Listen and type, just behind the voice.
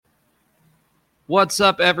What's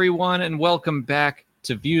up, everyone, and welcome back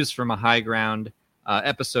to Views from a High Ground,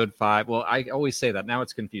 episode 5. Well, I always say that. Now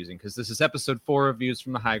it's confusing because this is episode 4 of Views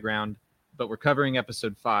from the High Ground, but we're covering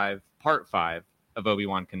episode 5, part 5 of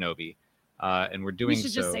Obi-Wan Kenobi, and we're doing so... You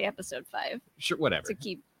should just say episode 5. Sure, whatever. To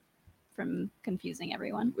keep from confusing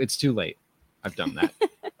everyone. It's too late. I've done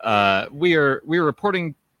that. We're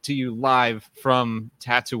reporting to you live from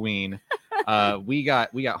Tatooine. We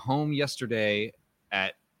got home yesterday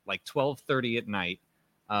at like 12:30 at night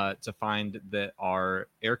to find that our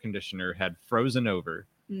air conditioner had frozen over.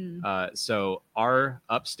 So our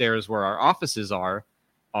upstairs where our offices are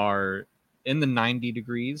in the 90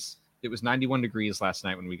 degrees. It was 91 degrees last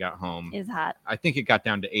night when we got home. It's hot. I think it got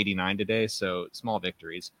down to 89 today, so small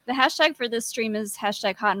victories. The hashtag for this stream is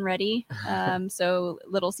hashtag hot and ready. So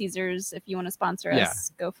Little Caesars, if you want to sponsor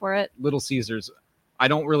us, go for it. Little Caesars. I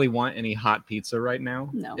don't really want any hot pizza right now.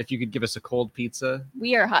 No. If you could give us a cold pizza.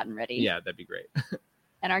 We are hot and ready. Yeah, that'd be great.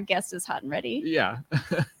 And our guest is hot and ready. Yeah.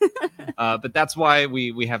 But that's why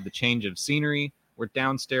we have the change of scenery. We're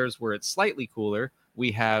downstairs where it's slightly cooler.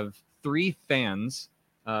 We have 3 fans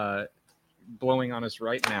blowing on us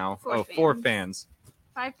right now. 4 fans.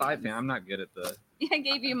 5 fans. I'm not good at the... I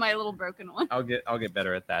gave you my little broken one. I'll get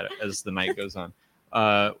better at that as the night goes on.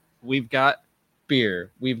 We've got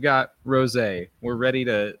beer. We've got rosé. We're ready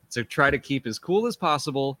to try to keep as cool as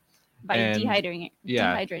possible. By dehydrating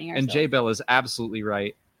ourselves. And J Bell is absolutely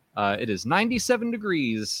right. It is 97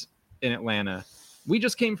 degrees in Atlanta. We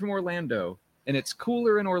just came from Orlando, and it's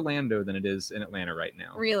cooler in Orlando than it is in Atlanta right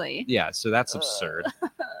now. Really? Yeah, so that's absurd.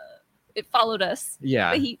 It followed us.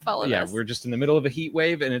 Yeah. The heat followed us. Yeah, we're just in the middle of a heat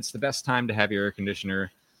wave, and it's the best time to have your air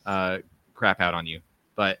conditioner crap out on you.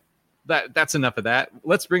 But that's enough of that.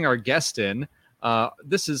 Let's bring our guest in.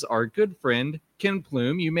 This is our good friend, Ken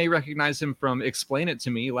Plume. You may recognize him from Explain It to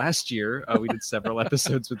Me last year. We did several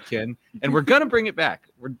episodes with Ken, and we're going to bring it back.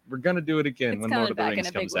 We're going to do it again when Lord of the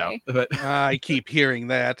Rings comes out. But I keep hearing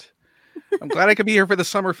that. I'm glad I could be here for the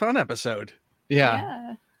Summer Fun episode.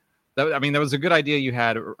 Yeah. That was a good idea you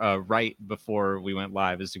had right before we went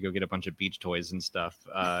live, is to go get a bunch of beach toys and stuff.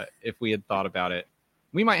 If we had thought about it,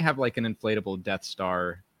 we might have like an inflatable Death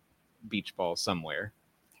Star beach ball somewhere.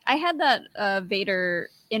 I had that Vader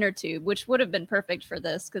inner tube, which would have been perfect for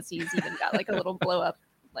this because he's even got like a little blow up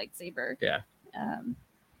lightsaber. Yeah.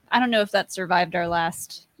 I don't know if that survived our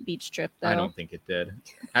last beach trip, though. I don't think it did.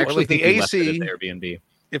 Actually, if the AC, Airbnb.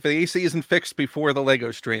 If the AC isn't fixed before the Lego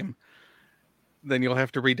stream, then you'll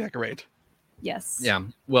have to redecorate. Yes. Yeah.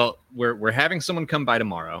 Well, we're having someone come by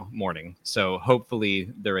tomorrow morning, so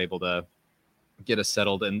hopefully they're able to get us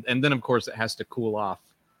settled, and then of course it has to cool off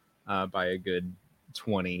by a good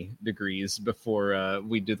 20 degrees before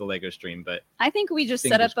we do the Lego stream. But I think we just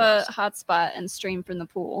set up a hotspot and stream from the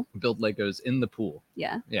pool. Build Legos in the pool.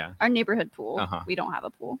 Yeah. Yeah. Our neighborhood pool. Uh-huh. We don't have a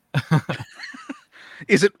pool.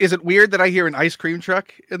 Is it weird that I hear an ice cream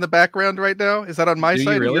truck in the background right now? Is that on my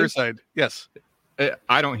side or your side? Yes.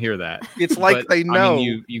 I don't hear that. It's like they know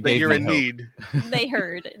you that you're in need. They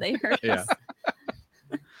heard Yeah.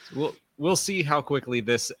 us. We'll see how quickly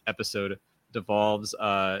this episode devolves.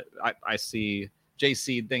 I see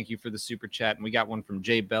JC, thank you for the super chat. And we got one from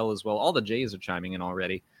J Bell as well. All the J's are chiming in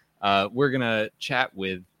already. We're going to chat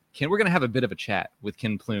with Ken. We're going to have a bit of a chat with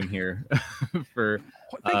Ken Plume here for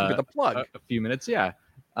Thank you for the plug. A few minutes. Yeah.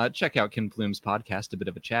 Check out Ken Plume's podcast, A Bit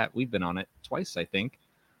of a Chat. We've been on it twice, I think.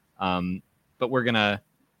 But we're going to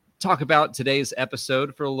talk about today's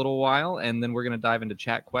episode for a little while, and then we're going to dive into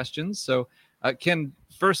chat questions. So, Ken,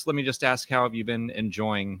 first, let me just ask, how have you been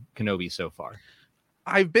enjoying Kenobi so far?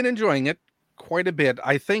 I've been enjoying it quite a bit.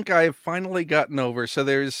 I think I've finally gotten over. So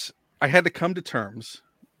I had to come to terms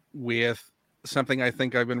with something I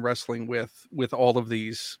think I've been wrestling with all of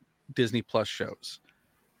these Disney Plus shows,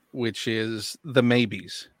 which is the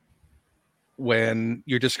maybes. When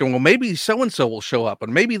you're just going, well, maybe so-and-so will show up,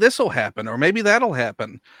 and maybe this will happen, or maybe that'll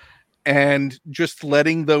happen. And just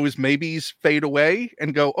letting those maybes fade away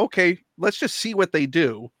and go, okay, let's just see what they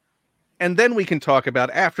do. And then we can talk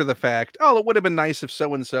about after the fact, oh, it would have been nice if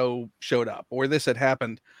so-and-so showed up or this had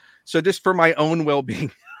happened. So just for my own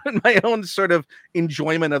well-being and my own sort of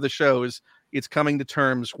enjoyment of the shows, it's coming to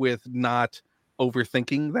terms with not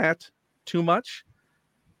overthinking that too much.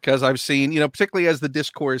 Because I've seen, particularly as the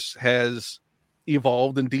discourse has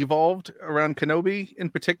evolved and devolved around Kenobi in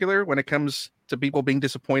particular, when it comes to people being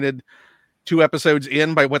disappointed 2 episodes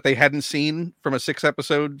in by what they hadn't seen from a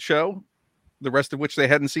 6-episode show, the rest of which they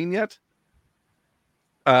hadn't seen yet.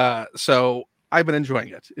 So I've been enjoying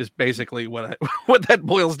it, is basically what that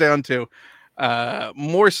boils down to.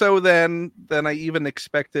 More so than I even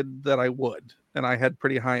expected that I would. And I had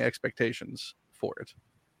pretty high expectations for it.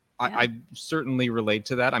 I certainly relate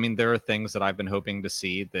to that. I mean, there are things that I've been hoping to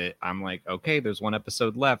see that I'm like, okay, there's one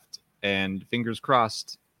episode left, and fingers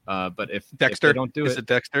crossed. But if Dexter, they don't do is it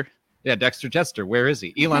Dexter? Yeah, Dexter Chester. Where is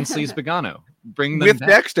he? Elon Sleaze Pagano. Bring them With back.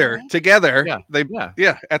 Dexter together. Yeah,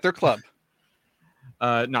 Yeah, at their club.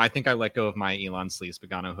 No, I think I let go of my Elon Sleaze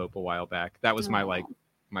Pagano hope a while back. That was my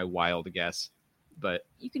wild guess. But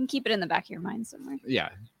you can keep it in the back of your mind somewhere. Yeah,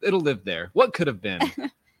 it'll live there. What could have been?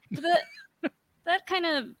 That kind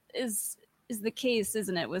of is the case,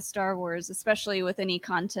 isn't it, with Star Wars, especially with any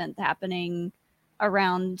content happening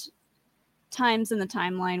around times in the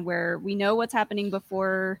timeline where we know what's happening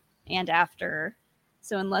before and after.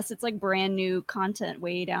 So unless it's like brand new content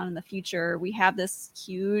way down in the future, we have this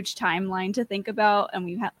huge timeline to think about, and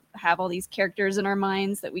we have all these characters in our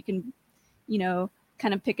minds that we can,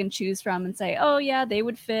 kind of pick and choose from and say, oh yeah, they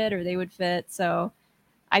would fit or they would fit. So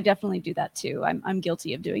I definitely do that too. I'm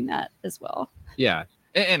guilty of doing that as well. Yeah.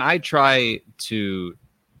 And I try to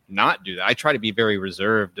not do that. I try to be very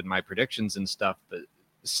reserved in my predictions and stuff, but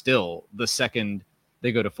still, the second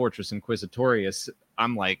they go to Fortress Inquisitorius,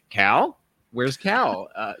 I'm like, Cal? Where's Cal?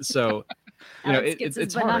 So, Alex gets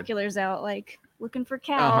his binoculars out, like, looking for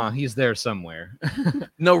Cal. He's there somewhere.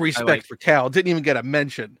 No respect for Cal. Didn't even get a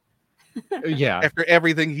mention. Yeah. After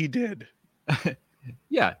everything he did.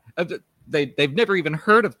 Yeah. They've never even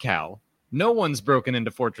heard of Cal. No one's broken into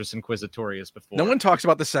Fortress Inquisitorius before. No one talks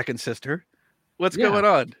about the second sister. What's going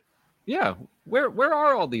on? Yeah. Where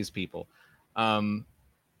are all these people?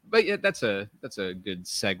 But yeah, that's a good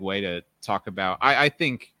segue to talk about. I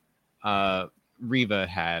think Reva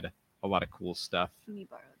had a lot of cool stuff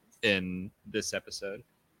in this episode.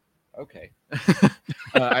 Okay.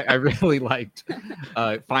 I really liked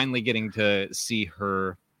finally getting to see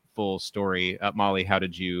her full story. Molly, how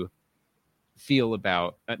did you feel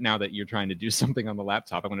about now that you're trying to do something on the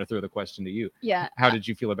laptop? I'm going to throw the question to you. Yeah. How did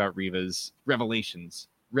you feel about Reva's revelations?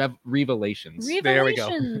 Revelations. There we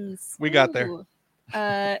go. We got there.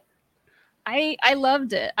 I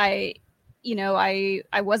loved it. I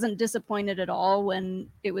wasn't disappointed at all when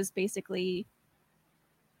it was basically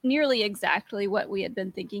nearly exactly what we had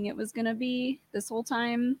been thinking it was going to be this whole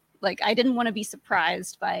time. Like, I didn't want to be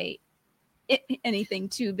surprised by anything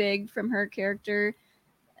too big from her character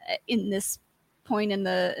in this point in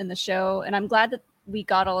the show, and I'm glad that we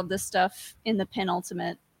got all of this stuff in the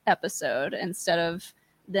penultimate episode instead of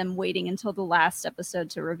them waiting until the last episode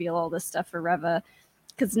to reveal all this stuff for Reva,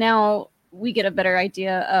 because now we get a better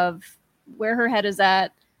idea of where her head is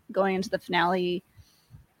at going into the finale.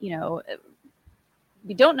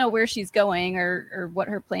 We don't know where she's going or what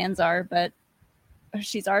her plans are, but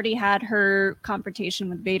she's already had her confrontation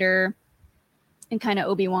with Vader and kind of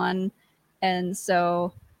Obi-Wan, and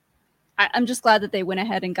so I'm just glad that they went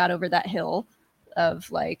ahead and got over that hill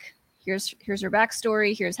of like, here's her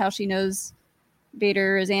backstory, here's how she knows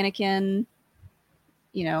Vader is Anakin,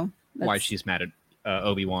 why she's mad at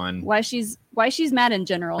Obi-Wan, why she's mad in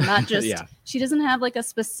general, not just yeah. She doesn't have like a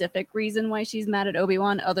specific reason why she's mad at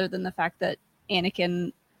Obi-Wan other than the fact that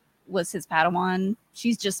Anakin was his Padawan.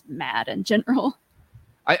 She's just mad in general.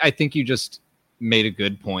 I think you just made a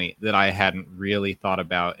good point that I hadn't really thought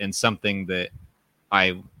about, and something that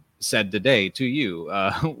I said today to you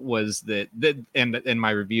was that and in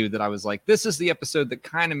my review that I was like, this is the episode that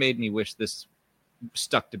kind of made me wish this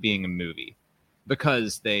stuck to being a movie,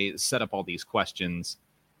 because they set up all these questions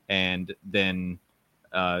and then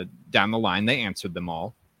down the line they answered them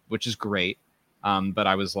all, which is great. But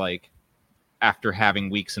I was like, after having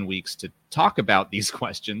weeks and weeks to talk about these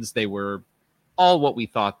questions, they were all what we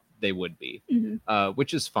thought they would be,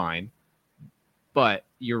 which is fine. But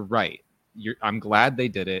you're right. I'm glad they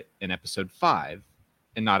did it in episode 5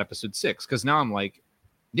 and not episode 6, because now I'm like,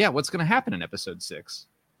 yeah, what's going to happen in episode 6?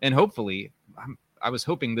 And hopefully, I was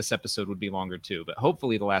hoping this episode would be longer too, but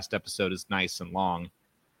hopefully the last episode is nice and long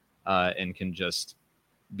and can just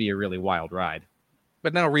be a really wild ride.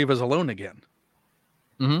 But now Reva's alone again.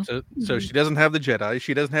 So she doesn't have the Jedi.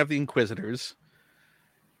 She doesn't have the Inquisitors.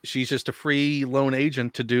 She's just a free lone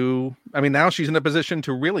agent to do. I mean, now she's in a position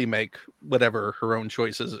to really make whatever her own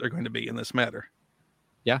choices are going to be in this matter.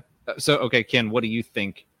 Yeah. So, okay, Ken, what do you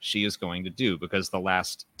think she is going to do? Because the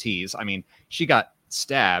last tease, I mean, she got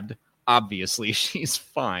stabbed. Obviously, she's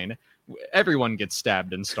fine. Everyone gets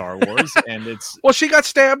stabbed in Star Wars, and it's... Well, she got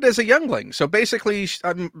stabbed as a youngling. So basically,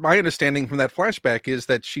 my understanding from that flashback is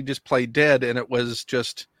that she just played dead, and it was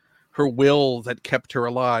just her will that kept her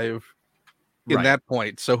alive in that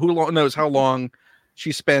point. So who knows how long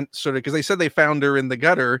she spent sort of... Because they said they found her in the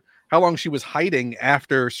gutter. How long she was hiding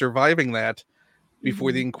after surviving that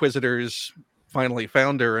before the Inquisitors finally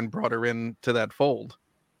found her and brought her into that fold.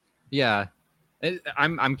 Yeah.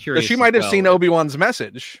 I'm So curious. she might have seen well. Obi-Wan's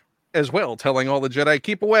message as well, telling all the Jedi,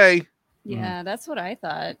 keep away. Yeah, that's what I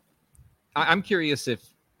thought. I'm curious if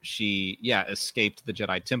she, escaped the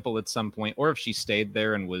Jedi Temple at some point, or if she stayed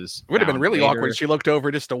there and was. It would have been found really later. awkward. She looked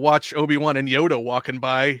over just to watch Obi-Wan and Yoda walking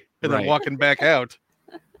by and then Right. walking back out.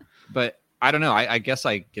 But I don't know. I guess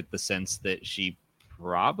I get the sense that she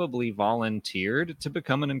probably volunteered to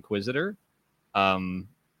become an Inquisitor.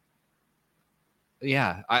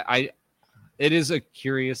 Yeah, it is a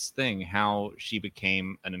curious thing how she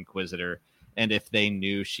became an Inquisitor, and if they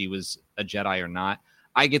knew she was a Jedi or not.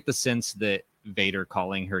 I get the sense that Vader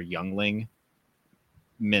calling her youngling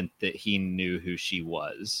meant that he knew who she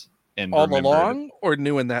was and All remembered. along, or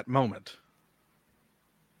knew in that moment?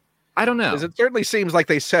 I don't know. Because it certainly seems like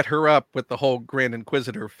they set her up with the whole Grand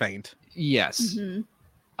Inquisitor feint. Yes.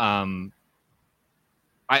 Mm-hmm.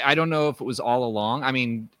 I don't know if it was all along. I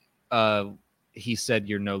mean, he said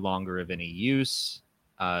you're no longer of any use.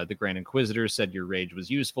 The Grand Inquisitor said your rage was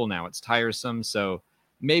useful. Now it's tiresome. So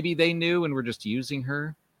maybe they knew and were just using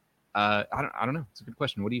her. I don't know. It's a good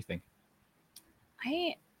question. What do you think?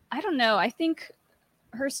 I don't know. I think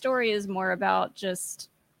her story is more about just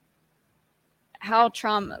how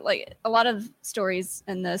trauma, like a lot of stories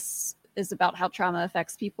in this is about how trauma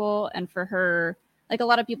affects people. And for her, like a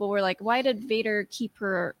lot of people were like, why did Vader keep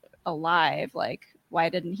her alive? Like, why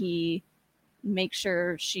didn't he make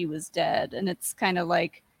sure she was dead? And it's kind of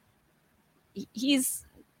like, he's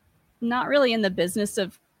not really in the business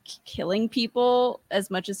of killing people as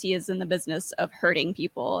much as he is in the business of hurting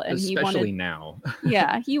people. And Especially now.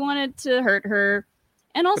 he wanted to hurt her.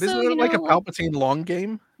 And also, But isn't it like a Palpatine long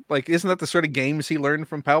game? Like, isn't that the sort of games he learned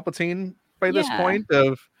from Palpatine by this point?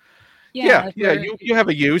 Of you have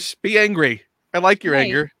a use. Be angry. I like your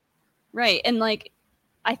anger. Right. And like,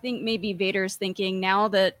 I think maybe Vader's thinking now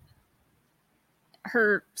that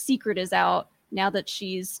her secret is out, now that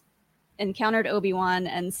she's encountered Obi-Wan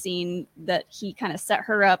and seen that he kind of set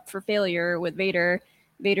her up for failure with Vader,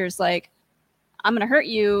 Vader's like, I'm going to hurt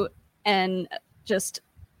you and just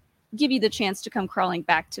give you the chance to come crawling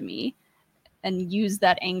back to me, and use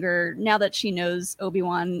that anger now that she knows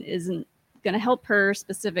Obi-Wan isn't going to help her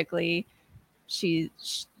specifically.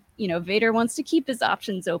 Vader wants to keep his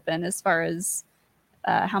options open as far as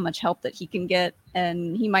how much help that he can get.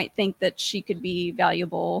 And he might think that she could be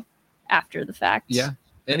valuable after the fact. Yeah.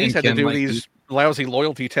 And he's had to do these lousy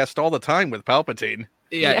loyalty tests all the time with Palpatine.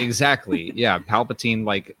 Yeah, exactly. Yeah. Palpatine,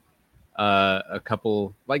 like a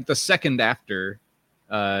couple, like the second after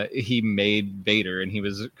he made Vader and he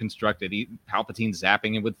was constructed, Palpatine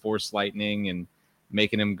zapping him with Force lightning and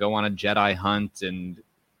making him go on a Jedi hunt, and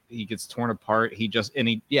he gets torn apart. He does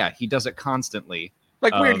it constantly.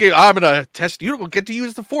 Like weird game. I'm gonna test. You don't get to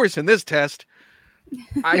use the Force in this test, you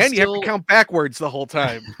have to count backwards the whole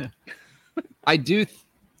time. I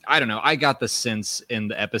don't know. I got the sense in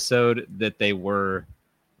the episode that they were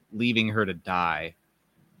leaving her to die,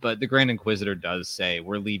 but the Grand Inquisitor does say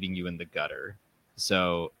we're leaving you in the gutter.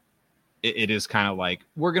 So it is kind of like,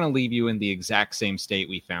 we're going to leave you in the exact same state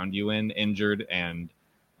we found you in, injured and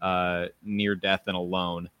near death and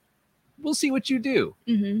alone. We'll see what you do.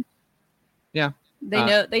 Mm-hmm. Yeah.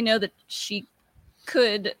 They know that she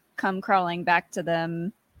could come crawling back to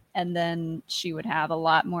them, and then she would have a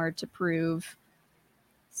lot more to prove.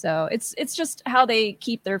 So it's just how they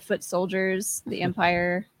keep their foot soldiers, the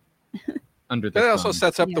Empire. Under the that also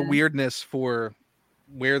sets up the weirdness for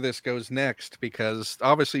where this goes next, because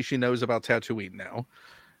obviously she knows about Tatooine now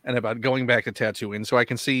and about going back to Tatooine. So I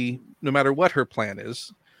can see no matter what her plan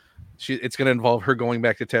is, it's going to involve her going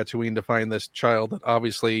back to Tatooine to find this child that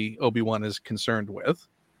obviously Obi-Wan is concerned with.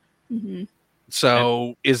 Mm-hmm.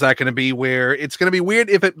 So is that going to be where it's going to be weird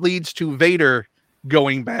if it leads to Vader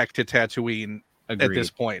going back to Tatooine at this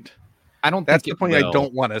point? That's the point I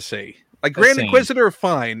don't want to see. Like Grand Inquisitor,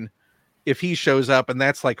 fine if he shows up and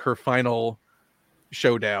that's like her final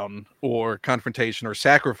showdown or confrontation or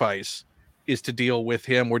sacrifice, is to deal with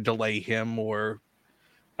him or delay him or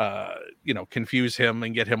confuse him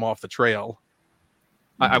and get him off the trail.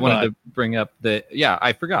 I wanted to bring up that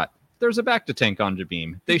I forgot there's a Bacta tank on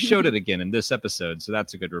Jabeam. They showed it again in this episode, so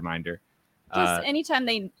that's a good reminder. Just anytime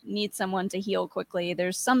they need someone to heal quickly,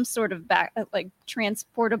 there's some sort of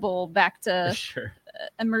transportable Bacta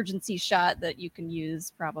emergency shot that you can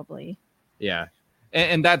use, probably. Yeah.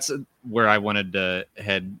 And that's where I wanted to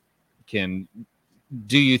head, Ken.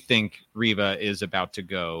 Do you think Reva is about to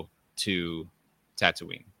go to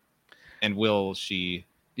Tatooine? And will she?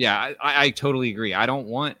 Yeah, I totally agree. I don't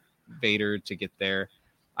want Vader to get there.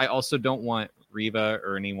 I also don't want Reva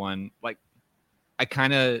or anyone. Like, I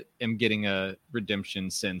kind of am getting a redemption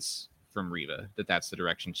sense from Reva, that's the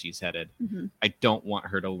direction she's headed. Mm-hmm. I don't want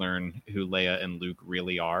her to learn who Leia and Luke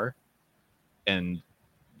really are, and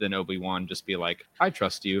then Obi-Wan just be like, I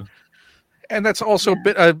trust you. And that's also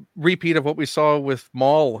a repeat of what we saw with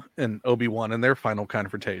Maul and Obi-Wan in their final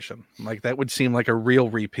confrontation. Like, that would seem like a real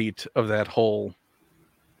repeat of that whole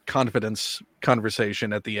confidence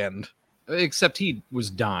conversation at the end. Except he was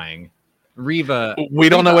dying. Reva... We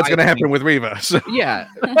don't know what's I going to happen think- with Reva. So. Yeah.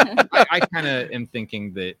 I kind of am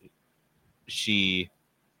thinking that she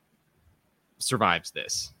survives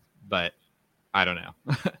this, but I don't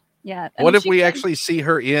know. Yeah. What if we actually see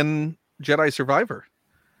her in Jedi Survivor?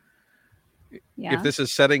 Yeah. If this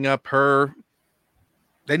is setting up her,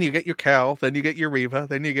 then you get your Cal, then you get your Reva,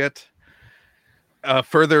 then you get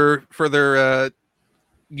further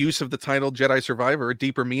use of the title Jedi Survivor, a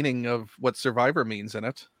deeper meaning of what Survivor means in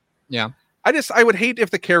it. Yeah. I would hate if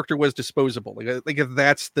the character was disposable. Like if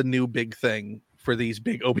that's the new big thing for these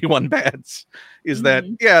big Obi-Wan bads, is that,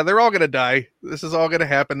 yeah, they're all going to die. This is all going to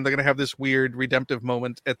happen. They're going to have this weird redemptive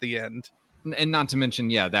moment at the end. And not to mention,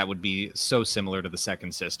 yeah, that would be so similar to the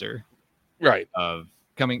second sister. Right. Of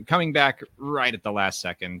coming back right at the last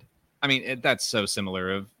second. I mean, that's so similar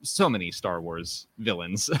of so many Star Wars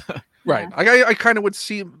villains. Right. I kind of would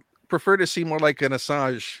prefer to see more like an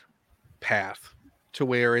Asajj path, to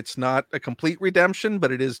where it's not a complete redemption,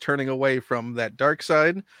 but it is turning away from that dark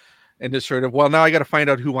side and just sort of, well, now I got to find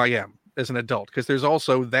out who I am as an adult. Because there's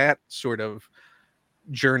also that sort of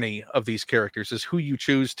journey of these characters, is who you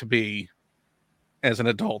choose to be as an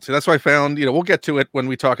adult. So that's why I found, we'll get to it when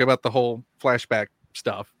we talk about the whole flashback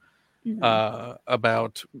stuff,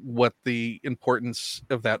 about what the importance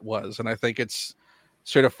of that was. And I think it's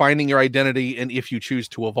sort of finding your identity and if you choose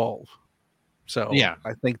to evolve. So yeah,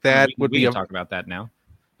 I think that we can talk about that now.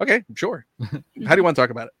 Okay, sure. How do you want to talk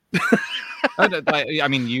about it? I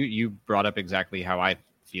mean, you brought up exactly how I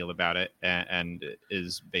feel about it, and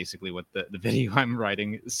is basically what the video I'm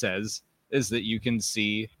writing says, is that you can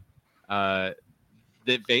see that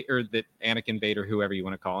Anakin Vader, whoever you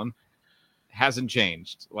want to call him, hasn't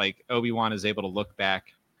changed. Like, Obi-Wan is able to look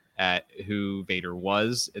back at who Vader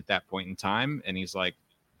was at that point in time, and he's like,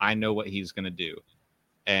 I know what he's going to do.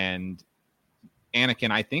 And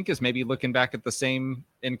Anakin, I think, is maybe looking back at the same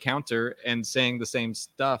encounter and saying the same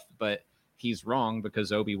stuff, but he's wrong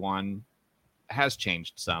because Obi-Wan has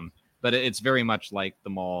changed some. But it's very much like the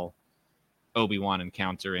Maul Obi-Wan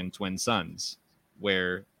encounter in Twin Sons,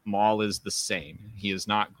 where Maul is the same. He has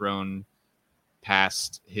not grown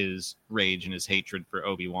past his rage and his hatred for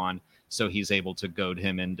Obi-Wan, so he's able to goad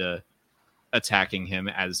him into attacking him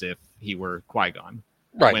as if he were Qui-Gon.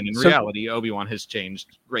 Right. When in reality, Obi-Wan has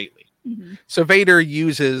changed greatly. So Vader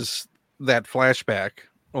uses that flashback,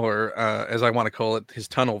 or as I want to call it, his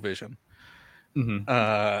tunnel vision,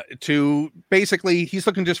 to basically, he's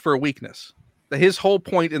looking just for a weakness. His whole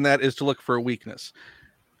point in that is to look for a weakness.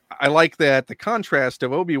 I like that the contrast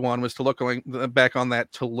of Obi-Wan was to look back on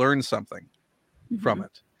that to learn something from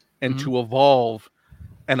it, and to evolve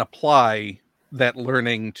and apply that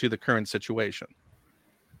learning to the current situation,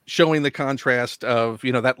 showing the contrast of,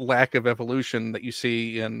 that lack of evolution that you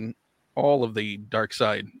see in all of the dark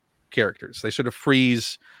side characters. They sort of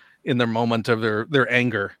freeze in their moment of their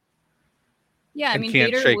anger. Yeah, I mean,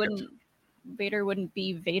 Vader wouldn't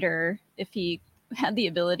be Vader if he had the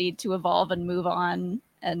ability to evolve and move on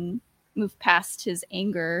and move past his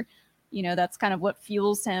anger. That's kind of what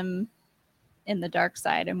fuels him in the dark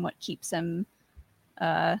side and what keeps him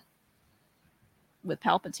with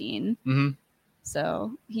Palpatine.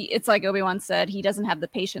 So it's like Obi-Wan said, he doesn't have the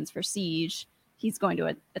patience for siege. He's going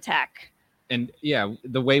to attack. And yeah,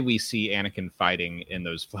 the way we see Anakin fighting in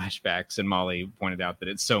those flashbacks, and Molly pointed out that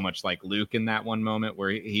it's so much like Luke in that one moment where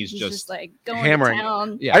he's just like going hammering. to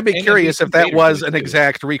town. Yeah, I'd be curious if that was an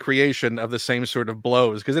exact recreation of the same sort of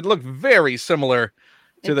blows, because it looked very similar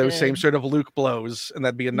to those same sort of Luke blows, and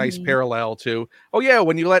that'd be a nice parallel to, oh yeah,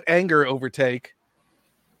 when you let anger overtake,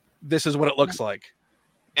 this is what it looks like.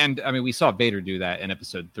 And I mean, we saw Vader do that in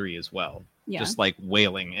episode 3 as well. Yeah. Just like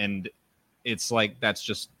wailing. And it's like, that's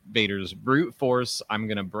just Vader's brute force. I'm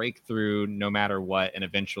going to break through no matter what, and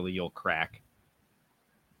eventually you'll crack.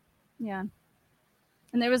 Yeah.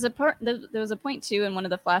 And there was a point too in one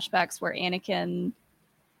of the flashbacks where Anakin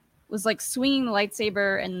was like swinging the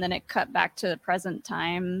lightsaber, and then it cut back to the present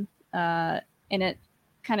time. And it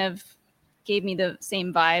kind of gave me the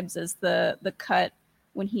same vibes as the cut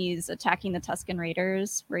when he's attacking the Tusken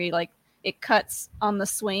Raiders, where it cuts on the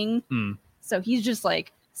swing. So he's just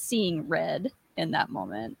like seeing red in that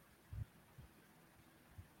moment.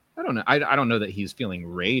 I don't know. I don't know that he's feeling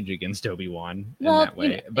rage against Obi-Wan in Well, that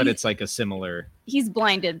way, but it's like a similar. He's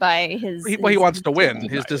blinded by his. He wants to win.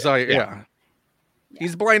 desire. His desire. Yeah.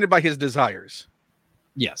 He's blinded by his desires.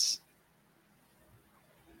 Yes.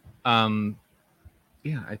 Yeah,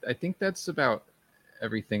 I think that's about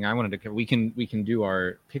everything I wanted to. We can do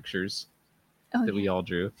our pictures that we all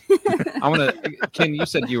drew. I want to. Ken, you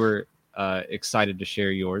said you were excited to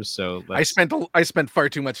share yours, so I spent far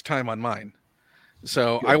too much time on mine,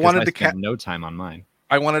 so I wanted to spent no time on mine.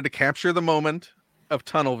 I wanted to capture the moment of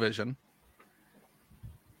tunnel vision.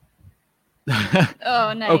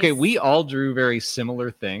 Oh, nice. Okay, we all drew very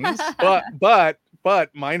similar things. but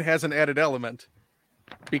mine has an added element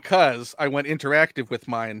because I went interactive with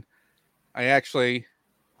mine. I actually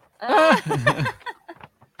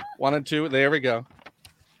wanted to. There we go.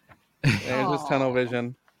 There's this tunnel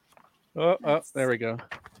vision. Oh, there we go.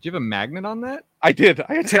 Did you have a magnet on that? I did.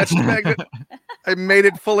 I attached a magnet. I made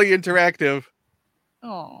it fully interactive.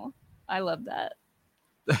 Oh, I love that.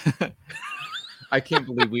 I can't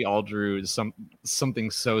believe we all drew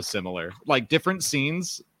something so similar, like different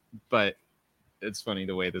scenes, but it's funny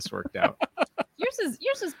the way this worked out.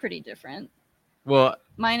 Yours is pretty different. Well,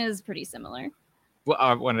 mine is pretty similar.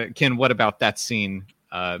 Well, Ken, what about that scene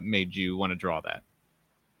made you want to draw that?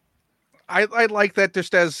 I like that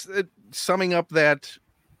just as summing up that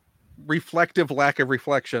reflective lack of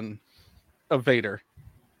reflection of Vader,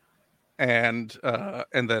 and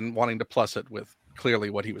then wanting to plus it with clearly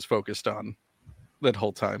what he was focused on that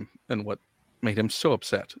whole time, and what made him so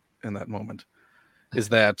upset in that moment is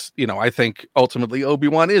that, I think ultimately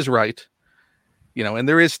Obi-Wan is right, and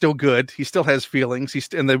there is still good. He still has feelings.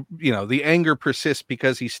 And the anger persists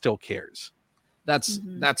because he still cares. That's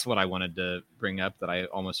what I wanted to bring up that I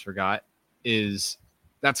almost forgot. Is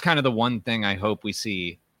that's kind of the one thing I hope we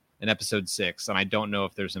see in episode 6, and I don't know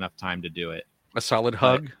if there's enough time to do it. A solid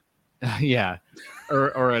hug. Yeah,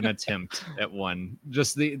 or an attempt at one.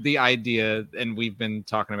 Just the idea, and we've been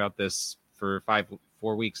talking about this for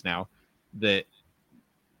 4 weeks now, that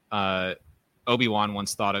Obi-Wan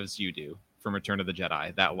once thought as you do from Return of the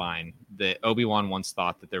Jedi. That line that Obi-Wan once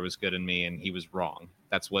thought that there was good in me and he was wrong.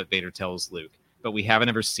 That's what Vader tells Luke, but we haven't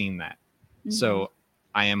ever seen that. Mm-hmm. So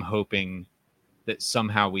I am hoping that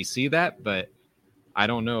somehow we see that, but I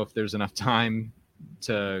don't know if there's enough time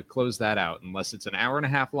to close that out unless it's an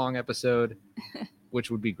 1.5 hour long episode, which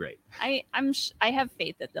would be great. I have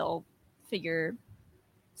faith that they'll figure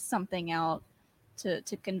something out to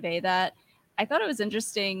convey that. I thought it was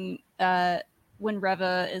interesting when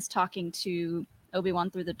Reva is talking to Obi-Wan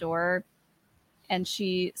through the door, and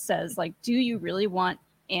she says, like, "Do you really want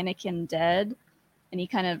Anakin dead?" And he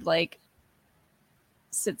kind of like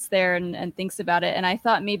sits there and thinks about it. And I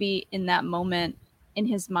thought maybe in that moment in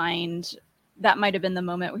his mind, that might have been the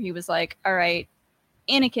moment where he was like, all right,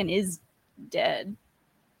 Anakin is dead.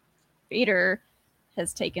 Vader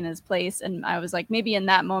has taken his place. And I was like, maybe in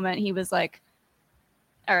that moment he was like,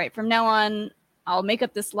 all right, from now on, I'll make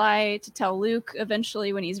up this lie to tell Luke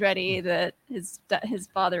eventually when he's ready that his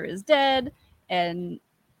father is dead. And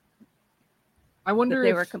I wonder that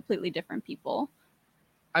they were completely different people.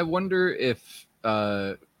 I wonder if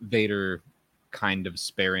Vader kind of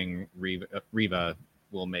sparing Reva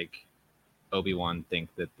will make Obi-Wan think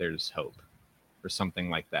that there's hope or something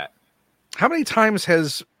like that. How many times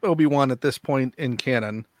has Obi-Wan at this point in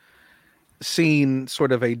canon seen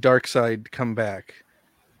sort of a dark side come back?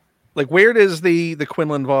 Like, where does the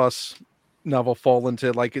Quinlan Vos novel fall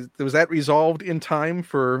into? Like, was that resolved in time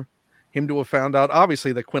for him to have found out?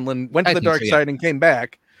 Obviously, that Quinlan went to the dark side and came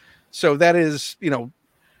back. So that is,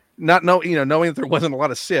 knowing that there wasn't a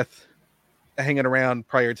lot of Sith hanging around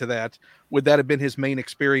prior to that, would that have been his main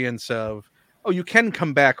experience of, oh, you can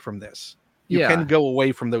come back from this. You can go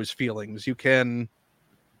away from those feelings.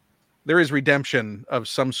 There is redemption of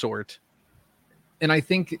some sort. And I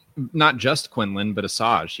think not just Quinlan, but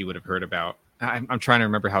Asajj he would have heard about. I'm trying to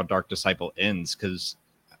remember how Dark Disciple ends, because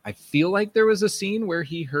I feel like there was a scene where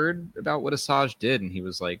he heard about what Asajj did, and he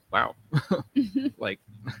was like, wow. Like,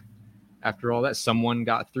 after all that, someone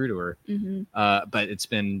got through to her. Mm-hmm. But it's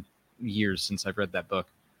been years since I've read that book.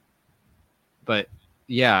 But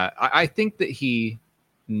yeah, I think that he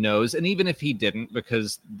knows, and even if he didn't,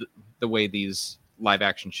 because the way these live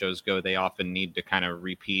action shows go, they often need to kind of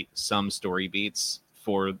repeat some story beats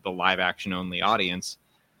for the live action only audience.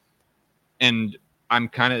 And I'm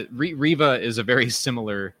kind of Reva is a very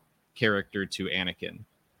similar character to Anakin.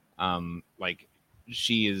 Like,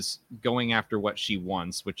 she is going after what she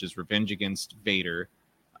wants, which is revenge against Vader,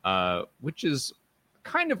 which is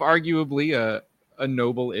kind of arguably a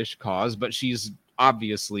noble-ish cause, but she's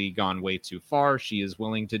obviously gone way too far. She is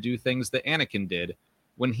willing to do things that Anakin did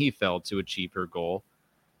when he fell to achieve her goal.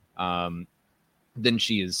 Then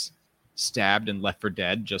she is stabbed and left for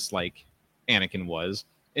dead, just like Anakin was.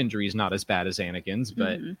 Injuries not as bad as Anakin's,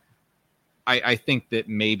 but I think that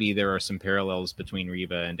maybe there are some parallels between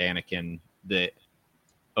Reva and Anakin that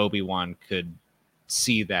Obi-Wan could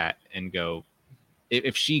see that and go,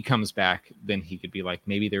 if she comes back, then he could be like,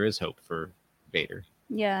 maybe there is hope for Vader.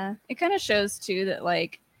 Yeah, it kind of shows too that,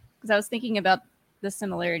 like, because I was thinking about the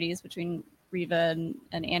similarities between Reva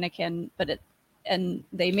and Anakin, and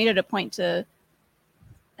they made it a point to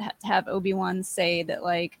have Obi-Wan say that,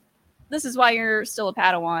 like, this is why you're still a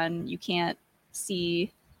Padawan. You can't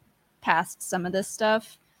see past some of this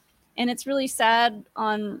stuff. And it's really sad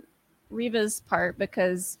on Reva's part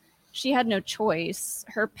because she had no choice.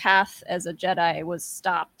 Her path as a Jedi was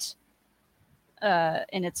stopped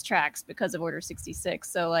in its tracks because of Order 66.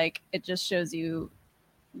 So, like, it just shows you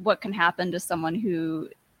what can happen to someone who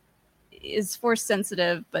is force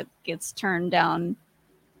sensitive but gets turned down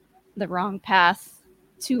the wrong path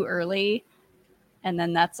too early, and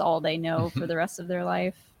then that's all they know for the rest of their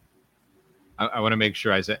life. I want to make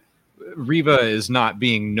sure I say Reva is not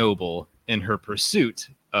being noble in her pursuit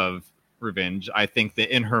of revenge. I think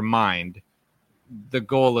that in her mind, the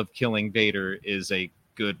goal of killing Vader is a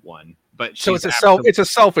good one. But so it's a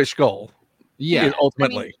selfish goal. Yeah,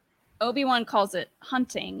 ultimately. I mean, Obi-Wan calls it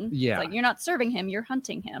hunting. Yeah, it's like, you're not serving him, you're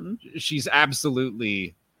hunting him. She's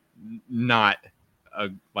absolutely not a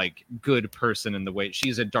good person in the way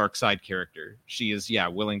she's a dark side character. She is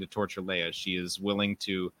willing to torture Leia. She is willing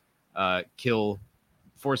to kill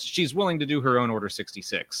force. She's willing to do her own Order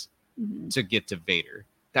 66 to get to Vader.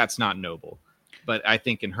 That's not noble. But I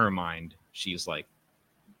think in her mind, she's like,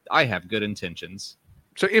 I have good intentions.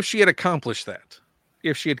 So if she had accomplished that,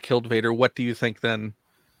 if she had killed Vader, what do you think then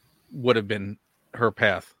would have been her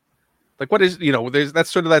path? Like, what is,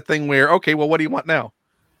 that's sort of that thing where, okay, well, what do you want now?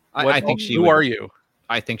 I think she who are you?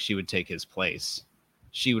 I think she would take his place.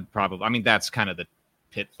 She would probably, I mean, that's kind of the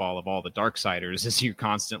pitfall of all the Darksiders, is you're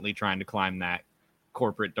constantly trying to climb that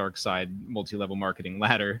corporate dark side multi-level marketing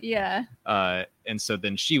ladder. Yeah. And so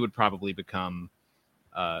then she would probably become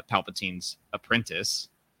Palpatine's apprentice,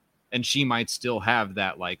 and she might still have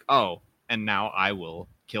that, like, oh, and now I will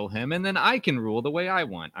kill him, and then I can rule the way I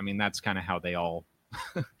want. I mean, that's kind of how they all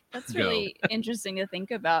That's really interesting to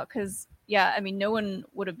think about, because yeah, I mean, no one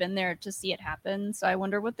would have been there to see it happen. So I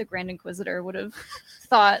wonder what the Grand Inquisitor would have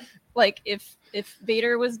thought, like, if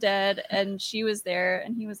Vader was dead and she was there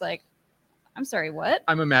and he was like, I'm sorry, what?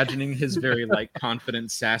 I'm imagining his very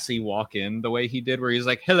confident, sassy walk in the way he did, where he's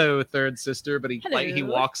like, hello, third sister, but he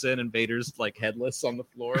walks in and Vader's headless on the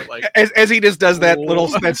floor, as he just does that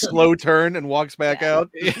that slow turn and walks back out.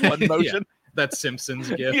 One motion. Yeah. That Simpsons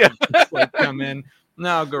gif. Yeah. Just, come in. No,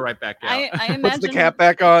 I'll go right back out. I imagine puts the cap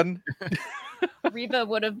back on. Reva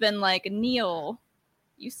would have been like, kneel.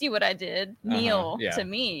 You see what I did? Kneel to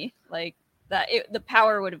me. Like that. The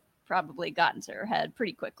power would have probably gotten to her head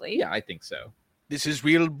pretty quickly. Yeah, I think so. This is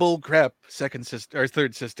real bull crap. Second sister or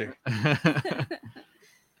third sister.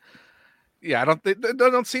 Yeah, they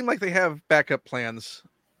don't seem like they have backup plans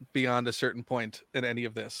beyond a certain point in any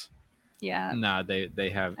of this. Yeah. No, they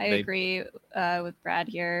have. I agree with Brad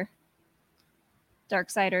here.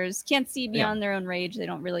 Darksiders can't see beyond their own rage. They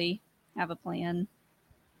don't really have a plan.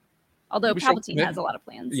 Although Palpatine has a lot of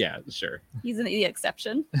plans. Yeah, sure. He's the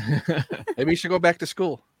exception. Maybe she'll go back to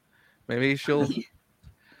school. Maybe she'll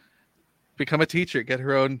become a teacher, get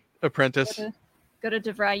her own apprentice. Go to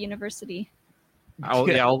DeVry University.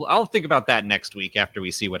 I'll think about that next week after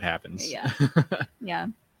we see what happens. Yeah. Yeah.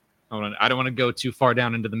 I don't want to go too far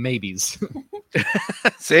down into the maybes.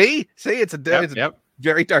 See, it's a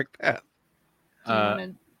very dark path. Do you want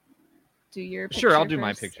to do your picture? Sure, I'll do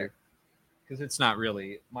my picture. Because it's not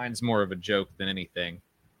really, mine's more of a joke than anything.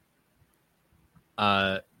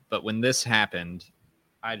 But when this happened,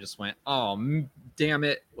 I just went, oh, damn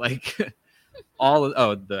it. I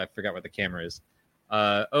forgot where the camera is.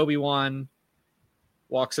 Obi-Wan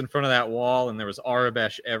walks in front of that wall, and there was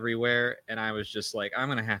Arabesh everywhere. And I was just like, I'm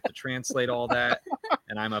going to have to translate all that.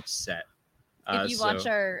 And I'm upset. If you watch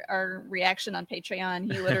our reaction on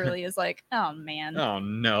Patreon, he literally is like, oh, man. Oh,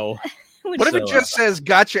 no. What if it just says,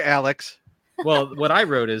 gotcha, Alex? Well, what I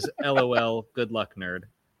wrote is, LOL, good luck, nerd.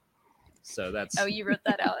 So that's... Oh, you wrote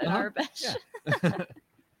that out in Arabesh? Yeah.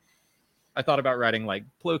 I thought about writing,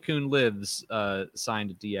 Plo Koon lives,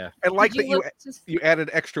 signed DF. I like that you added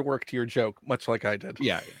extra work to your joke, much like I did.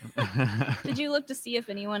 Yeah. Did you look to see if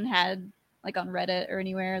anyone had, on Reddit or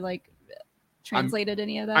anywhere, translated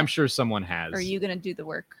any of that? I'm sure someone has. Or are you going to do the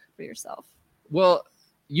work for yourself? Well,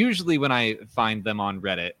 usually when I find them on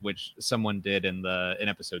Reddit, which someone did in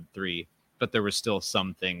episode 3, but there were still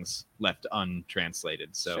some things left untranslated.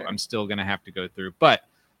 So Sure. I'm still going to have to go through. But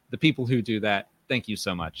the people who do that, thank you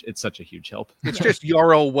so much. It's such a huge help. It's just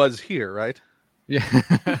Jarl was here, right? Yeah.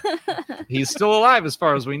 He's still alive as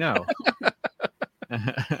far as we know.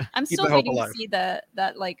 I'm Keep still the hope waiting to alive. see that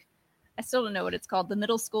like I still don't know what it's called, the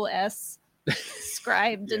middle school S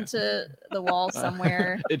scribed Yeah. into the wall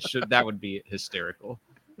somewhere. That would be hysterical.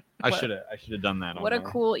 I What- should have done that. What on a my-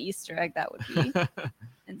 cool Easter egg that would be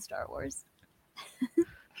in Star Wars.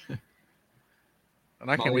 And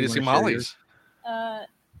I can't Molly, wait to you see wanna share Molly's.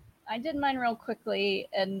 I did mine real quickly,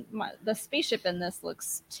 and the spaceship in this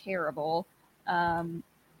looks terrible.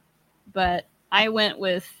 But I went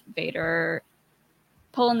with Vader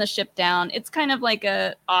pulling the ship down. It's kind of like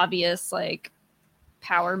a obvious like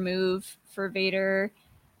power move for Vader,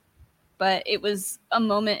 but it was a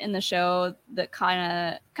moment in the show that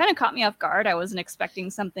kind of caught me off guard. I wasn't expecting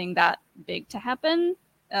something that big to happen,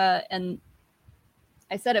 and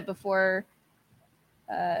I said it before.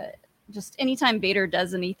 Just anytime Vader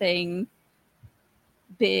does anything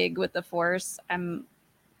big with the Force, I'm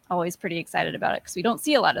always pretty excited about it because we don't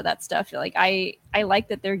see a lot of that stuff. Like I like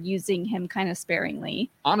that they're using him kind of sparingly.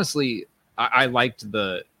 Honestly, I liked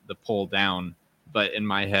the pull down, but in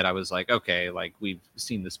my head I was like, okay, like we've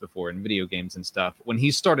seen this before in video games and stuff. When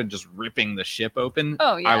he started just ripping the ship open,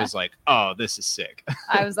 Oh, yeah. I was like, oh, this is sick.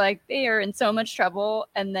 I was like, they are in so much trouble.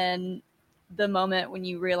 And then the moment when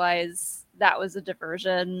you realize that was a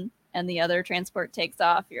diversion and the other transport takes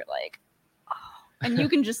off, you're like, oh. And you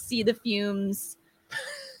can just see the fumes.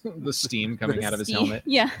 The steam coming out of his steam. helmet.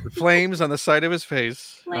 Yeah, The flames on the side of his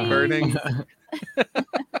face, Flames. burning.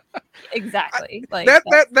 exactly. Like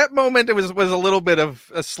That moment, it was a little bit of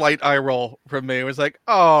a slight eye roll from me. It was like,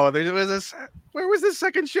 oh, there was this. Where was this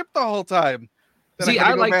second ship the whole time? Then See, I had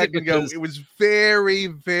to I go liked back it and go. because- It was very,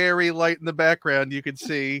 very light in the background. You could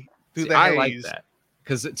see through the I haze. like that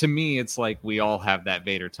because to me, it's like we all have that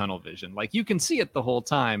Vader tunnel vision. Like you can see it the whole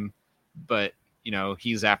time, but you know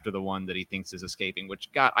he's after the one that he thinks is escaping.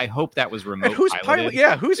 Which God, I hope that was remote. And who's piloted.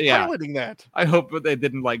 Who's Yeah. piloting that? I hope that they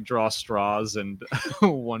didn't like draw straws and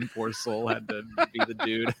one poor soul had to be the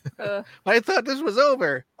dude. I thought this was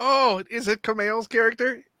over. Oh, is it Kumail's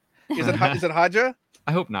character? Is it Haja?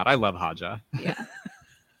 I hope not. I love Haja. yeah.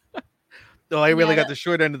 Oh, I really Yeah, got the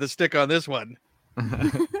short end of the stick on this one.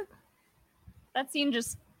 That scene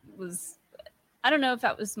just was, I don't know if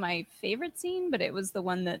that was my favorite scene, but it was the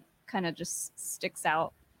one that kind of just sticks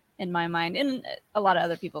out in my mind, in a lot of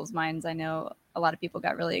other people's minds. I know a lot of people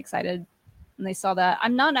got really excited when they saw that.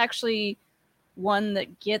 I'm not actually one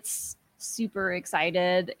that gets super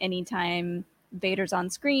excited anytime Vader's on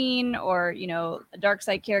screen or, you know, a dark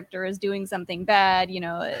side character is doing something bad, you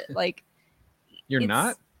know, like You're it's-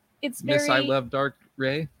 not it's Miss very I Love Dark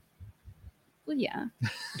Ray. well, yeah.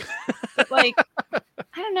 But like, I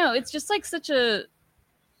don't know. It's just like such a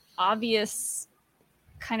obvious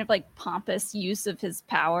kind of like pompous use of his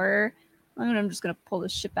power. I'm just going to pull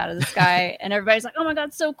this ship out of the sky. And everybody's like, oh my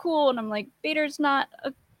God, so cool. And I'm like, Vader's not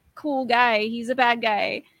a cool guy. He's a bad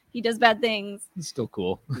guy. He does bad things. It's still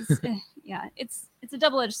cool. Yeah, it's a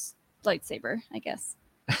double-edged lightsaber, I guess.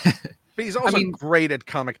 But he's also great at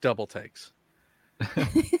comic double takes.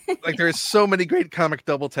 Like there's so many great comic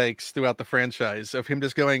double takes throughout the franchise of him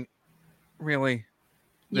just going, really?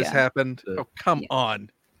 This Yeah. happened? The- Oh, come Yeah. on.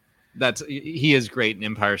 He is great in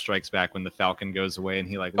Empire Strikes Back when the Falcon goes away and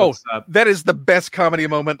he like Oh, looks up, That is the best comedy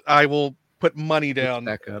moment. I will put money looks down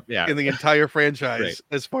back up. Yeah. in the entire franchise Great.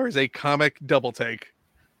 as far as a comic double take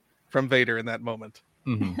from Vader in that moment.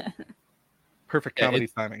 Mhm. Perfect Yeah, comedy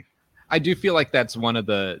timing. I do feel like that's one of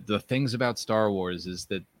the things about Star Wars is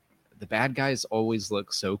that the bad guys always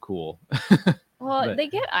look so cool. Well, But- they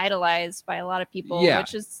get idolized by a lot of people, Yeah.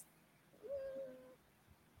 which is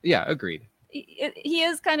Yeah, agreed. he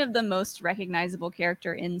is kind of the most recognizable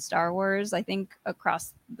character in Star Wars, I think,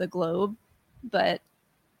 across the globe. But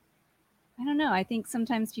I don't know. I think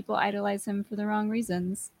sometimes people idolize him for the wrong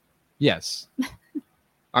reasons. Yes.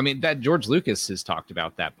 I mean that George Lucas has talked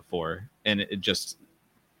about that before, and it just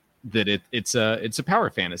that it's a power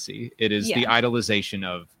fantasy. It is the Yeah. idolization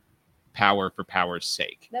of power for power's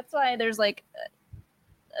sake. That's why there's like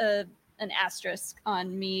an asterisk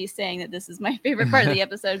on me saying that this is my favorite part of the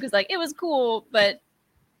episode, because like it was cool, but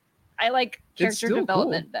I like It's character still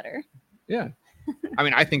development better. Yeah. I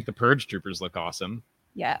mean, I think the Purge Troopers look awesome.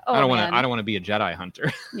 Yeah. Oh, I don't man. want to be a Jedi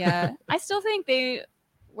hunter. Yeah. I still think they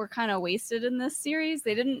were kind of wasted in this series.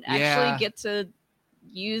 They didn't actually Yeah. get to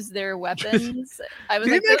use their weapons. I was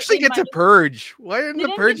They like, didn't actually they get to might- purge. Why didn't They the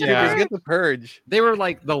didn't purge get to troopers purge? get the purge? They were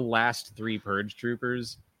like the last 3 Purge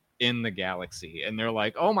Troopers in the galaxy, and they're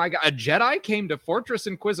like, "Oh my god, a Jedi came to Fortress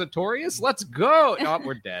Inquisitorius? Let's go!" Oh,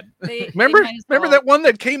 we're dead. Remember that one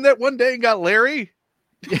that came that one day and got Larry?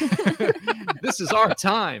 This is our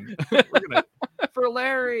time. We're gonna for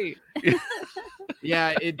Larry.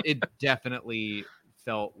 Yeah, it definitely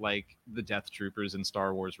felt like the Death Troopers in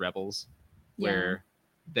Star Wars Rebels, where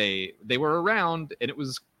they were around and it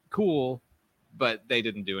was cool, but they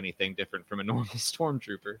didn't do anything different from a normal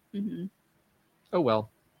stormtrooper. Mm-hmm. Oh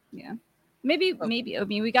well. Yeah, maybe. I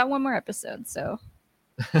mean, we got one more episode, so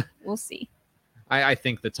we'll see. I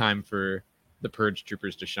think the time for the Purge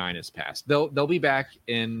Troopers to shine is past. They'll be back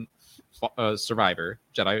in Survivor,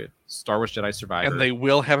 Star Wars Jedi Survivor, and they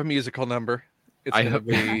will have a musical number. It's going to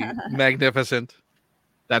be magnificent.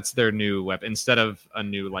 That's their new weapon instead of a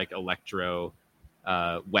new like electro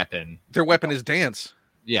weapon. Their weapon is dance.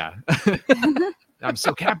 Yeah. I'm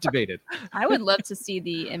so captivated. I would love to see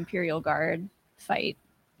the Imperial Guard fight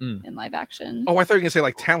in live action. Oh, I thought you were going to say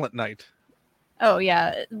like Talent Night. Oh,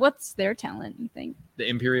 yeah. What's their talent, you think? The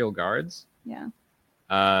Imperial Guards?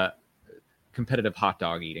 Yeah. Competitive hot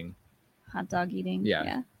dog eating. Hot dog eating?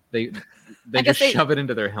 Yeah. They just shove it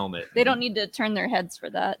into their helmet. They don't need to turn their heads for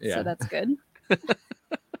that, so that's good.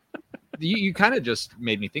 You kind of just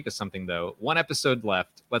made me think of something, though. One episode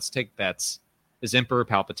left. Let's take bets. Is Emperor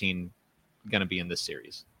Palpatine going to be in this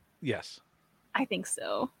series? Yes. I think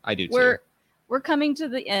so. I do, too. We're coming to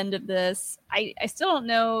the end of this. I still don't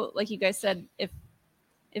know, like you guys said, if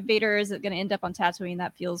Vader is going to end up on Tatooine.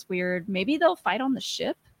 That feels weird. Maybe they'll fight on the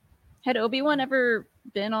ship. Had Obi-Wan ever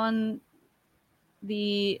been on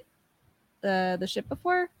the ship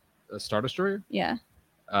before? A Star Destroyer? Yeah.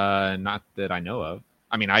 Not that I know of.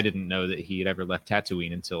 I mean, I didn't know that he had ever left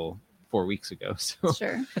Tatooine until 4 weeks ago. So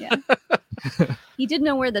sure, yeah. He did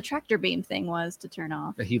know where the tractor beam thing was to turn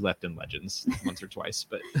off. He left in Legends once or twice,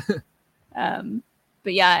 but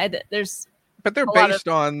yeah, there's. But they're based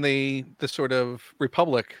on the sort of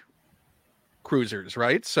Republic cruisers,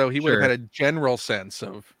 right? So he would have had a general sense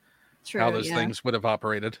of how those things would have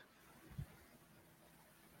operated.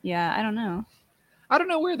 Yeah, I don't know. I don't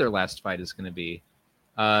know where their last fight is going to be.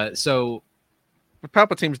 So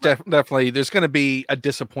Palpatine's definitely, there's going to be a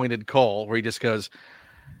disappointed call where he just goes,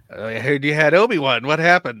 I heard you had Obi-Wan. What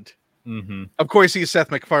happened? Mm-hmm. Of course, he's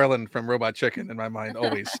Seth MacFarlane from Robot Chicken in my mind,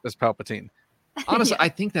 always as Palpatine. Honestly, I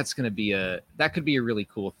think that's going to be that could be a really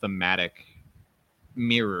cool thematic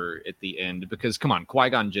mirror at the end, because come on,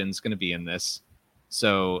 Qui-Gon Jinn's going to be in this.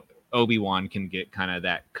 So Obi-Wan can get kind of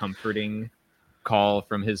that comforting call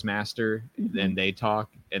from his master, then they talk,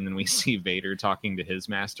 and then we see Vader talking to his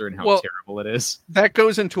master and how terrible it is. That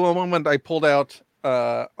goes into a moment I pulled out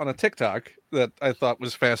on a TikTok that I thought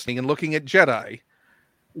was fascinating, and looking at Jedi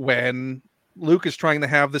when Luke is trying to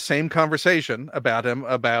have the same conversation about him,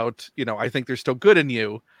 about, I think there's still good in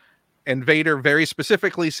you. And Vader very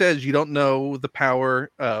specifically says, you don't know the power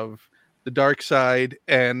of the dark side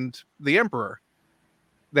and the Emperor.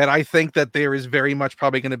 That I think that there is very much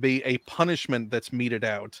probably going to be a punishment that's meted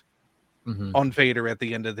out on Vader at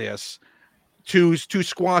the end of this to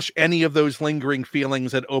squash any of those lingering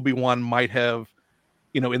feelings that Obi-Wan might have,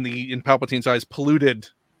 in Palpatine's eyes, polluted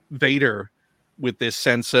Vader with this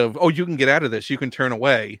sense of, oh, you can get out of this, you can turn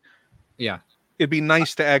away. Yeah. It'd be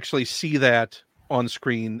nice to actually see that on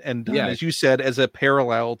screen and done, as you said, as a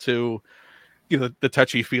parallel to, the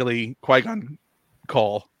touchy-feely Qui-Gon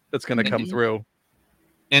call that's going to come through.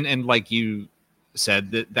 And like you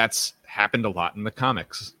said, that's happened a lot in the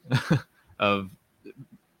comics of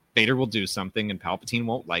Vader will do something and Palpatine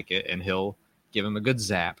won't like it, and he'll give him a good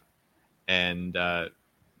zap. And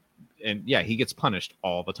he gets punished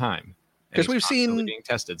all the time. Because we've seen being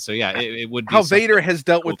tested. So it would be how Vader has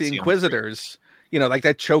dealt with the Inquisitors, like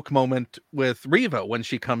that choke moment with Reva when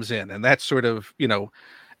she comes in, and that sort of,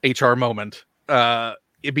 HR moment.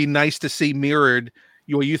 It'd be nice to see mirrored.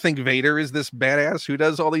 You think Vader is this badass who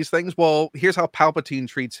does all these things? Well, here's how Palpatine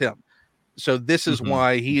treats him. So this is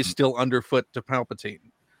why he is still underfoot to Palpatine.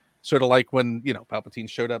 Sort of like when, Palpatine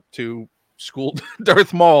showed up to school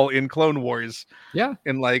Darth Maul in Clone Wars. Yeah.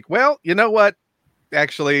 And like, well, you know what?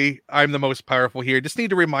 Actually, I'm the most powerful here. Just need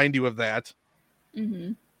to remind you of that.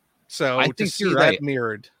 Mm-hmm. So I to think see you're that right.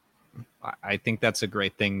 mirrored. I think that's a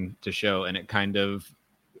great thing to show. And it kind of,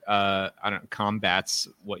 combats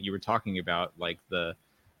what you were talking about, like the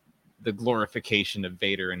glorification of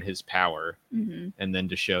Vader and his power. And then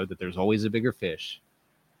to show that there's always a bigger fish.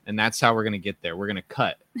 And that's how we're going to get there. We're going to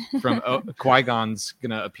cut from Qui-Gon's going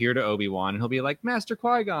to appear to Obi-Wan, and he'll be like, Master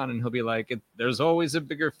Qui-Gon. And he'll be like, there's always a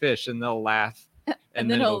bigger fish. And they'll laugh. And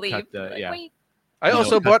then he'll leave. Wait. I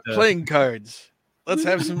also bought playing cards. Let's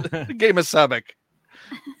have some game of Sabak.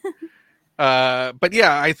 But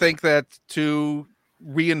yeah, I think that to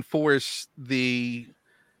reinforce that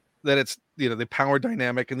it's the power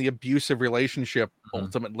dynamic and the abusive relationship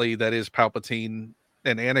ultimately that is Palpatine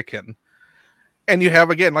and Anakin, and you have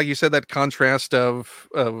again, like you said, that contrast of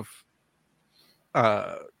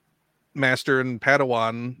master and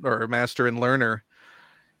Padawan, or master and learner.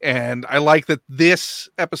 And I like that this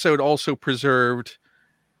episode also preserved,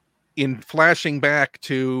 in flashing back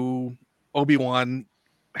to Obi-Wan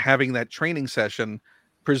having that training session,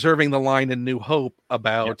 preserving the line in New Hope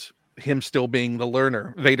about him still being the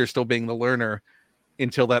learner, Vader still being the learner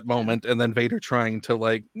until that moment, and then Vader trying to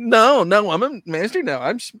like, no, I'm a master now.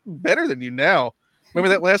 I'm better than you now. Remember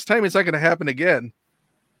that last time? It's not going to happen again.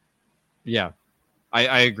 Yeah.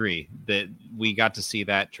 I agree that we got to see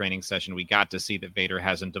that training session. We got to see that Vader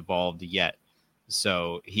hasn't evolved yet,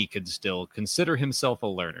 so he could still consider himself a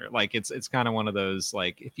learner. Like it's kind of one of those,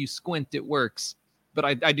 like, if you squint, it works. But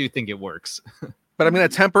I do think it works. But I'm going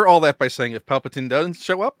to temper all that by saying if Palpatine doesn't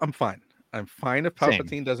show up, I'm fine. I'm fine if Palpatine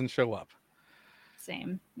Same. doesn't show up.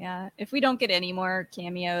 Same. Yeah. If we don't get any more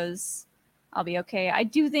cameos, I'll be okay. I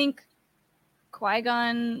do think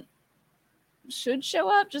Qui-Gon should show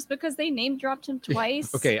up just because they name dropped him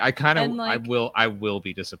twice. Okay, I kind of like, I will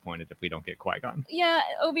be disappointed if we don't get Qui-Gon. Yeah,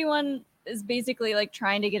 Obi-Wan is basically like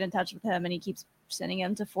trying to get in touch with him, and he keeps sending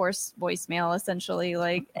him to force voicemail. Essentially,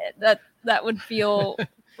 like that would feel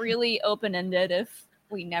really open-ended if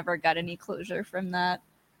we never got any closure from that.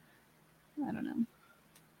 I don't know.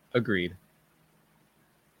 Agreed.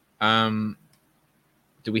 Do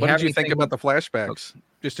we What have did you think anything about the flashbacks?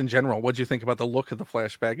 Just in general, what did you think about the look of the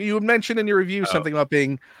flashback? You had mentioned in your review something about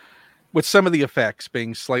being, with some of the effects,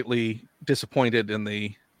 being slightly disappointed in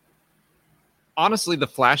the... Honestly, the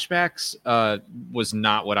flashbacks was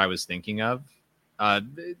not what I was thinking of.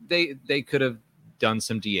 They could have done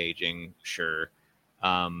some de-aging, sure.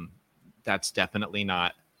 That's definitely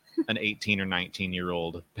not an 18 or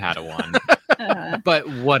 19-year-old Padawan. But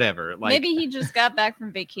whatever. Like, maybe he just got back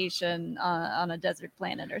from vacation on a desert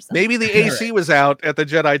planet or something. Maybe the AC was out at the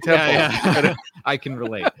Jedi Temple. Yeah. I can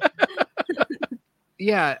relate.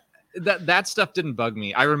 Yeah, that stuff didn't bug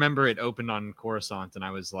me. I remember it opened on Coruscant, and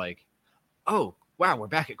I was like, oh, wow, we're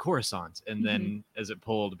back at Coruscant. And then as it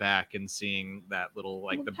pulled back and seeing that little,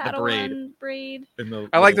 like, the braid.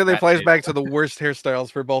 I like that they flash back to the worst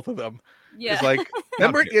hairstyles for both of them. Yeah. It's like,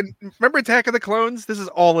 remember Attack of the Clones? This is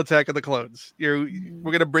all Attack of the Clones. We're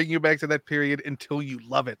going to bring you back to that period until you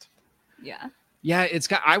love it. Yeah. Yeah,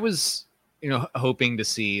 I was, hoping to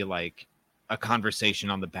see, like, a conversation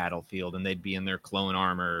on the battlefield and they'd be in their clone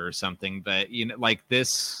armor or something. But, like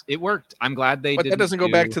this, it worked. I'm glad they did. But that doesn't go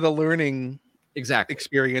back to the learning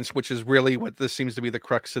experience, which is really what this seems to be the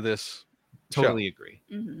crux of this. Totally show. Agree.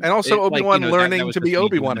 Mm-hmm. And also Obi-Wan learning to be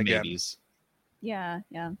Obi-Wan again.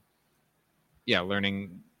 Yeah,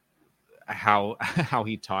 learning how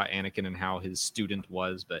he taught Anakin and how his student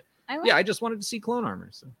was. But I just wanted to see clone armor.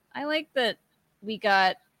 So I like that we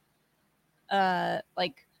got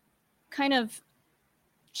like kind of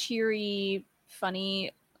cheery,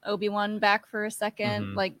 funny Obi-Wan back for a second.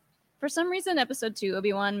 Mm-hmm. Like, for some reason, episode 2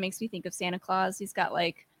 Obi-Wan makes me think of Santa Claus. He's got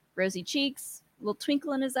like rosy cheeks, a little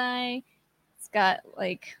twinkle in his eye. He's got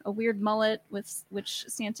like a weird mullet which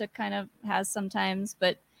Santa kind of has sometimes,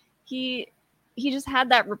 but he just had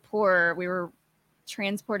that rapport. We were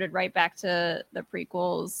transported right back to the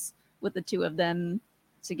prequels with the two of them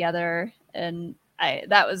together, and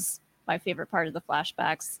that was my favorite part of the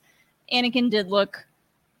flashbacks. Anakin did look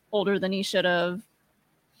older than he should have.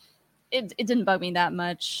 It didn't bug me that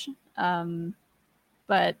much,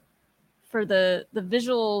 but for the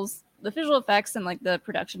visuals, the visual effects, and like the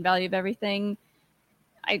production value of everything,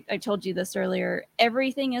 I told you this earlier,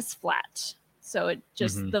 everything is flat. So it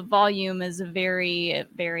just, the volume is very,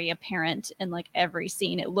 very apparent in like every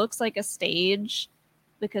scene. It looks like a stage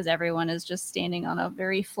because everyone is just standing on a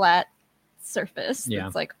very flat surface. Yeah.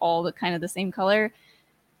 It's like all the kind of the same color.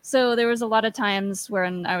 So there was a lot of times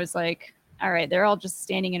when I was like, all right, they're all just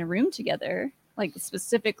standing in a room together. Like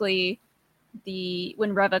specifically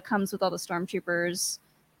when Reva comes with all the stormtroopers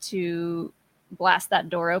to blast that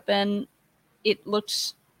door open, it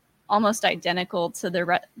looked almost identical to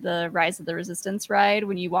the Rise of the Resistance ride.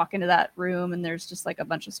 When you walk into that room and there's just like a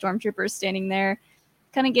bunch of stormtroopers standing there,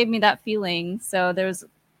 kind of gave me that feeling. So there's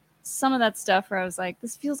some of that stuff where I was like,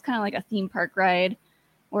 this feels kind of like a theme park ride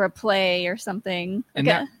or a play or something, like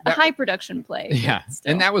a high production play. Yeah.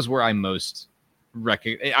 And that was where I most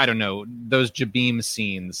I don't know, those Jabim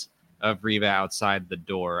scenes of Reva outside the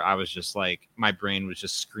door. I was just like, my brain was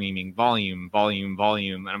just screaming volume, volume,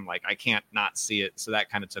 volume. And I'm like, I can't not see it. So that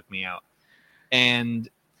kind of took me out. And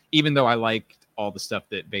even though I liked all the stuff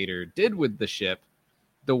that Vader did with the ship,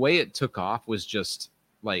 the way it took off was just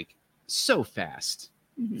like so fast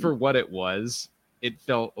for what it was. It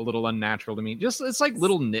felt a little unnatural to me. Just it's like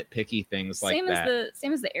little nitpicky things like that.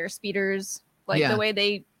 Same as the air speeders, like the way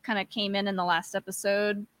they kind of came in the last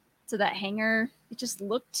episode to that hangar. It just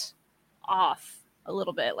looked off a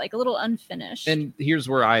little bit, like a little unfinished. And here's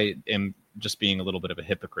where I am just being a little bit of a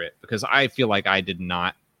hypocrite, because I feel like I did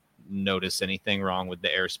not notice anything wrong with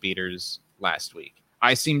the air speeders last week.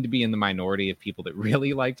 I seem to be in the minority of people that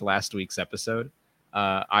really liked last week's episode.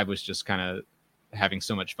 I was just kind of having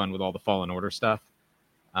so much fun with all the Fallen Order stuff.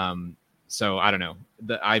 So I don't know.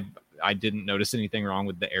 I didn't notice anything wrong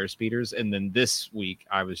with the air speeders. And then this week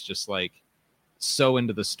I was just like so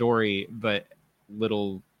into the story, but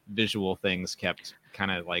little visual things kept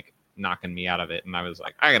kind of like knocking me out of it. And I was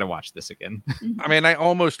like, I got to watch this again. I mean, I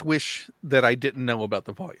almost wish that I didn't know about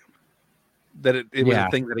the volume, that it was a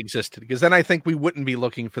thing that existed, because then I think we wouldn't be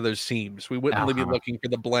looking for those seams. We wouldn't be looking for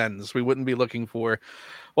the blends. We wouldn't be looking for,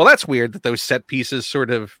 well, that's weird that those set pieces sort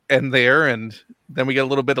of end there. And then we get a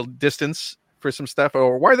little bit of distance for some stuff,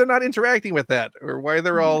 or why they're not interacting with that, or why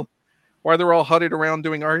they're all huddled around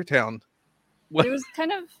doing our town. It was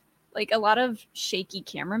kind of like a lot of shaky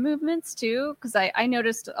camera movements too, because I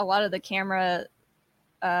noticed a lot of the camera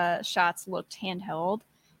shots looked handheld,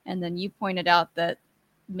 and then you pointed out that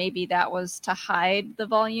maybe that was to hide the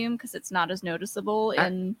volume because it's not as noticeable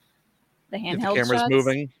in the handheld the camera's shots.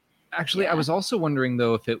 Moving. Actually, I was also wondering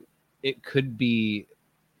though if it could be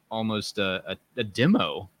almost a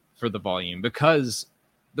demo for the volume, because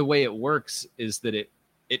the way it works is that it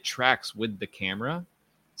tracks with the camera.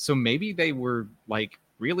 So maybe they were like,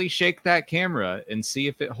 really shake that camera and see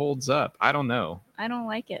if it holds up. I don't know. I don't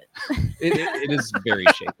like it. It is very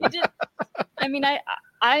shaky. I mean,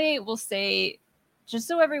 I will say, just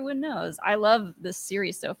so everyone knows, I love this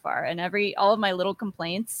series so far, and all of my little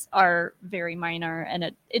complaints are very minor,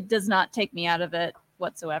 and it does not take me out of it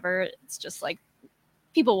whatsoever. It's just like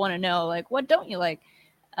people want to know, like, what don't you like?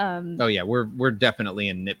 Oh yeah, we're definitely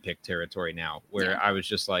in nitpick territory now, where I was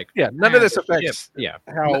just like, none of this affects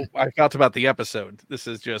how I felt about the episode. This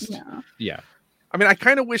is just I mean, I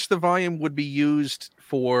kind of wish the volume would be used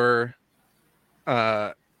for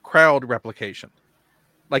crowd replication.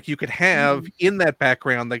 Like you could have in that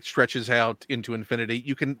background that stretches out into infinity,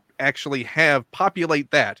 you can actually populate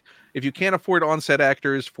that. If you can't afford on-set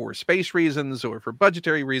actors for space reasons or for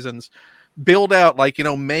budgetary reasons, build out, like,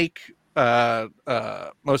 make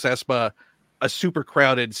Mos Espa a super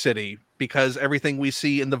crowded city, because everything we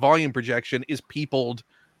see in the volume projection is peopled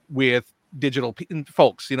with digital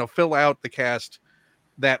folks. Fill out the cast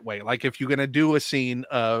that way. Like if you're going to do a scene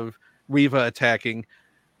of Reva attacking,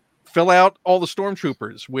 fill out all the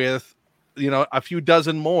stormtroopers with a few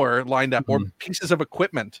dozen more lined up, or pieces of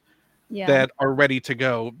equipment that are ready to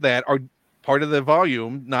go, that are part of the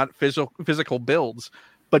volume, not physical builds,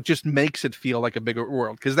 but just makes it feel like a bigger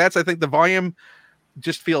world. Because that's, I think, the volume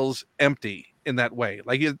just feels empty in that way.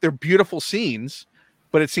 Like they're beautiful scenes,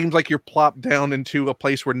 but it seems like you're plopped down into a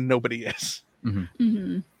place where nobody is.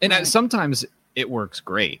 And sometimes it works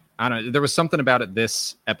great. I don't know. There was something about it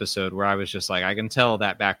this episode where I was just like, I can tell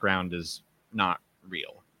that background is not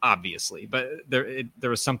real, obviously, but there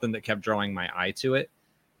was something that kept drawing my eye to it.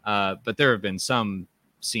 But there have been some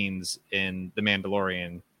scenes in The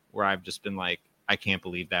Mandalorian where I've just been like, I can't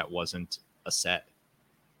believe that wasn't a set.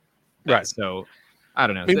 Right. So I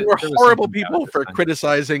don't know. I mean, we're horrible people for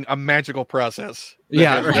criticizing a magical process.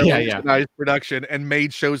 Yeah. Production and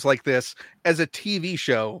made shows like this as a TV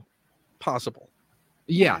show possible.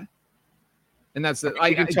 Yeah. And that's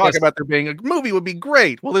you can talk about there being a movie would be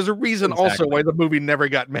great. Well, there's a reason also why the movie never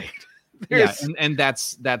got made. And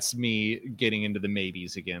that's me getting into the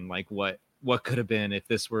maybes again. Like what could have been if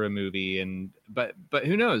this were a movie, but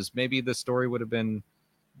who knows? Maybe the story would have been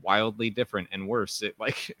wildly different and worse.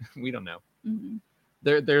 We don't know.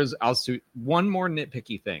 There's also one more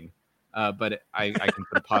nitpicky thing, but I can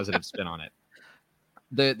put a positive spin on it.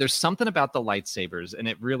 There's something about the lightsabers, and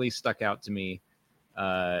it really stuck out to me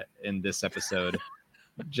in this episode,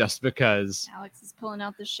 just because Alex is pulling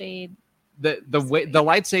out the shade. The way the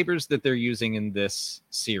lightsabers that they're using in this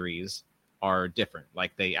series are different.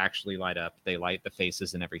 Like they actually light up, they light the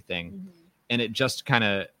faces and everything. And it just kind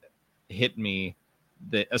of hit me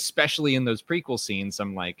that, especially in those prequel scenes,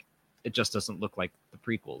 I'm like, it just doesn't look like the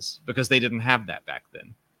prequels because they didn't have that back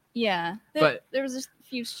then. Yeah, but there was a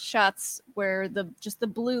few shots where the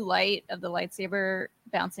blue light of the lightsaber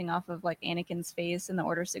bouncing off of like Anakin's face in the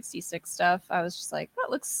Order 66 stuff. I was just like, that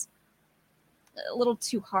looks a little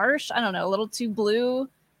too harsh. I don't know, a little too blue.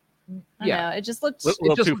 I don't know. It just looked a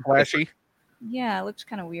little too flashy. Yeah, it looked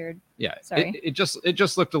kind of weird. Yeah, Sorry. it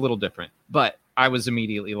just looked a little different. But I was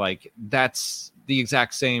immediately like, that's the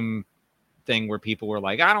exact same thing where people were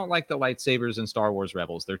like, I don't like the lightsabers in Star Wars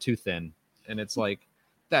Rebels. They're too thin. And it's like,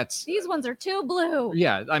 These ones are too blue.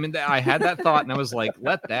 Yeah, I mean, I had that thought, and I was like,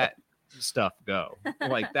 let that stuff go.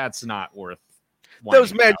 Like, that's not worth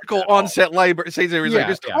Those whining magical about at all. on-set lightsabers Yeah, are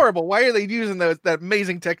just horrible. Why are they using that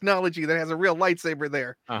amazing technology that has a real lightsaber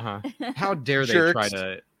there? How dare they Jerks. try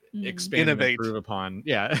to expand Innovate. and improve upon?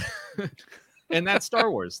 Yeah, and that's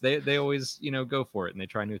Star Wars. They always go for it, and they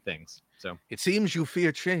try new things. So It seems you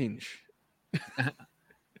fear change.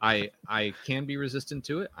 I can be resistant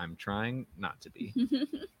to it. I'm trying not to be.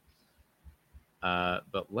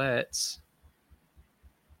 But let's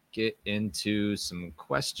get into some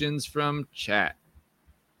questions from chat.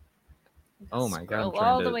 Oh my god!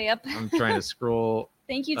 All the way up. I'm trying to scroll.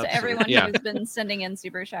 Thank you up to everyone yeah. who's been sending in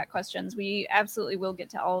super chat questions. We absolutely will get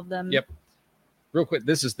to all of them. Yep. Real quick,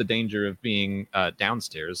 this is the danger of being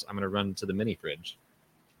downstairs. I'm going to run to the mini fridge.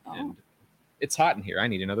 Oh. And it's hot in here. I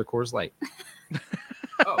need another Coors Light.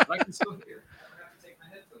 Oh, I can still hear. I'm going to have to take my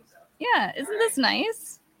headphones out. Yeah, isn't this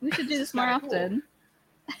nice? We should do this more often.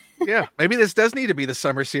 Yeah, maybe this does need to be the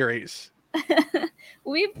summer series.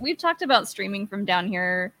 We've talked about streaming from down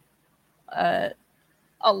here a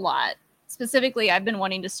lot. Specifically, I've been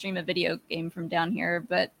wanting to stream a video game from down here,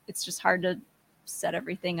 but it's just hard to set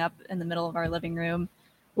everything up in the middle of our living room.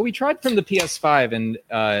 Well, we tried from the PS5,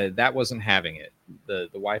 and that wasn't having it. The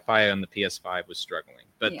Wi-Fi on the PS5 was struggling,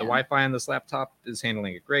 but the Wi-Fi on this laptop is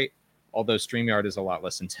handling it great, although StreamYard is a lot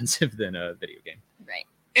less intensive than a video game. Right.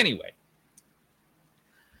 Anyway,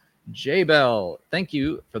 J-Bell, thank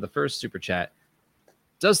you for the first super chat.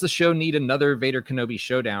 Does the show need another Vader Kenobi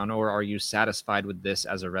showdown, or are you satisfied with this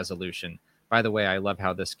as a resolution? By the way, I love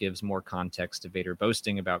how this gives more context to Vader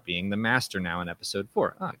boasting about being the master now in episode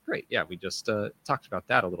 4. Ah, great. Yeah, we just talked about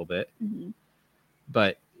that a little bit. Mm-hmm.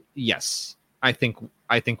 But yes, I think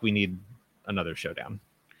we need another showdown.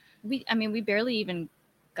 We barely even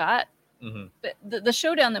got but the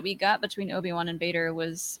showdown that we got between Obi-Wan and Vader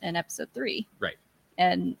was in episode 3. Right.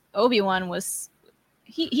 And Obi-Wan was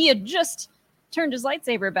he had just turned his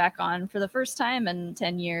lightsaber back on for the first time in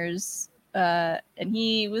 10 years. And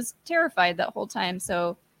he was terrified that whole time.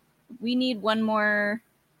 So we need one more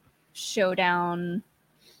showdown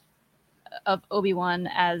of Obi-Wan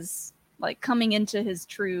as like coming into his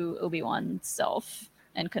true Obi-Wan self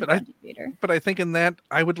and confronting Vader. But I think in that,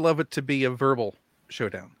 I would love it to be a verbal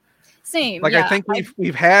showdown. Same. Like, yeah. I think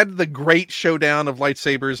we've had the great showdown of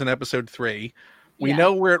lightsabers in episode 3. We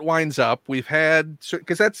know where it winds up. We've had,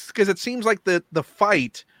 because it seems like the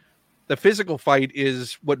fight, the physical fight,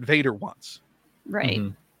 is what Vader wants. Right.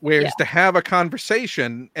 Mm-hmm. Whereas to have a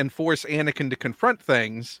conversation and force Anakin to confront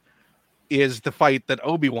things is the fight that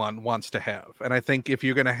Obi-Wan wants to have. And I think if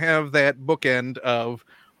you're going to have that bookend of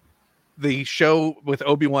the show with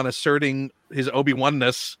Obi-Wan asserting his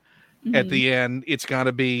Obi-Wan-ness at the end, it's got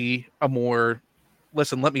to be a more,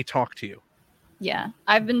 listen, let me talk to you. Yeah,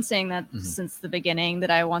 I've been saying that since the beginning, that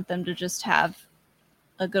I want them to just have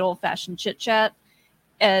a good old-fashioned chit-chat.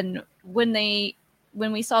 And when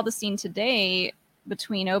we saw the scene today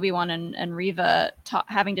between Obi-Wan and Reva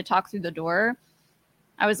having to talk through the door,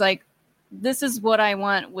 I was like, this is what I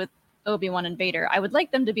want with Obi-Wan and Vader. I would like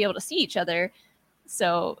them to be able to see each other.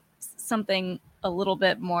 So something a little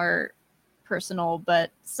bit more personal, but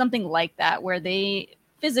something like that where they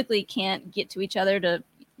physically can't get to each other to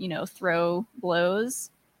throw blows,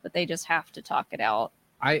 but they just have to talk it out.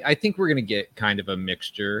 I think we're gonna get kind of a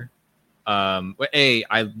mixture.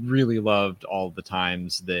 I really loved all the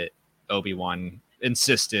times that Obi-Wan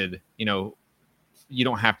insisted, you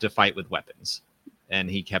don't have to fight with weapons, and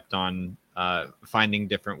he kept on finding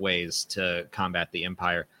different ways to combat the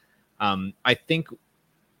Empire.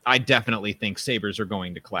 I definitely think sabers are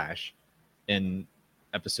going to clash in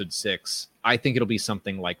episode 6. I think it'll be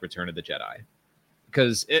something like Return of the Jedi.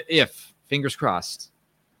 Because if, fingers crossed,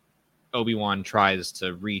 Obi-Wan tries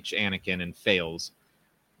to reach Anakin and fails,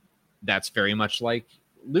 that's very much like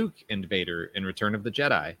Luke and Vader in Return of the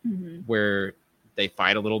Jedi, where they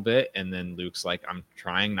fight a little bit, and then Luke's like, I'm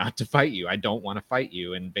trying not to fight you. I don't want to fight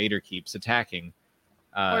you. And Vader keeps attacking.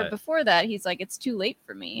 Or before that, he's like, it's too late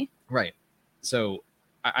for me. Right. So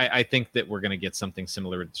I think that we're going to get something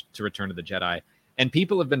similar to Return of the Jedi. And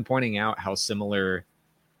people have been pointing out how similar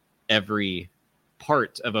every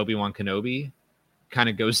part of Obi-Wan Kenobi kind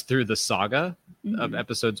of goes through the saga of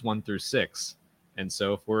episodes 1 through 6. And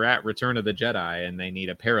so if we're at Return of the Jedi and they need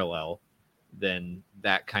a parallel, then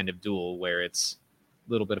that kind of duel where it's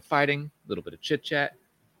a little bit of fighting, a little bit of chit chat,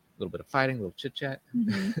 a little bit of fighting, a little chit chat,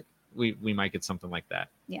 we might get something like that.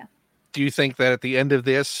 Yeah. Do you think that at the end of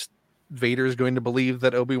this, Vader is going to believe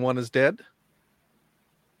that Obi-Wan is dead?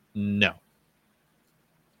 No.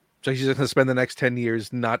 So he's just going to spend the next 10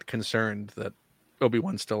 years not concerned that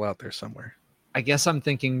Obi-Wan's still out there somewhere. I guess I'm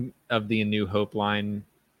thinking of the A New Hope line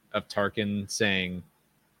of Tarkin saying,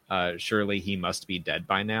 surely he must be dead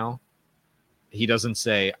by now. He doesn't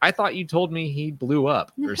say, I thought you told me he blew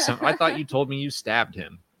up, or something. I thought you told me you stabbed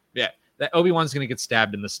him. Yeah, that Obi-Wan's going to get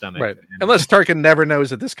stabbed in the stomach. Right. Unless Tarkin never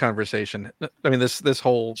knows that this conversation, I mean, this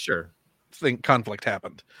whole conflict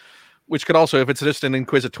happened. Which could also, if it's just an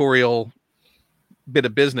inquisitorial bit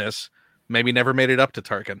of business, maybe never made it up to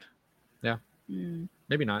Tarkin. Yeah.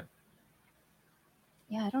 Maybe not.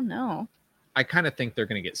 Yeah, I don't know. I kind of think they're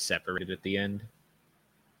going to get separated at the end.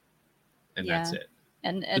 And that's it.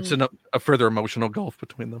 And it's a further emotional gulf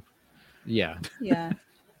between them. Yeah. Yeah.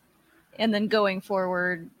 And then going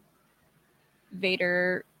forward,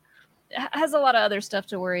 Vader has a lot of other stuff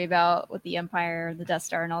to worry about with the Empire, the Death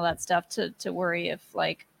Star, and all that stuff to worry if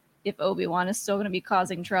Obi-Wan is still going to be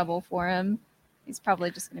causing trouble for him. He's probably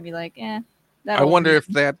just going to be like, I wonder if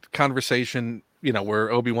that conversation,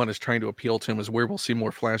 where Obi-Wan is trying to appeal to him, is where we'll see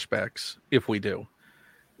more flashbacks, if we do.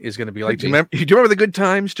 Is going to be like, do you remember the good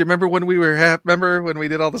times? Do you remember when we were remember when we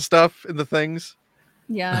did all the stuff and the things?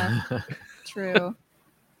 Yeah, true.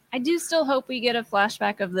 I do still hope we get a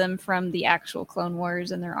flashback of them from the actual Clone Wars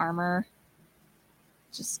and their armor.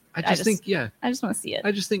 I just want to see it.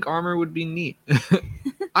 I just think armor would be neat.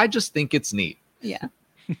 I just think it's neat. Yeah.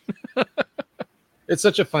 It's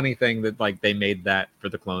such a funny thing that they made that for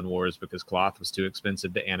the Clone Wars because cloth was too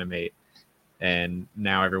expensive to animate. And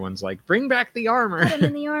now everyone's like, bring back the armor. Put him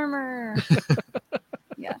in the armor.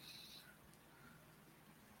 Yeah.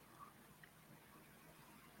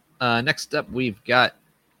 Next up, we've got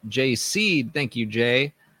Jay Seed. Thank you,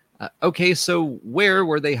 Jay. Okay, so where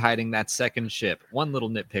were they hiding that second ship? One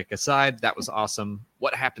little nitpick aside, that was awesome.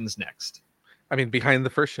 What happens next? I mean, behind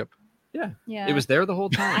the first ship. Yeah. Yeah. It was there the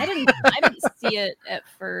whole time. I didn't see it at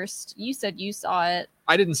first. You said you saw it.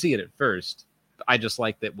 I didn't see it at first. I just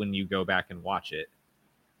like that when you go back and watch it,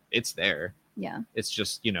 it's there. Yeah. It's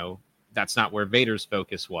just, that's not where Vader's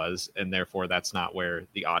focus was, and therefore that's not where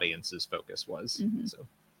the audience's focus was. Mm-hmm. So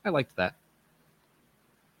I liked that.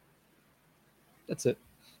 That's it.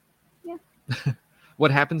 Yeah. What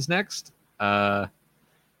happens next? I'm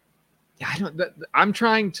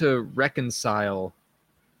trying to reconcile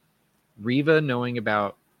Reva knowing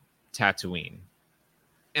about Tatooine.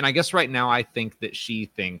 And I guess right now I think that she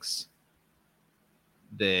thinks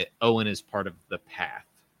that Owen is part of the path.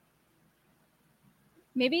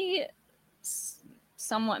 Maybe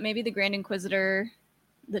somewhat. Maybe the Grand Inquisitor,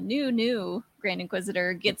 the new Grand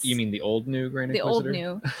Inquisitor gets. You mean the old new Grand Inquisitor? The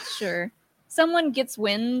old new, sure. Someone gets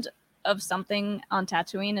wind of something on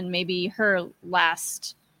Tatooine, and maybe her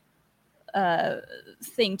last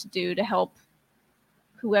thing to do to help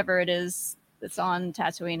whoever it is that's on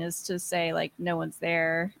Tatooine is to say no one's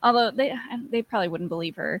there. Although they probably wouldn't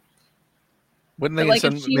believe her. Wouldn't they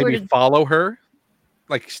maybe follow her,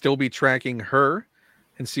 still be tracking her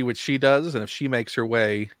and see what she does, and if she makes her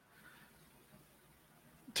way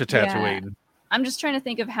to Tatooine? Yeah. I'm just trying to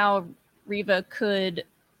think of how Reva could,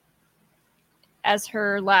 as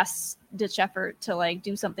her last ditch effort to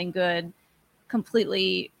do something good,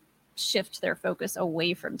 completely shift their focus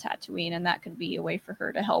away from Tatooine, and that could be a way for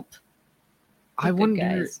her to help. I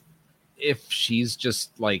wonder if she's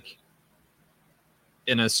just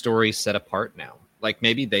in a story set apart now.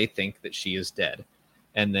 Maybe they think that she is dead,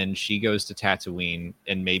 and then she goes to Tatooine,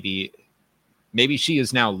 and maybe she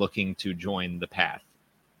is now looking to join the path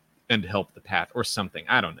and help the path or something.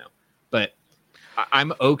 I don't know. But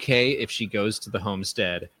I'm okay if she goes to the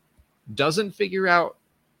homestead, doesn't figure out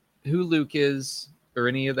who Luke is or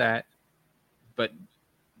any of that, but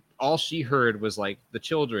all she heard was the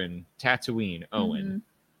children, Tatooine, Owen. Mm-hmm.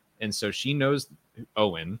 And so she knows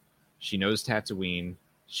Owen, she knows Tatooine,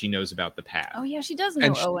 she knows about the path. Oh yeah, she does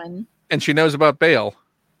know Owen. And she knows about Bail.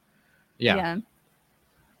 Yeah.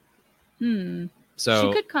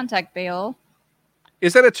 So she could contact Bail.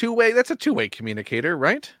 Is that a two-way? That's a two-way communicator,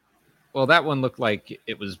 right? Well, that one looked like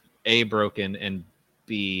it was A, broken, and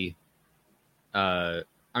B, I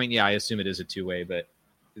assume it is a two-way, but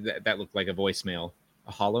that looked like a voicemail.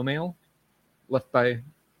 A hollow mail left by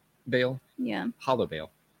Bail? Yeah. Hollow Bail.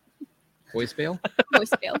 Voice Bail?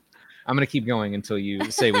 Voice Bail. I'm going to keep going until you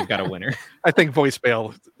say we've got a winner. I think voice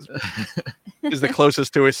Bail is the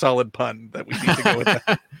closest to a solid pun that we need to go with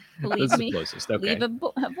that. Believe me. Closest. Okay. Leave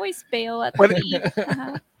a voice Bail at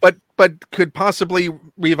the beat. But could possibly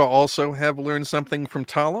Reva also have learned something from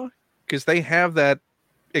Tala? Because they have that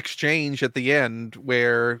exchange at the end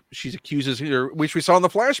where she accuses her, which we saw in the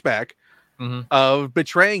flashback, of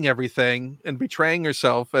betraying everything and betraying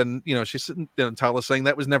herself. And, she's sitting there, Tala saying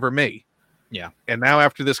that was never me. Yeah. And now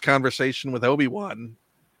after this conversation with Obi-Wan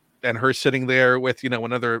and her sitting there with,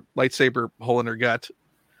 another lightsaber hole in her gut,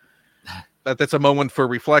 that's a moment for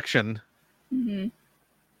reflection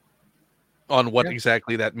on what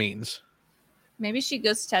exactly that means. Maybe she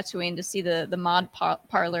goes to Tatooine to see the mod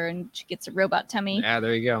parlor and she gets a robot tummy. Yeah,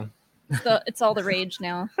 there you go. It's all the rage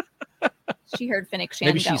now. She heard Fennec Shan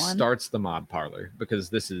Maybe got she one. starts the mod parlor because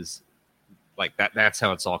this is like that. That's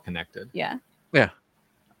how it's all connected. Yeah. Yeah.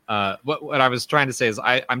 What I was trying to say is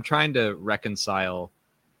I'm trying to reconcile,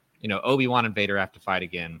 Obi-Wan and Vader have to fight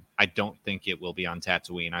again. I don't think it will be on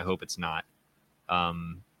Tatooine. I hope it's not.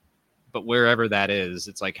 But wherever that is,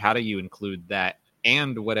 it's like, how do you include that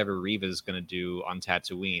and whatever Reva is going to do on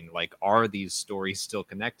Tatooine? Like, are these stories still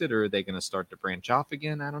connected, or are they going to start to branch off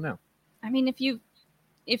again? I don't know. I mean,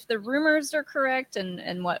 if the rumors are correct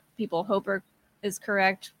and what people hope is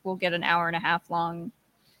correct, we'll get an 1.5 hour long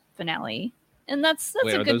finale, and that's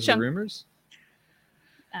Wait, a are good those chunk. The rumors?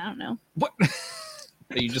 I don't know. What?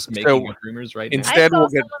 Are you just making up rumors right now? Instead, we'll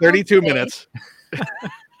get 32 minutes.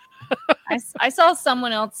 I saw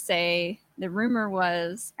someone else say the rumor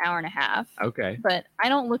was 1.5 hours. Okay. But I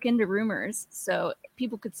don't look into rumors, so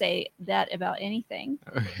people could say that about anything,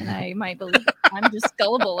 and I might believe it. I'm just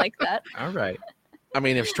gullible like that. All right. I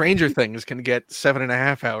mean, if Stranger Things can get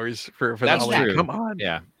 7.5 hours for a finale, That's true. come on.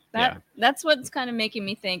 Yeah. That's what's kind of making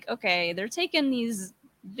me think, okay, they're taking these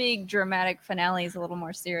big dramatic finales a little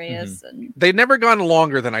more serious. And They've never gone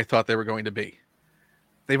longer than I thought they were going to be.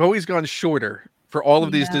 They've always gone shorter for all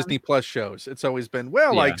of these Disney Plus shows. It's always been,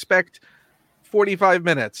 I expect 45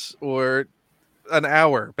 minutes or an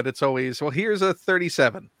hour, but it's always, here's a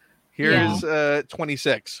 37. Here's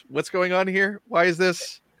 26. What's going on here? Why is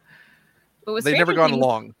this? They've never gone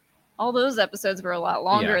long. All those episodes were a lot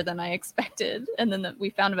longer than I expected. And then we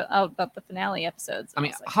found out about the finale episodes. I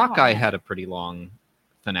mean, like, Hawkeye had a pretty long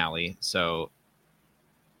finale, so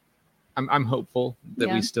I'm hopeful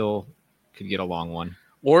that we still could get a long one.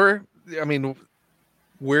 Or, I mean,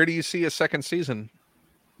 where do you see a second season?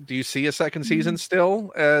 Do you see a second season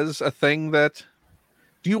still as a thing that...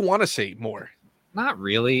 Do you want to see more? Not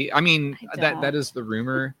really. I mean, that is the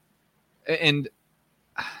rumor. And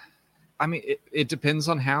I mean, it depends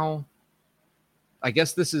on how... I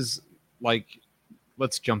guess this is like,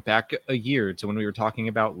 let's jump back a year to when we were talking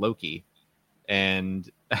about Loki. And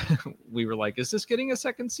we were like, is this getting a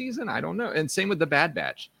second season? I don't know. And same with the Bad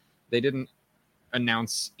Batch. They didn't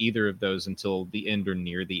announce either of those until the end or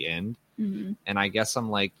near the end. Mm-hmm. And I guess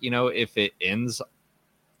I'm like, if it ends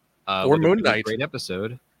or with Moon a Knight, great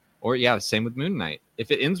episode, or same with Moon Knight.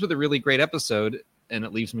 If it ends with a really great episode and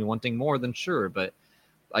it leaves me wanting more, then sure. But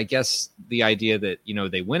I guess the idea that,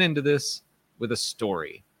 they went into this with a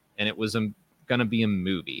story and it was going to be a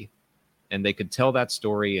movie and they could tell that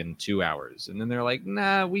story in 2 hours. And then they're like,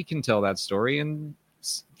 nah, we can tell that story in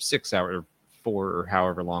 6 hours or 4 or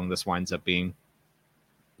however long this winds up being.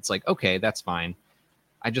 It's like, okay, that's fine.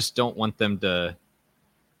 I just don't want them to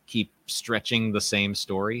keep stretching the same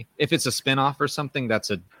story. If it's a spinoff or something,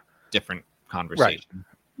 that's a different conversation. Right.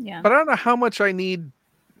 Yeah. But I don't know how much I need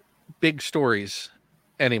big stories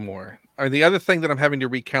anymore. Or the other thing that I'm having to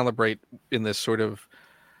recalibrate in this sort of,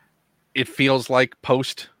 it feels like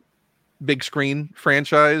post big screen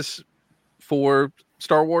franchise for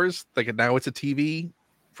Star Wars. Like now it's a TV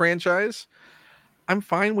franchise. I'm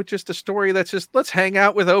fine with just a story that's just, let's hang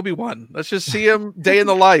out with Obi-Wan. Let's just see him day in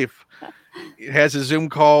the life. It has a Zoom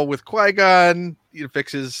call with Qui-Gon. He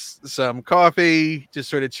fixes some coffee, just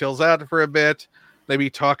sort of chills out for a bit.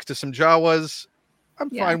 Maybe talks to some Jawas.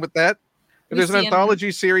 I'm fine with that. If there's an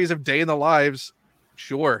anthology series of day in the lives,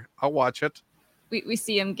 sure, I'll watch it. We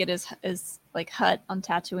see him get his like hut on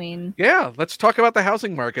Tatooine. Yeah, let's talk about the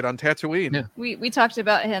housing market on Tatooine. Yeah. We talked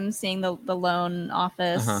about him seeing the loan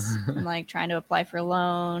office and like trying to apply for a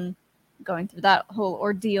loan, going through that whole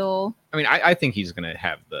ordeal. I mean, I think he's going to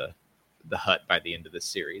have the hut by the end of this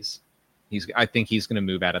series. I think he's going to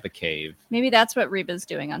move out of the cave. Maybe that's what Reba's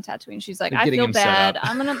doing on Tatooine. She's like, I feel bad.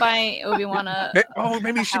 I'm going to buy Obi-Wan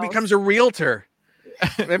maybe she becomes a realtor.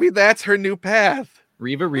 Maybe that's her new path.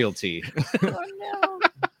 Reva Realty. Oh, no.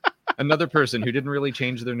 Another person who didn't really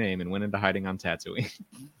change their name and went into hiding on Tatooine.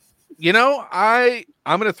 I'm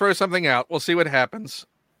going to throw something out. We'll see what happens.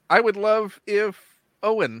 I would love if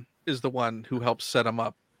Owen is the one who helps set him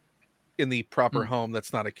up in the proper home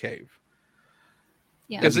that's not a cave.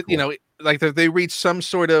 Yeah. Because, like they reach some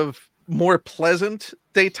sort of more pleasant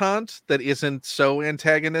detente that isn't so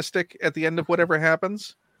antagonistic at the end of whatever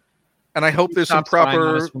happens. And I hope there's some Stop spying on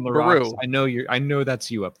proper us from the rocks. Baru. I know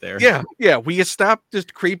that's you up there. Yeah. Will you stop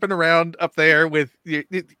just creeping around up there with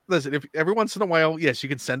listen, if every once in a while, yes, you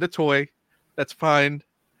can send a toy. That's fine.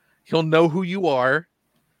 He'll know who you are.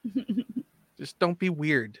 Just don't be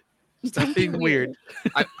weird. Stop being weird.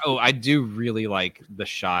 I do really like the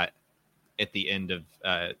shot at the end of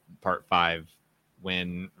part 5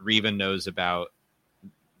 when Reva knows about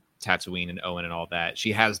Tatooine and Owen and all that.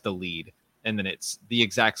 She has the lead, and then it's the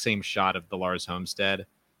exact same shot of the Lars homestead,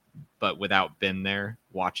 but without Ben there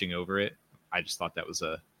watching over it. I just thought that was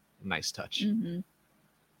a nice touch. Mm-hmm.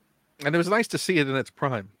 And it was nice to see it in its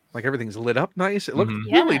prime. Like everything's lit up nice. It looked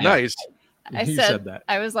Yeah. really nice. I You said that.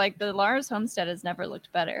 I was like, the Lars homestead has never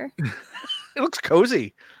looked better. It looks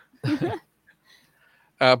cozy.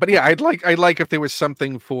 But yeah, I'd like if there was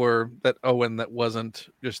something for that Owen that wasn't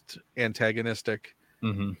just antagonistic.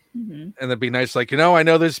 Mm-hmm. Mm-hmm. And that'd be nice. Like, I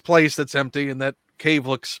know this place that's empty and that cave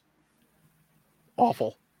looks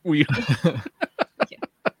awful.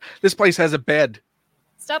 This place has a bed.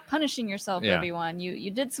 Stop punishing yourself, Yeah. Obi-Wan.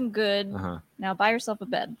 You did some good. Uh-huh. Now buy yourself a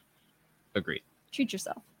bed. Agreed. Treat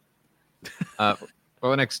yourself. Well,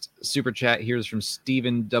 the next super chat here is from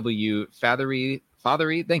Stephen W. Fathery.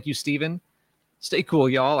 Thank you, Stephen. Stay cool,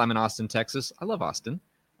 y'all. I'm in Austin, Texas. I love Austin,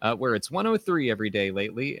 where it's 103 every day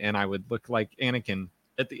lately, and I would look like Anakin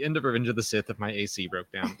at the end of Revenge of the Sith if my AC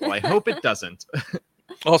broke down. Well, I hope it doesn't.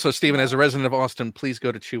 Also, Stephen, as a resident of Austin, please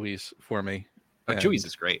go to Chewy's for me. Chewy's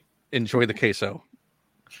is great. Enjoy the queso.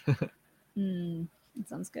 That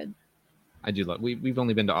sounds good. I do love. We've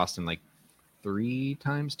only been to Austin like 2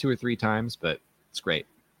 or 3 times, but it's great.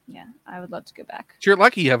 Yeah, I would love to go back. You're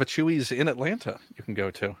lucky you have a Chewy's in Atlanta you can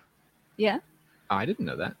go to. Yeah. Oh, I didn't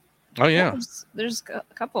know that. Oh, yeah. There's a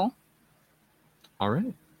couple. All right,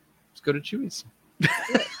 let's go to Chewy's.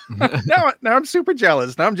 now I'm super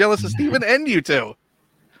jealous. Now I'm jealous of Stephen and you two.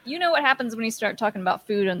 You know what happens when you start talking about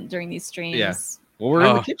food during these streams. Yeah. Well, we're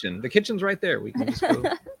in the kitchen. The kitchen's right there. We can just go.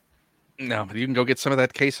 No, but you can go get some of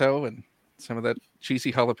that queso and some of that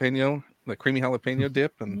cheesy jalapeno, the creamy jalapeno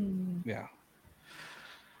dip, and yeah.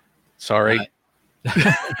 Sorry.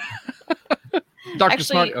 Dr. Actually,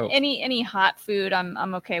 Smart. Oh, any hot food,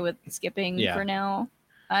 I'm okay with skipping for now.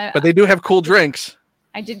 But they do have cool drinks.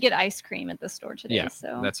 I did get ice cream at the store today,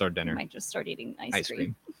 so that's our I dinner. might just start eating ice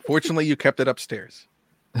cream. Fortunately, you kept it upstairs.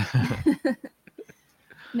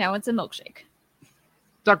 Now it's a milkshake.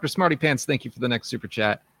 Dr. Smarty Pants, thank you for the next super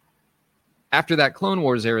chat. After that Clone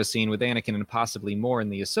Wars era scene with Anakin and possibly more in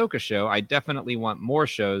the Ahsoka show, I definitely want more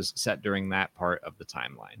shows set during that part of the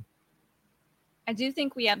timeline. I do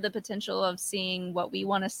think we have the potential of seeing what we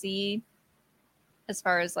want to see as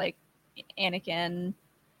far as like Anakin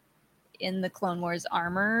in the Clone Wars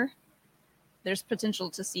armor. There's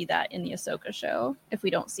potential to see that in the Ahsoka show if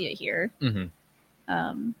we don't see it here.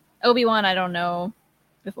 Mm-hmm. Obi-Wan, I don't know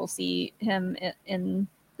if we'll see him in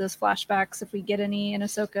those flashbacks if we get any in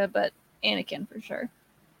Ahsoka, but Anakin for sure.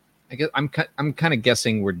 I guess I'm kind of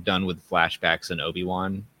guessing we're done with flashbacks in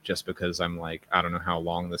Obi-Wan just because I'm like, I don't know how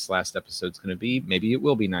long this last episode's going to be. Maybe it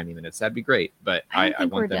will be 90 minutes. That'd be great. But I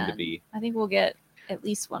want them to be. I think we'll get at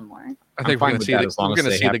least one more. I think we're going to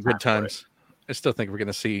see the good times. I still think we're going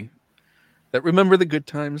to see that. Remember the good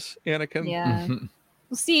times, Anakin? Yeah.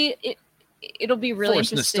 We'll see. It'll be really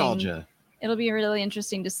Force interesting. nostalgia. It'll be really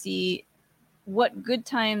interesting to see what good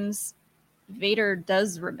times Vader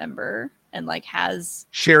does remember and like has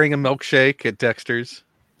sharing a milkshake at Dexter's.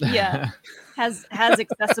 Yeah, has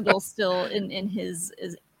accessible still in his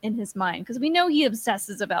mind, because we know he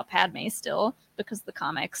obsesses about Padme still because of the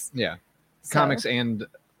comics. Yeah, so. Comics and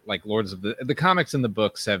like Lords of the comics and the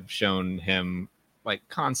books have shown him like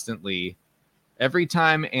constantly. Every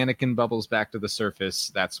time Anakin bubbles back to the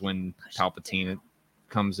surface, that's when Palpatine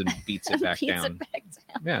comes and beats it back down.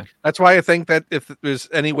 Yeah, that's why I think that if there's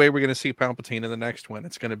any way we're going to see Palpatine in the next one,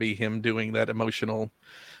 it's going to be him doing that emotional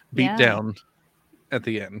beatdown at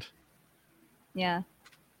the end. Yeah,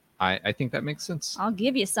 I think that makes sense. I'll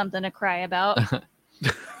give you something to cry about.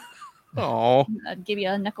 Oh, I'd give you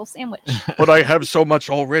a knuckle sandwich. But I have so much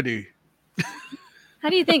already. How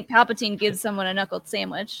do you think Palpatine gives someone a knuckled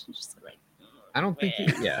sandwich? Just like, I don't think.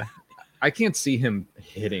 I can't see him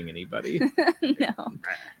hitting anybody. No,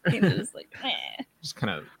 just like just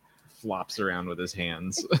kind of flops around with his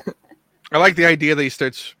hands. I like the idea that he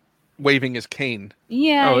starts waving his cane.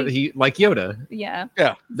 Yeah. Oh, he like Yoda. Yeah.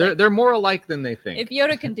 Yeah. They're more alike than they think. If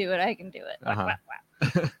Yoda can do it, I can do it.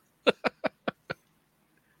 Uh-huh.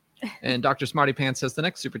 And Dr. Smarty Pants says the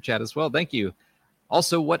next super chat as well. Thank you.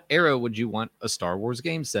 Also, what era would you want a Star Wars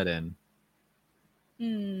game set in?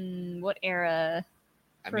 What era?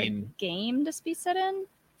 For a game to be set in?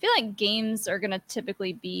 feel like games are going to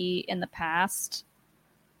typically be in the past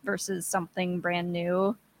versus something brand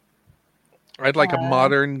new. I'd like a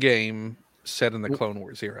modern game set in the Clone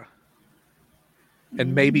Wars era.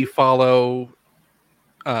 And maybe follow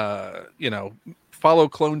clone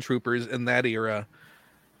troopers in that era,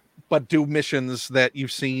 but do missions that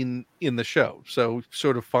you've seen in the show. So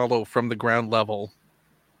sort of follow from the ground level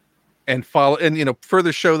and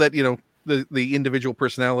further show that, the individual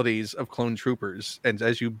personalities of clone troopers. And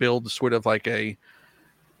as you build sort of like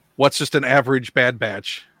what's just an average Bad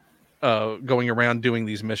Batch going around doing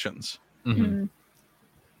these missions. Mm-hmm.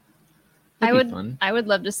 I would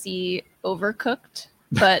love to see Overcooked,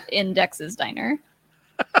 but in Dex's diner.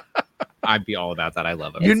 I'd be all about that. I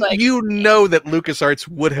love it. You know that LucasArts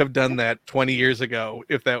would have done that 20 years ago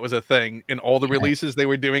if that was a thing in all the releases they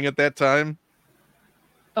were doing at that time.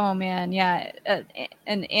 Oh man, yeah.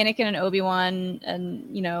 And Anakin and Obi-Wan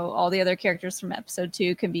and, all the other characters from episode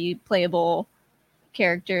 2 can be playable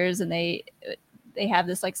characters, and they have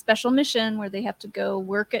this like special mission where they have to go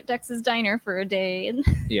work at Dex's diner for a day and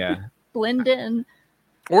blend in.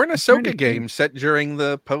 Or an Ahsoka game set during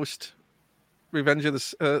the post Revenge of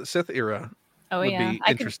the Sith era. Would be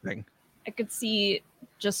interesting. I could see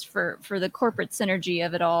just for the corporate synergy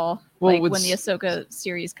of it all, when the Ahsoka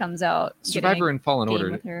series comes out. Survivor and Fallen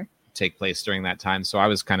Order take place during that time, so I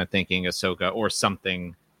was kind of thinking Ahsoka or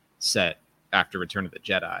something set after Return of the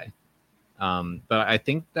Jedi. But I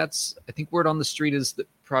think word on the street is that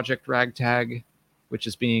Project Ragtag, which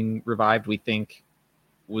is being revived, we think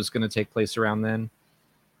was going to take place around then.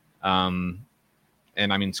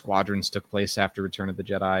 And I mean, Squadrons took place after Return of the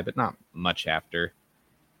Jedi, but not much after.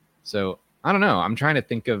 So I don't know. I'm trying to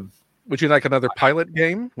think of. Would you like another pilot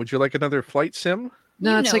game? Would you like another flight sim?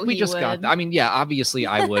 No, it's like we just got. I mean, yeah, obviously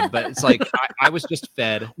I would, but it's like I was just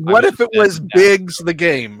fed. What if it was Biggs the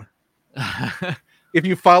game? If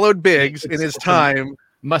you followed Biggs in his time.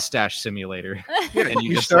 Mustache simulator. Yeah, and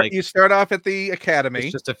you start off at the academy.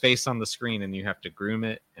 It's just a face on the screen, and you have to groom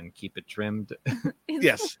it and keep it trimmed.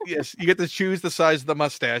 Yes. You get to choose the size of the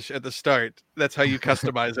mustache at the start. That's how you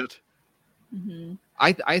customize it. Mm-hmm.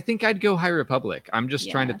 I think I'd go High Republic. I'm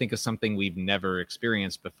just trying to think of something we've never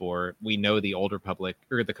experienced before. We know the Old Republic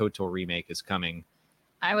or the KOTOR remake is coming.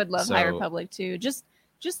 I would love High Republic too. Just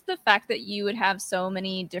the fact that you would have so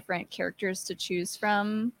many different characters to choose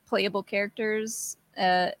from, playable characters.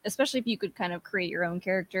 Especially if you could kind of create your own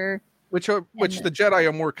character, which the Jedi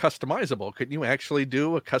are more customizable. Couldn't you actually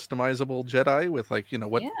do a customizable Jedi with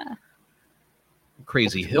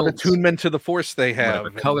crazy hilts, what attunement to the Force they have,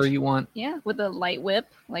 whatever color you want? Yeah, with a light whip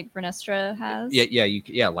like Vernestra has.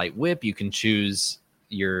 Light whip. You can choose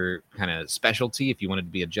your kind of specialty if you wanted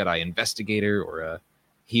to be a Jedi investigator or a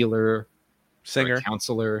healer, singer, a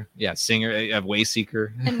counselor. Yeah, singer, a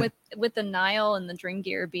Wayseeker. And with the Nihil and the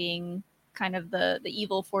Dringir being kind of the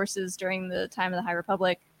evil forces during the time of the High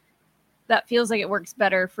Republic, that feels like it works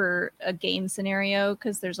better for a game scenario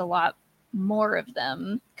because there's a lot more of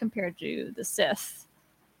them compared to the Sith.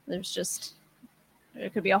 There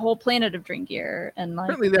could be a whole planet of Dringir, and like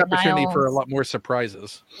certainly the opportunity for a lot more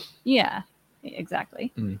surprises. Yeah,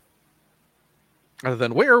 exactly. Other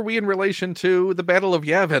than where are we in relation to the Battle of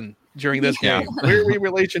Yavin during this game? Where are we in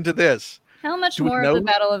relation to this? How much more of the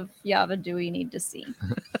Battle of Yavin do we need to see?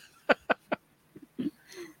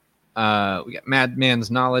 We got Madman's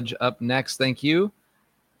Knowledge up next. Thank you.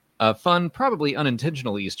 A fun, probably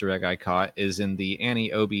unintentional Easter egg I caught is in the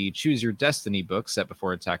Annie Obi Choose Your Destiny book set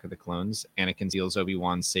before Attack of the Clones. Anakin steals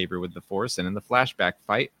Obi-Wan's saber with the Force, and in the flashback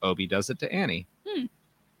fight, Obi does it to Annie.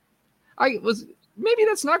 Maybe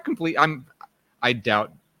that's not complete. I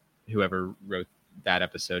doubt whoever wrote that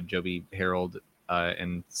episode, Joby Harold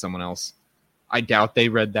and someone else, I doubt they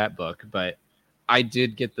read that book, but I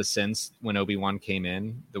did get the sense when Obi-Wan came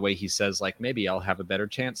in, the way he says, like, maybe I'll have a better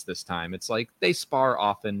chance this time. It's like they spar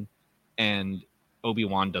often, and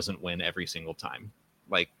Obi-Wan doesn't win every single time.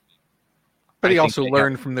 But he also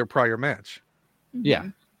learned from their prior match. Yeah,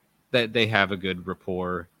 that they have a good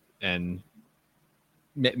rapport, and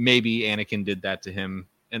maybe Anakin did that to him.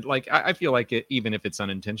 And I feel like it, even if it's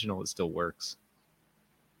unintentional, it still works.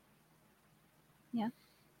 Yeah.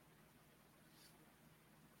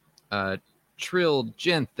 Trill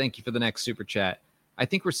Gent, thank you for the next super chat. I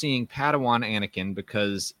think we're seeing Padawan Anakin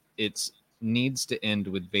because it needs to end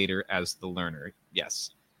with Vader as the learner.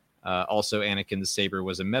 Yes. Also, Anakin's saber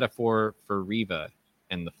was a metaphor for Reva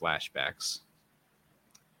in the flashbacks.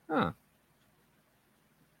 Huh.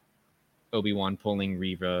 Obi-Wan pulling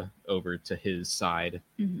Reva over to his side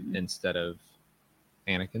instead of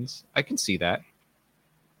Anakin's. I can see that.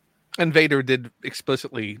 And Vader did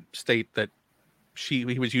explicitly state that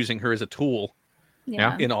he was using her as a tool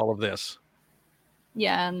Yeah. in all of this.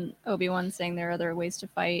 Yeah, and Obi-Wan saying there are other ways to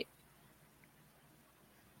fight.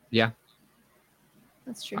 Yeah,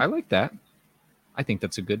 That's true. I like that. I think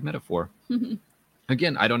that's a good metaphor.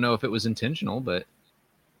 Again, I don't know if it was intentional, but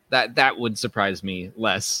that would surprise me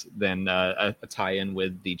less than a tie-in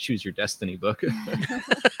with the Choose Your Destiny book. You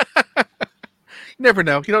never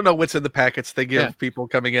know. You don't know what's in the packets they give people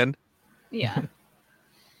coming in. Yeah.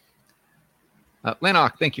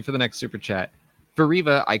 Lanok, thank you for the next super chat. For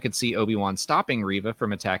Reva, I could see Obi-Wan stopping Reva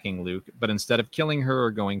from attacking Luke, but instead of killing her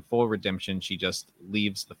or going full redemption, she just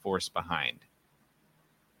leaves the Force behind.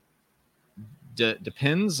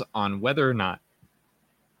 Depends on whether or not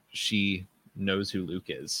she knows who Luke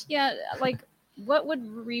is. Yeah, like, what would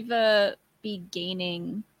Reva be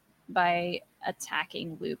gaining by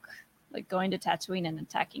attacking Luke? Like, going to Tatooine and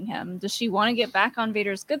attacking him? Does she want to get back on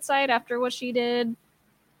Vader's good side after what she did?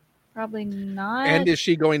 Probably not. And is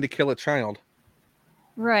she going to kill a child?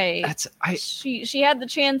 Right. She had the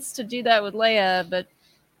chance to do that with Leia, but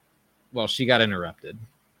well, she got interrupted.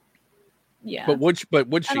 Yeah. But would she I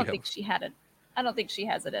don't have? think she had it. I don't think she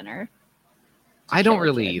has it in her. I don't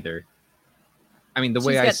really either. I mean, the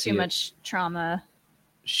way I see it, she's got too much trauma.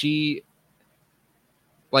 She,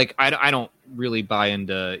 like, I don't really buy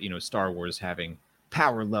into, Star Wars having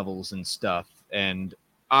power levels and stuff. And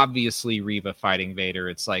obviously Reva fighting Vader,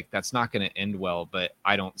 it's like, that's not going to end well, but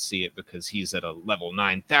I don't see it because he's at a level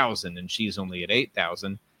 9,000 and she's only at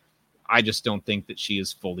 8,000. I just don't think that she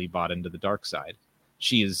is fully bought into the dark side.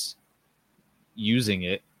 She is using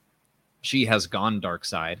it. She has gone dark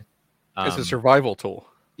side. As a survival tool.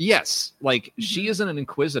 Yes. Like, she isn't an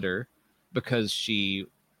Inquisitor because she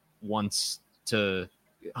wants to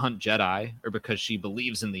hunt Jedi or because she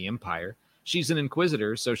believes in the Empire. She's an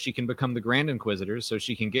Inquisitor so she can become the Grand Inquisitor, so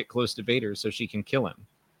she can get close to Vader, so she can kill him.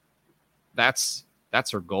 That's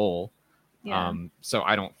her goal. Yeah. So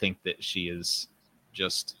I don't think that she is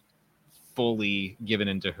just fully given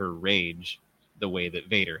into her rage the way that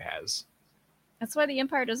Vader has. That's why the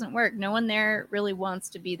Empire doesn't work. No one there really wants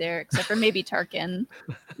to be there, except for maybe Tarkin.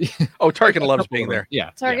 Oh, Tarkin loves being there. Yeah,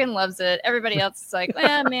 Tarkin loves it. Everybody else is like,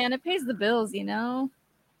 man, it pays the bills,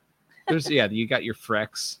 There's you got your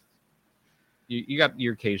Frex. You got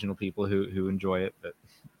your occasional people who enjoy it, but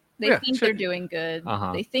they think they're doing good.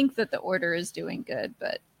 Uh-huh. They think that the Order is doing good,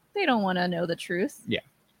 but they don't want to know the truth. Yeah.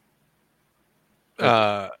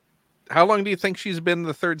 How long do you think she's been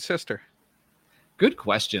the third sister? Good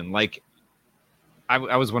question. Like,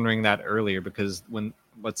 I was wondering that earlier because when,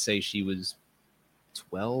 let's say she was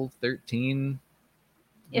 12, 13.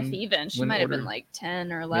 If even. She might have been like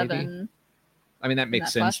 10 or 11. Maybe. I mean, that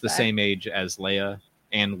makes sense. Flashback. The same age as Leia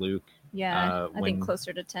and Luke. Yeah, I think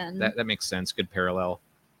closer to 10. That makes sense. Good parallel.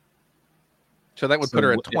 So that would put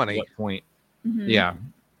her at 20. At what point? Mm-hmm. Yeah.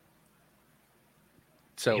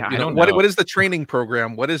 So I don't know. What is the training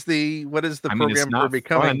program? What is the program for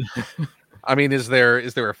becoming? I mean, is there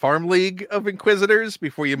a farm league of Inquisitors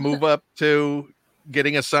before you move up to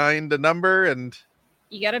getting assigned a number? And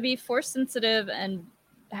you got to be force sensitive and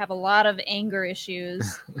have a lot of anger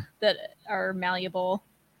issues that are malleable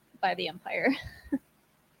by the Empire.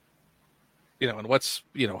 And what's,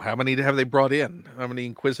 how many have they brought in? How many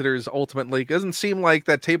Inquisitors ultimately? It doesn't seem like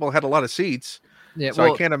that table had a lot of seats. Yeah,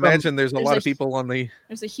 so I can't imagine there's a lot of people on the.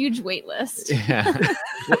 There's a huge wait list. Yeah.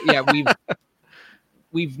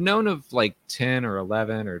 We've known of like 10 or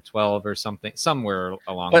 11 or 12 or something, somewhere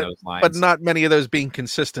along those lines. But not many of those being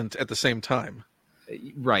consistent at the same time.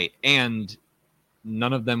 Right. And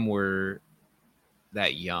none of them were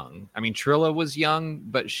that young. I mean, Trilla was young,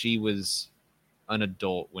 but she was an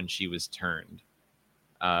adult when she was turned.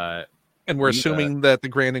 And we're assuming that the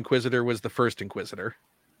Grand Inquisitor was the first Inquisitor.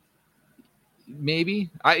 Maybe.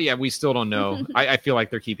 We still don't know. I feel like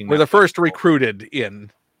they're keeping We're the first recruited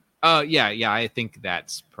in. Yeah, I think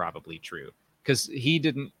that's probably true. Because he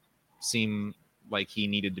didn't seem like he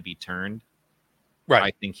needed to be turned. Right.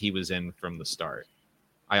 I think he was in from the start.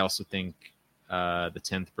 I also think the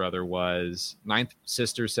 10th brother was. 9th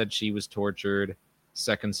sister said she was tortured.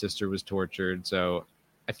 2nd sister was tortured. So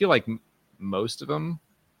I feel like most of them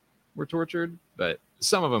were tortured, but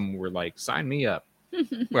some of them were like, sign me up. Right.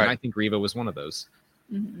 And I think Reva was one of those.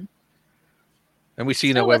 Mm-hmm. And we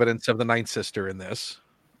see no evidence of the 9th sister in this.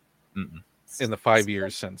 Mm-mm. In the 5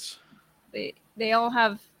 years since. They all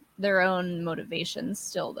have their own motivations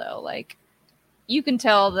still, though. Like, you can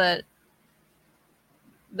tell that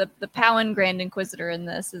the Powan Grand Inquisitor in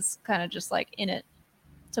this is kind of just like in it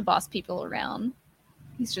to boss people around.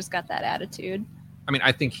 He's just got that attitude. I mean,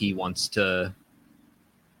 I think he wants to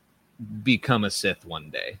become a Sith one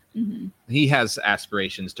day. Mm-hmm. He has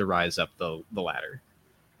aspirations to rise up the ladder.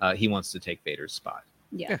 he wants to take Vader's spot.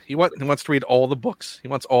 Yeah. He wants to read all the books. He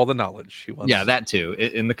wants all the knowledge. He wants... Yeah, that too.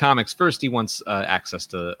 In the comics, first he wants access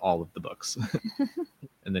to all of the books,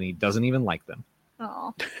 and then he doesn't even like them.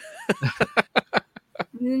 Oh.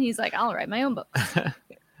 And then he's like, I'll write my own books.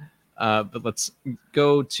 But let's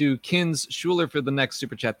go to Kins Schuler for the next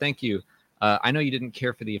super chat. Thank you. I know you didn't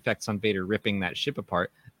care for the effects on Vader ripping that ship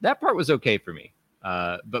apart. That part was okay for me.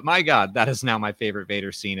 But my God, that is now my favorite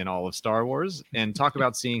Vader scene in all of Star Wars. And talk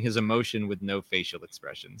about seeing his emotion with no facial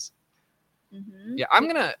expressions. Mm-hmm. Yeah, I'm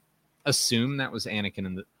gonna assume that was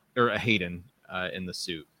Anakin or Hayden in the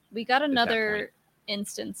suit. We got another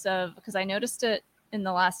instance of, because I noticed it in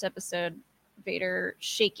the last episode, Vader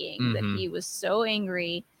shaking, that he was so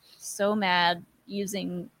angry, so mad,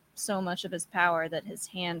 using so much of his power that his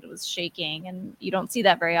hand was shaking, and you don't see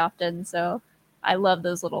that very often. So I love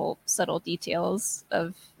those little subtle details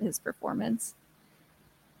of his performance.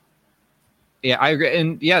 Yeah, I agree.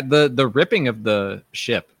 And yeah, the ripping of the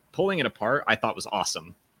ship, pulling it apart, I thought was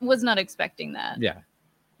awesome. Was not expecting that. Yeah,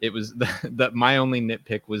 it was my only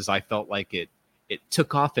nitpick was I felt like it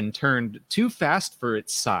took off and turned too fast for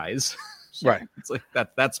its size. Sure. Right. It's like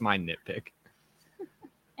that's my nitpick.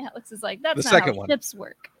 Alex is like, that's The not second how one. ships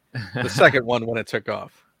work. The second one when it took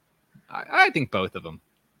off. I think both of them.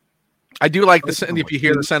 I do like the sound if you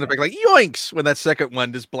hear the sound effect, like yoinks, when that second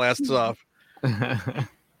one just blasts off. I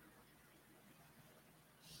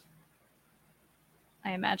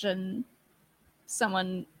imagine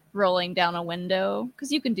someone rolling down a window,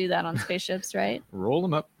 because you can do that on spaceships, right? Roll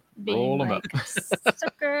them up. Roll them up.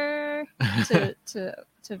 Sucker to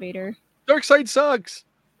Vader. Dark side sucks.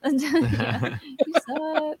 Yeah. You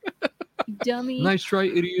suck, you dummy. Nice try,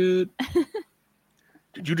 idiot.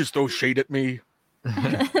 Did you just throw shade at me?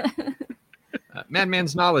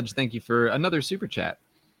 Madman's Knowledge, thank you for another super chat.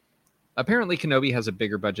 Apparently, Kenobi has a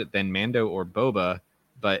bigger budget than Mando or Boba,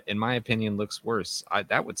 but in my opinion, looks worse.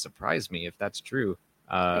 That would surprise me if that's true.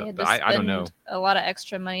 They had to I don't know. spend a lot of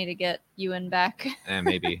extra money to get Ewan back.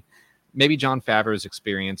 Maybe Jon Favreau's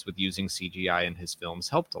experience with using CGI in his films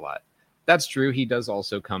helped a lot. That's true. He does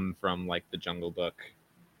also come from like the Jungle Book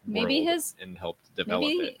Maybe world and helped develop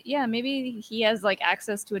it. Yeah, maybe he has like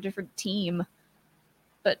access to a different team,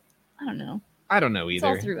 but I don't know. I don't know It's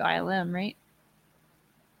either. all through ILM, right?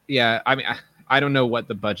 Yeah, I mean, I don't know what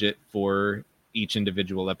the budget for each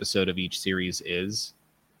individual episode of each series is.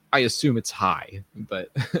 I assume it's high, but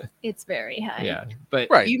It's very high. yeah. But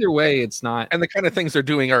Right. either way, it's not. And the kind of things they're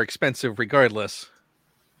doing are expensive regardless.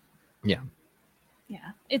 Yeah.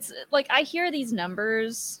 It's like I hear these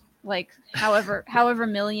numbers, like however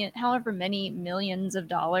many millions of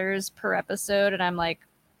dollars per episode, and I'm like,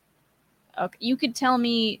 okay, you could tell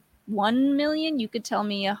me 1 million, you could tell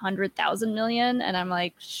me 100,000 million, and I'm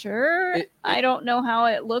like, sure. I don't know how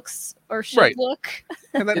it looks or should look.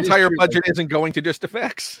 And that It is entire true, budget isn't going to just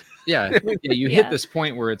effects. Yeah, you hit Yeah. this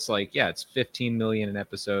point where it's like, yeah, it's 15 million an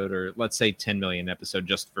episode, or let's say 10 million an episode,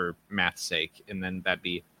 just for math's sake, and then that'd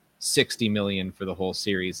be 60 million for the whole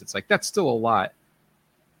series. It's like that's still a lot.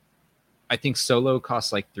 I think Solo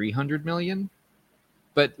costs like 300 million,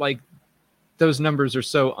 but like those numbers are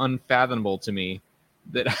so unfathomable to me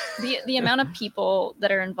that The amount of people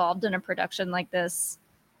that are involved in a production like this,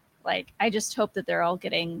 like I just hope that they're all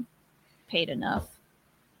getting paid enough.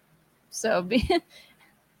 So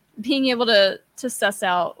being able to suss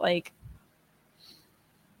out like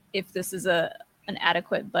if this is an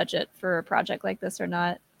adequate budget for a project like this or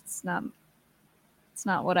not, it's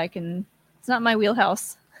not what I can. It's not my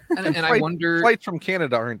wheelhouse. and I wonder. Flights from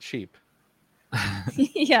Canada aren't cheap.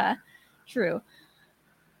 Yeah, true.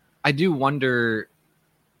 I do wonder.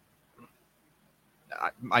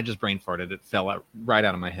 I just brain farted. It fell out right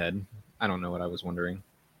out of my head. I don't know what I was wondering.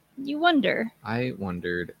 You wonder. I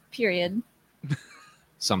wondered Period.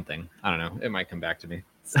 something. I don't know. It might come back to me.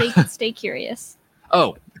 Stay curious.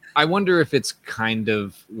 Oh, I wonder if it's kind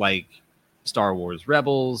of like Star Wars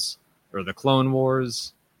Rebels or the Clone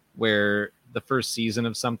Wars, where the first season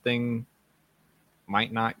of something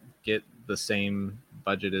might not get the same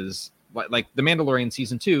budget as like the Mandalorian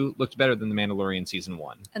season 2 looked better than the Mandalorian season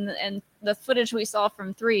 1. And the footage we saw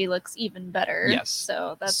from 3 looks even better. Yes.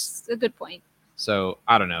 So that's a good point. So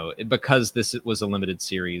I don't know, because this was a limited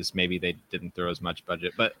series, maybe they didn't throw as much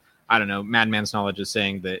budget, but I don't know. Madman's Knowledge is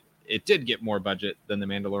saying that it did get more budget than the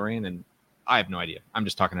Mandalorian, and I have no idea. I'm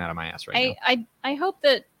just talking out of my ass right now. I hope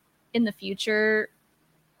that in the future,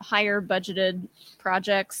 higher budgeted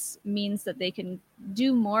projects means that they can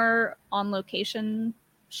do more on location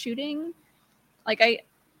shooting. Like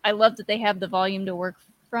I love that they have the volume to work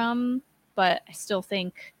from, but I still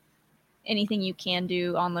think anything you can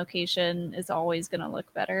do on location is always going to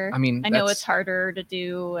look better. I mean, I know it's harder to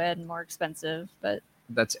do and more expensive, but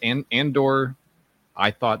that's Andor.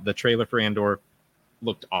 I thought the trailer for Andor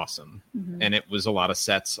looked awesome, and it was a lot of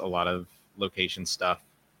sets, a lot of location stuff.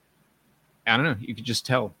 I don't know. You could just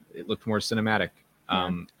tell it looked more cinematic.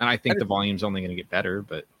 And I think the volume's only going to get better,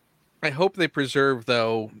 but I hope they preserve,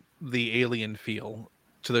 though, the alien feel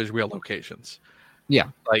to those real locations. Yeah.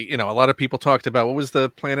 Like, a lot of people talked about, what was the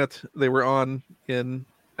planet they were on in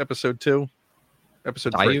episode 2?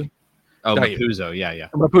 Episode 3. Oh, Dayu. Mapuzo. Yeah.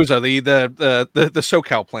 Mapuzo, the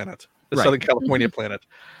SoCal planet, the Right. Southern California planet.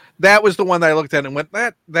 That was the one that I looked at and went,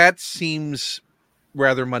 that seems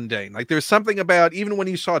rather mundane. Like, there's something about, even when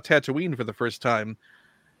you saw Tatooine for the first time,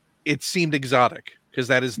 it seemed exotic, because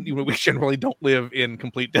that is, we generally don't live in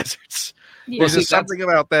complete deserts. Yeah. There's just something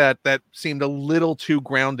about that seemed a little too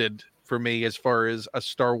grounded for me as far as a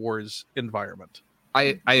Star Wars environment.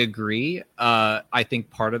 I agree. I think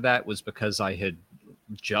part of that was because I had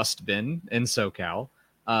just been in SoCal.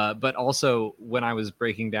 But also, when I was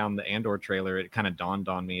breaking down the Andor trailer, it kind of dawned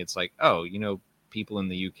on me. It's like, oh, people in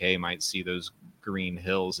the UK might see those green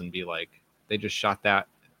hills and be like, they just shot that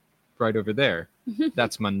right over there.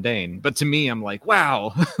 That's mundane. But to me, I'm like,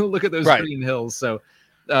 wow, look at those green hills. So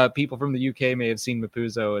people from the UK may have seen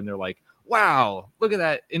Mapuzo and they're like, wow, look at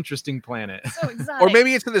that interesting planet. So exotic. Or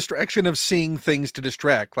maybe it's the distraction of seeing things to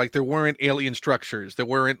distract. Like, there weren't alien structures. There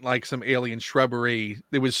weren't like some alien shrubbery.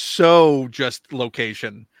 It was so just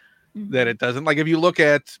location that it doesn't. Like, if you look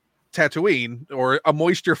at Tatooine or a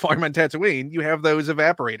moisture farm on Tatooine, you have those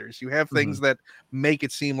evaporators. You have things that make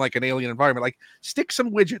it seem like an alien environment. Like, stick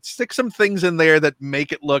some widgets, stick some things in there that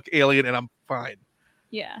make it look alien, and I'm fine.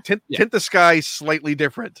 Yeah. Tint the sky slightly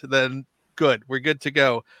different, then good. We're good to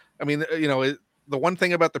go. I mean, the one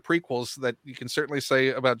thing about the prequels that you can certainly say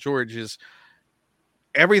about George is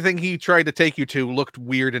everything he tried to take you to looked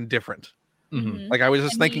weird and different. Like, I was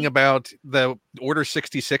just thinking about the Order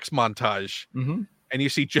 66 montage, and you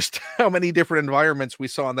see just how many different environments we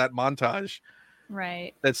saw in that montage.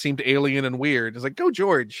 Right. That seemed alien and weird. It's like, go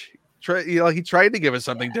George. He tried to give us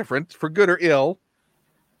something different, for good or ill,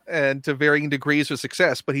 and to varying degrees of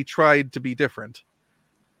success, but he tried to be different.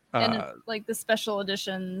 And like the special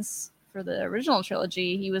editions for the original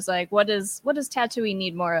trilogy, he was like, what does Tatooine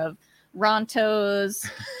need more of? Rontos,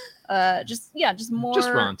 just more, just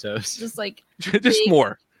Rontos, just like just big,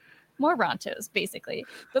 more Rontos, basically,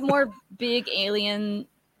 but more big alien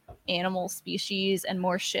animal species and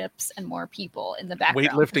more ships and more people in the background.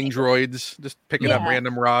 Weightlifting droids, just picking up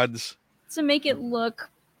random rods to make it look,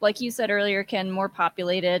 like you said earlier, Ken, more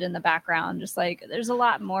populated in the background. Just like there's a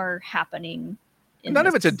lot more happening. None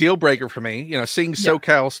of it's a deal breaker for me. Seeing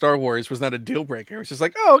SoCal Star Wars was not a deal breaker. It's just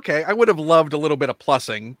like, oh, okay. I would have loved a little bit of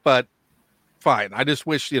plussing, but fine. I just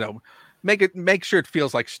wish, make sure it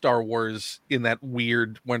feels like Star Wars in that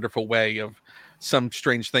weird, wonderful way of some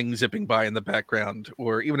strange thing zipping by in the background,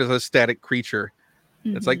 or even as a static creature.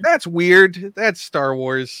 It's like, that's weird. That's Star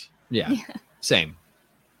Wars. Yeah. Same.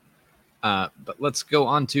 But let's go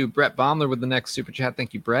on to Brett Baumler with the next super chat.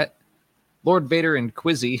 Thank you, Brett. Lord Vader and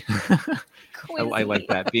Quizzy. I like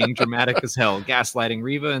that. Being dramatic as hell. Gaslighting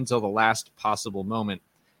Reva until the last possible moment.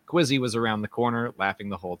 Quizzy was around the corner, laughing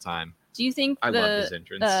the whole time. Do you think I love his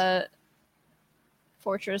entrance.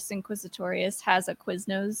 Fortress Inquisitorius has a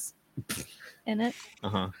Quiznos in it?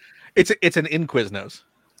 It's an Inquiznos.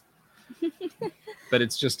 But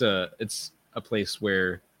it's just a place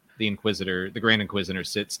where the Grand Inquisitor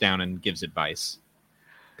sits down and gives advice.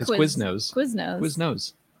 Because Quiz knows. Quiz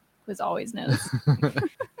always knows.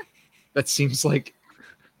 That seems like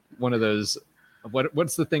one of those.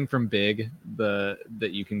 What's the thing from Big that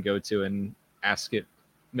you can go to and ask it,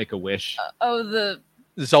 make a wish? The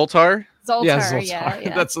Zoltar. Yeah, Zoltar.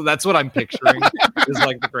 Yeah. That's what I'm picturing. Is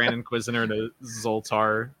like the Grand Inquisitor in a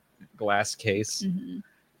Zoltar glass case.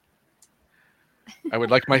 I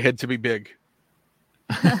would like my head to be big.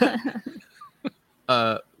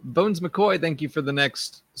 Bones McCoy, thank you for the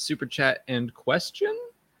next super chat and question.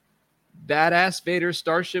 Badass Vader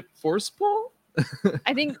Starship Force Pull?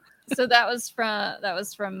 I think so. That was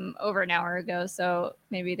from over an hour ago. So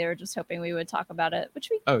maybe they were just hoping we would talk about it,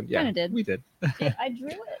 which we kind of did. We did. Yeah, I drew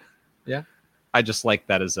it. Yeah, I just like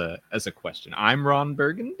that as a question. I'm Ron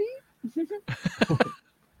Burgundy.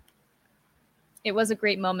 It was a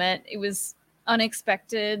great moment. It was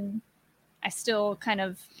unexpected. I still kind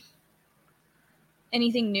of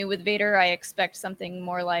anything new with Vader. I expect something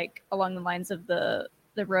more like along the lines of the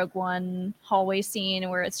Rogue One hallway scene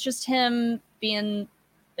where it's just him being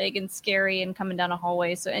big and scary and coming down a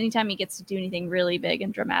hallway. So anytime he gets to do anything really big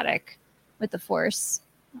and dramatic with the Force,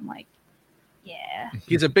 I'm like, Yeah,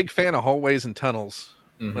 He's a big fan of hallways and tunnels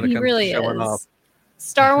when it he comes really to showing is. off.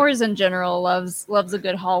 Star Wars in general loves a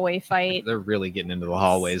good hallway fight. They're really getting into the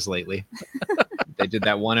hallways lately. They did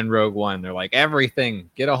that one in Rogue One. They're like, everything,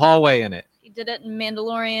 get a hallway in it. He did it in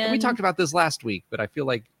Mandalorian. And we talked about this last week, but I feel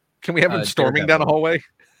like Can we have him storming down a Daredevil. hallway?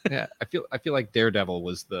 yeah, I feel like Daredevil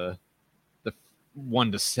was the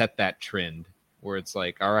one to set that trend where it's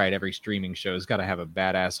like, all right, every streaming show's got to have a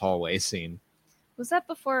badass hallway scene. Was that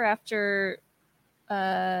before or after?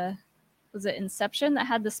 Was it Inception that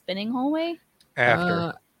had the spinning hallway?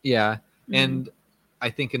 After. Yeah, Mm. and I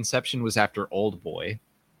think Inception was after Old Boy,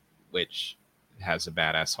 which has a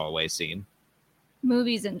badass hallway scene.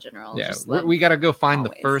 Movies in general. Yeah, just we got to go find the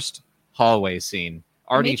hallways. first hallway scene.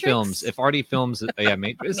 Artie Matrix? Films. If Artie Films,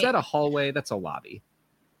 is that a hallway? That's a lobby.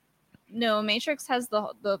 No, Matrix has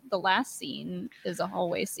the last scene is a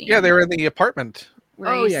hallway scene. Yeah, they're in the apartment.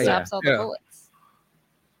 where Oh, he yeah, stops all the yeah. bullets.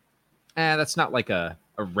 That's not like a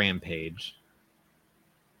rampage.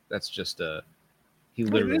 That's just a. He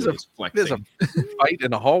Well, literally it is a- was There's flexing. a fight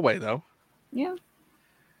in a hallway, though. Yeah.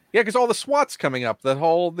 Yeah, because all the SWAT's coming up. The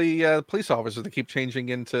police officers that keep changing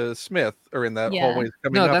into Smith are in that Yeah. hallway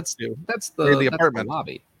coming No, up. that's to. that's Or the, the that's apartment. the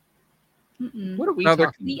lobby. Mm-mm. What are we No, they're-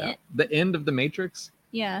 talking The about? end. The end of the Matrix.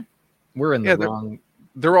 Yeah. We're in the Yeah, they're wrong.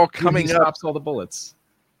 They're all He coming up. stops all the bullets.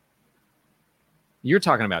 You're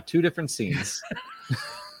talking about two different scenes,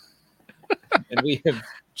 and we have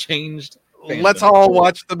changed. Let's fandom. all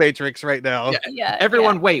watch The Matrix right now. Yeah. Yeah.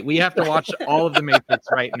 Everyone, wait! We have to watch all of the Matrix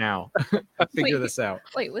right now. Figure Wait. this out.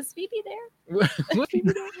 Yeah. Wait, was Phoebe there?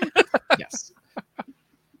 Yes.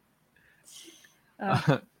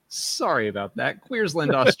 Oh, Sorry about that.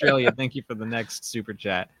 Queersland, Australia. Thank you for the next super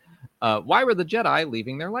chat. Why were the Jedi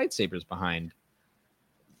leaving their lightsabers behind?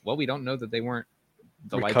 Well, we don't know that they weren't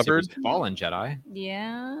the Recovered? lightsabers of fallen Jedi.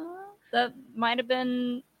 yeah. That might have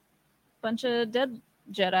been a bunch of dead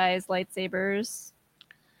Jedi's lightsabers.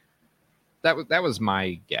 That was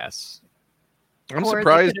my guess. I'm Or they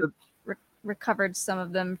surprised could've that recovered some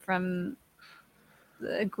of them from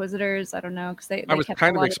the Inquisitors. I don't know, because they I was kept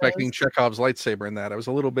kind a of lot expecting those. Chekhov's lightsaber in that. I was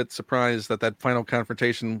a little bit surprised that final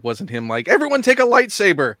confrontation wasn't him like, everyone take a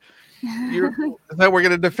lightsaber. That we're going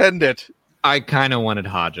to defend it. I kind of wanted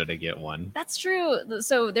Haja to get one. That's true.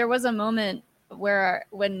 So there was a moment where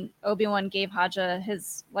when Obi-Wan gave Haja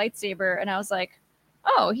his lightsaber, and I was like,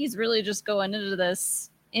 oh, he's really just going into this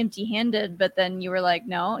empty-handed. But then you were like,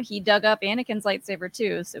 no, he dug up Anakin's lightsaber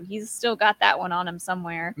too, so he's still got that one on him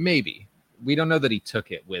somewhere. Maybe. We don't know that he took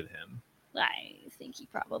it with him. I think he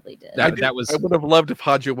probably did. That was I would have loved if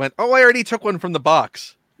Haja went, oh, I already took one from the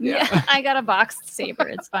box. yeah, I got a boxed saber.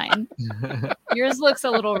 It's fine. Yours looks a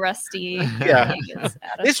little rusty. Yeah. It gets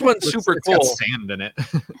out of- This one's super It's got cool. sand in it.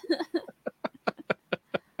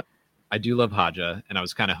 I do love Haja, and I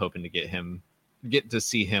was kind of hoping to get to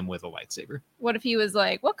see him with a lightsaber. What if he was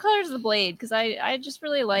like, what color is the blade? Because I just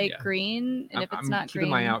really like Yeah. green, and if it's I'm not keeping green,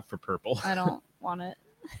 my eye out for purple. I don't want it.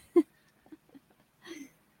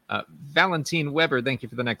 Valentine Weber, thank you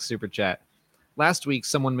for the next super chat. Last week,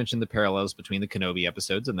 someone mentioned the parallels between the Kenobi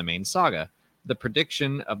episodes and the main saga. The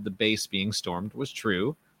prediction of the base being stormed was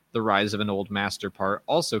true. The rise of an old master part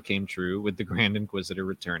also came true with the Grand Inquisitor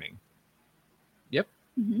returning. Yep.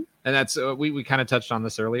 Mhm. And that's, we kind of touched on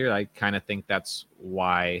this earlier. I kind of think that's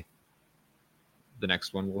why the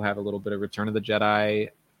next one will have a little bit of Return of the Jedi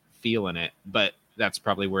feel in it. But that's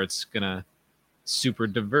probably where it's going to super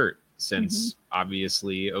divert, since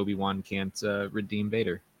obviously Obi-Wan can't redeem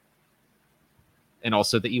Vader. And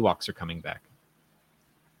also the Ewoks are coming back.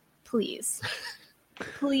 Please,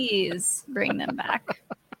 please bring them back.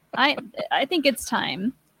 I think it's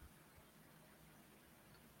time.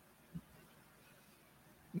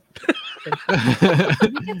 I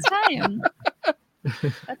think it's time.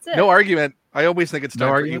 That's it. No argument. I always think it's No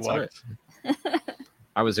time for arguments, Ewoks.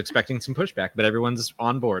 I was expecting some pushback, but everyone's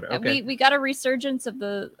on board. Okay. We got a resurgence of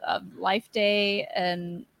Life Day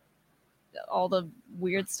and all the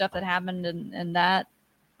weird stuff that happened in that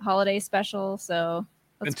holiday special. So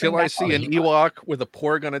let's Until bring I back see all an the Ewok with a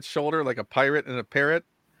porg on its shoulder, like a pirate and a parrot,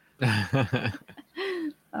 and a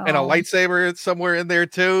Oh. lightsaber somewhere in there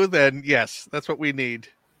too, then yes, that's what we need.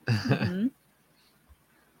 Mhm.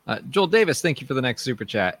 Joel Davis, thank you for the next super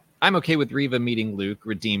chat. I'm okay with Reva meeting Luke,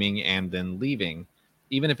 redeeming, and then leaving.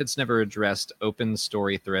 Even if it's never addressed, open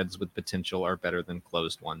story threads with potential are better than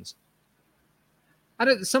closed ones.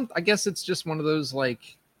 I guess it's just one of those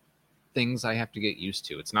like things I have to get used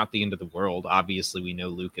to. It's not the end of the world. Obviously, we know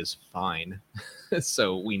Luke is fine,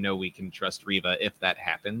 so we know we can trust Reva if that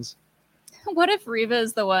happens. What if Reva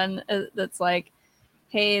is the one that's like,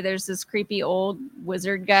 hey, there's this creepy old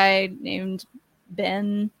wizard guy named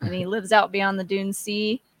Ben, and he lives out beyond the Dune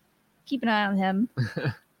Sea. Keep an eye on him.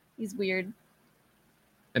 He's weird.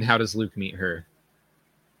 And how does Luke meet her?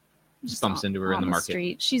 Just bumps into her in the market.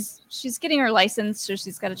 Street. She's getting her license, so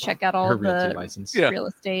she's got to check out all Her of realty the license. real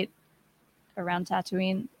estate around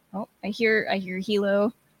Tatooine. Oh, I hear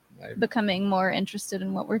Hilo becoming more interested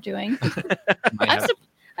in what we're doing.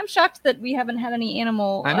 I'm shocked that we haven't had any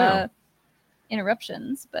animal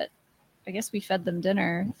interruptions, but I guess we fed them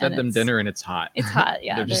dinner. Fed them dinner and it's hot. It's hot,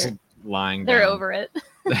 yeah. They're just lying They're down. over it.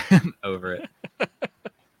 Over it.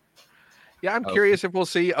 Yeah, I'm curious if we'll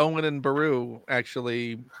see Owen and Beru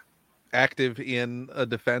actually active in a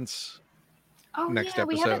defense next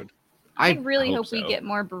episode. I really hope we get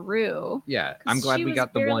more Beru. Yeah, I'm glad we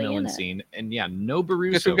got the one Owen scene. And yeah, no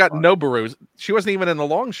Beru. Guess we've got no Beru. She wasn't even in the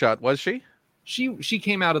long shot, was she? She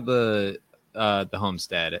came out of the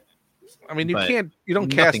homestead. I mean, you don't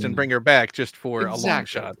cast and bring her back just for a long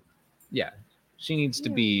shot. Yeah, she needs to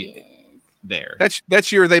be there.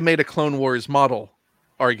 That's your they made a Clone Wars model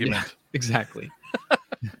argument. Yeah, exactly.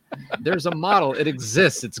 There's a model. It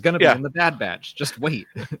exists. It's going to be in the Bad Batch. Just wait.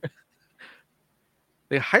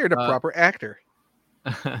 They hired a proper actor.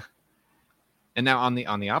 And now on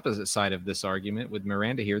the opposite side of this argument with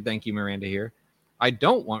Miranda here, thank you, Miranda here. I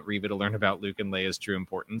don't want Reva to learn about Luke and Leia's true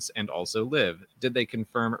importance and also live. Did they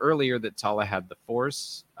confirm earlier that Tala had the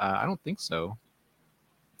Force? I don't think so.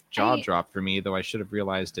 Jaw dropped for me, though I should have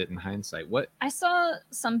realized it in hindsight. What? I saw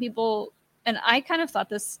some people, and I kind of thought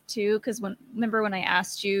this too, because remember when I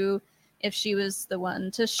asked you if she was the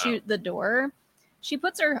one to shoot the door? She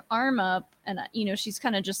puts her arm up, and she's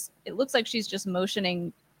kind of just. It looks like she's just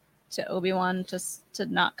motioning to Obi-Wan to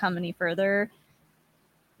not come any further.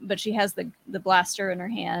 But she has the blaster in her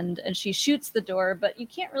hand, and she shoots the door. But you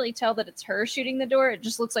can't really tell that it's her shooting the door. It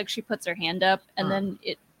just looks like she puts her hand up, and then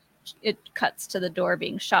it cuts to the door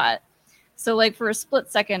being shot. So, like, for a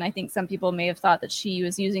split second, I think some people may have thought that she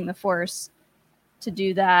was using the Force to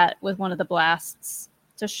do that with one of the blasts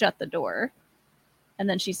to shut the door. And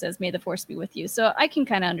then she says, "May the Force be with you." So I can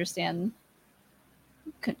kind of understand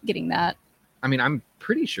getting that. I mean, I'm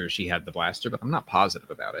pretty sure she had the blaster, but I'm not positive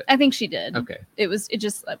about it. I think she did. Okay.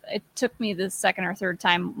 It took me the second or third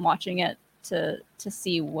time watching it to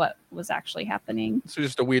see what was actually happening. So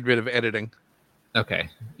just a weird bit of editing. Okay.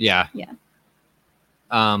 Yeah. Yeah.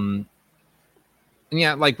 And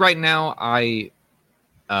yeah, like right now, I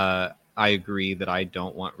agree that I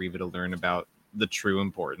don't want Reva to learn about the true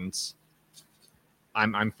importance.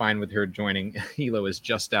 I'm fine with her joining. Hilo is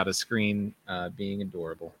just out of screen, being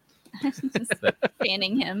adorable. Just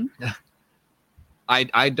fanning him.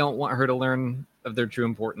 I don't want her to learn of their true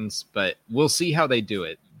importance, but we'll see how they do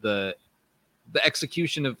it. The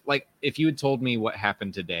execution of, like, if you had told me what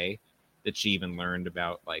happened today, that she even learned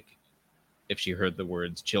about, like, if she heard the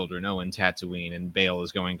words "children," oh, and Tatooine, and Bail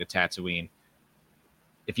is going to Tatooine.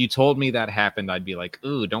 If you told me that happened, I'd be like,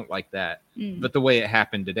 ooh, don't like that. But the way it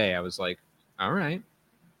happened today, I was like, all right,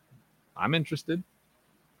 I'm interested.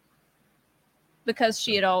 Because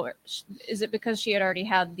is it because she had already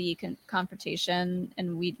had the confrontation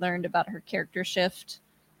and we'd learned about her character shift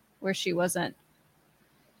where she wasn't?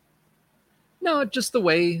 No, just the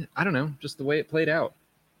way, I don't know, just the way it played out.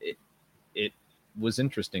 It was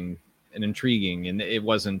interesting and intriguing, and it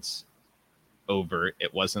wasn't overt.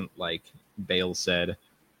 It wasn't like Bail said,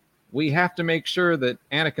 "We have to make sure that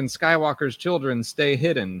Anakin Skywalker's children stay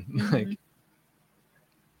hidden." Like,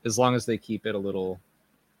 as long as they keep it a little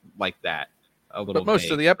like that. But most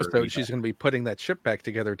of the episode, she's going to be putting that ship back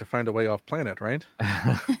together to find a way off planet, right?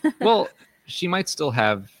 Well, she might still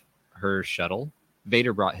have her shuttle.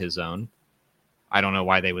 Vader brought his own. I don't know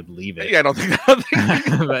why they would leave it. Yeah, I don't think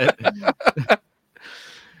that. But...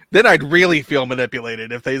 Then I'd really feel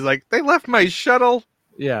manipulated if they left my shuttle.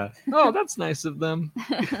 Yeah. Oh, that's nice of them.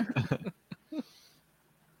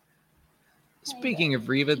 Speaking of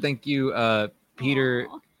Reva, thank you, Peter.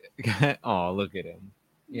 Oh, look at him.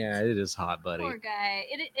 Yeah, it is hot, buddy. Poor guy.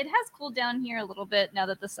 It has cooled down here a little bit now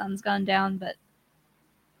that the sun's gone down, but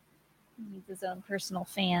he needs his own personal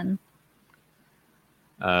fan.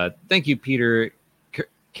 Thank you, Peter.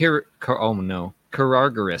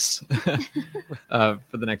 Carargaris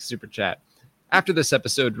for the next super chat. After this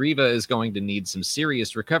episode, Reva is going to need some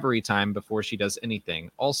serious recovery time before she does anything.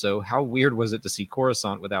 Also, how weird was it to see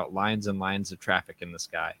Coruscant without lines and lines of traffic in the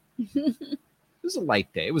sky? It was a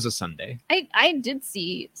light day. It was a Sunday. I did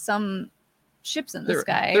see some ships in the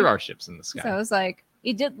sky. There are ships in the sky. So I was like,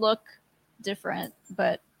 it did look different,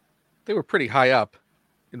 but they were pretty high up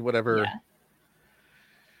in whatever. Yeah.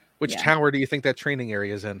 Which tower do you think that training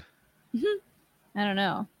area is in? I don't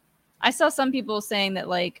know. I saw some people saying that,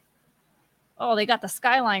 like, oh, they got the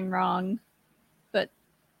skyline wrong.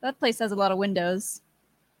 That place has a lot of windows.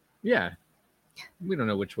 Yeah. We don't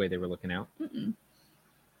know which way they were looking out. Mm-mm.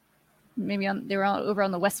 Maybe they were over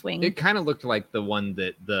on the West Wing. It kind of looked like the one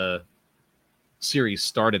that the series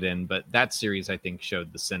started in, but that series, I think,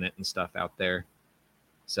 showed the Senate and stuff out there.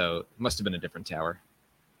 So it must have been a different tower.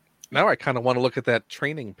 Now I kind of want to look at that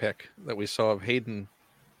training pic that we saw of Hayden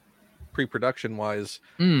pre-production wise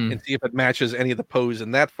and see if it matches any of the pose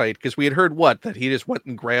in that fight. Because we had heard that he just went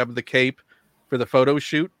and grabbed the cape for the photo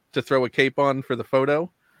shoot to throw a cape on for the photo.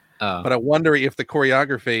 But I wonder if the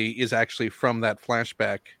choreography is actually from that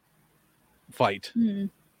flashback fight.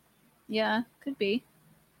 Yeah, could be.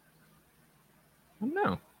 I don't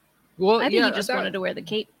know. Well, I think he just wanted to wear the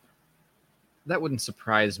cape. That wouldn't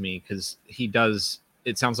surprise me because he does.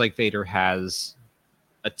 It sounds like Vader has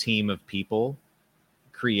a team of people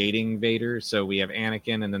creating Vader. So we have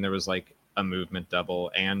Anakin, and then there was like a movement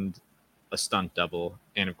double and a stunt double,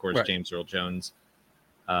 and of course James Earl Jones.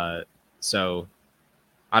 So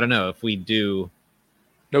I don't know if we do.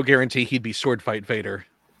 No guarantee he'd be sword fight Vader.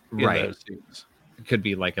 Right. It could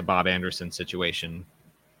be like a Bob Anderson situation.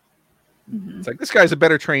 Mm-hmm. It's like this guy's a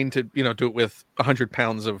better trained to do it with 100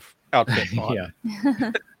 pounds of outfit on.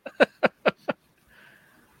 Yeah.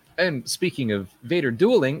 And speaking of Vader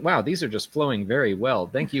dueling, wow, these are just flowing very well.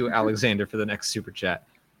 Thank you, Alexander, for the next super chat.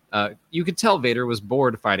 You could tell Vader was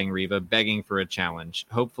bored fighting Reva, begging for a challenge.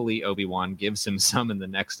 Hopefully, Obi-Wan gives him some in the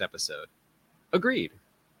next episode. Agreed.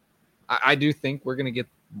 I do think we're gonna get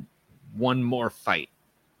one more fight.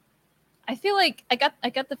 I feel like I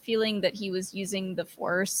got the feeling that he was using the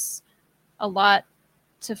Force a lot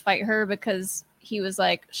to fight her because he was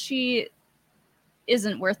like, she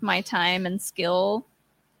isn't worth my time and skill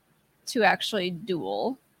to actually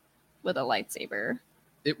duel with a lightsaber.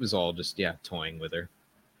 It was all just toying with her.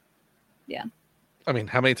 Yeah. I mean,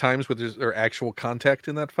 how many times was there actual contact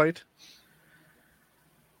in that fight?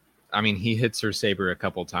 I mean, he hits her saber a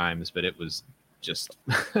couple times, but it was just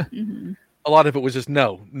a lot of it was just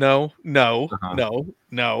no.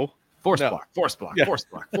 Force block.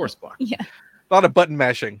 Yeah. A lot of button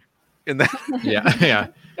mashing in that. Yeah.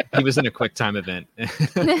 He was in a quick time event.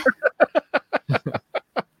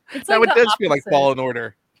 It's now like it does feel like Fallen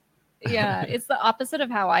Order. Yeah, it's the opposite of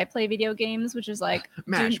how I play video games, which is like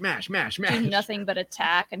mash. Do nothing but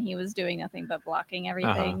attack, and he was doing nothing but blocking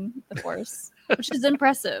everything. The Force, which is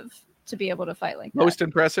impressive to be able to fight like that. Most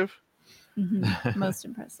impressive. Mm-hmm. Most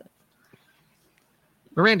impressive.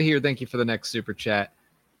 Miranda here, thank you for the next super chat.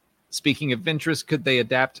 Speaking of interest, could they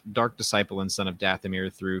adapt Dark Disciple and Son of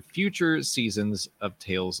Dathomir through future seasons of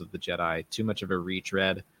Tales of the Jedi? Too much of a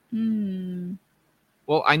retread.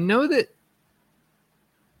 Well, I know that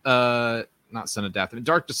not Son of Dathomir,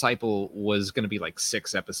 Dark Disciple was going to be like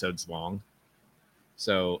 6 episodes long.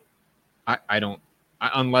 So I don't,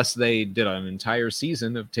 unless they did an entire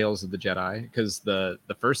season of Tales of the Jedi, because the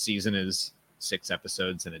first season is 6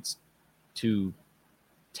 episodes and it's 2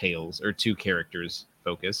 tales or 2 characters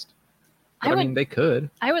focused. But I mean, they could.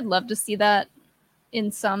 I would love to see that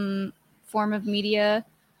in some form of media,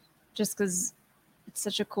 just because it's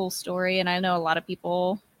such a cool story, and I know a lot of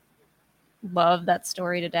people love that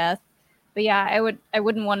story to death. But yeah, I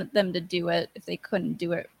wouldn't want them to do it if they couldn't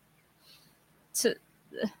do it.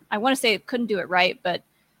 I want to say it couldn't do it right, but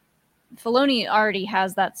Filoni already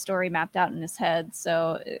has that story mapped out in his head,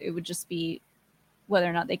 so it would just be whether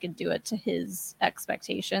or not they could do it to his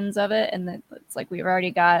expectations of it. And then it's like we've already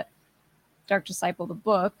got Dark Disciple the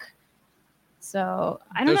book, so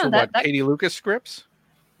I don't know. That Katie Lucas scripts.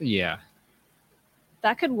 Yeah,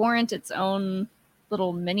 that could warrant its own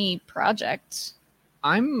little mini project.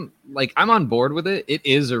 I'm on board with it. It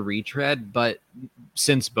is a retread, but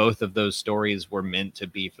since both of those stories were meant to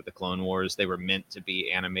be for the Clone Wars, they were meant to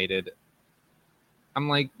be animated. I'm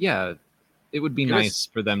like, yeah, it would be nice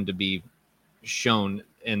for them to be shown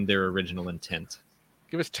in their original intent.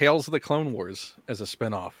 Give us Tales of the Clone Wars as a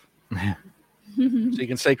spinoff. So you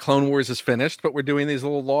can say Clone Wars is finished, but we're doing these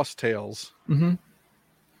little lost tales. Mm-hmm.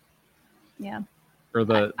 Yeah. Or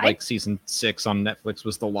the season 6 on Netflix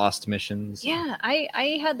was the Lost Missions. Yeah,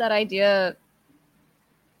 I had that idea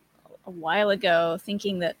a while ago,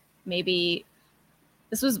 thinking that maybe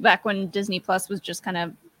this was back when Disney Plus was just kind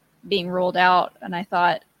of being rolled out, and I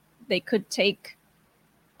thought they could take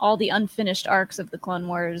all the unfinished arcs of the Clone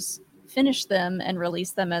Wars, finish them, and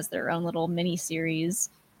release them as their own little mini series,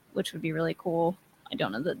 which would be really cool. I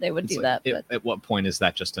don't know that they would do that. But at what point is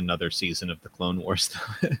that just another season of the Clone Wars?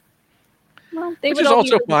 Well, which is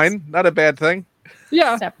also fine, not a bad thing.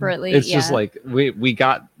 Yeah, separately. It's just like we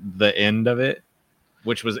got the end of it,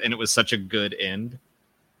 it was such a good end.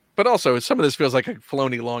 But also, some of this feels like a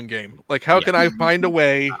Filoni long game. Like, how can I find a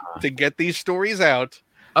way to get these stories out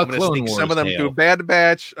I'm going to sneak some of them through Bad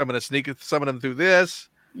Batch. I'm going to sneak some of them through this.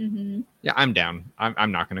 Mm-hmm. Yeah, I'm down.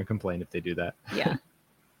 I'm not going to complain if they do that. Yeah.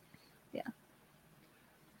 Yeah.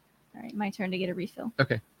 All right, my turn to get a refill.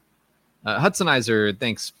 Okay. Hudsonizer,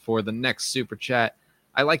 thanks for the next super chat.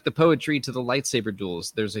 I like the poetry to the lightsaber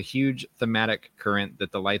duels. There's a huge thematic current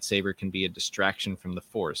that the lightsaber can be a distraction from the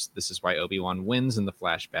Force. This is why Obi-Wan wins in the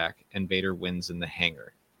flashback and Vader wins in the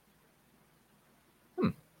hangar.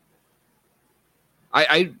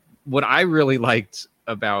 What I really liked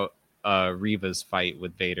about Reva's fight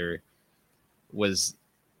with Vader was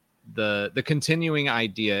the continuing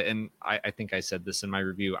idea, and I think I said this in my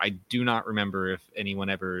review. I do not remember if anyone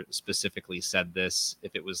ever specifically said this,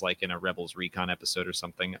 if it was like in a Rebels Recon episode or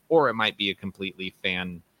something, or it might be a completely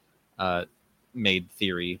fan made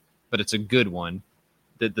theory, but it's a good one,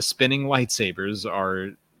 that the spinning lightsabers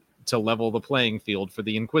are to level the playing field for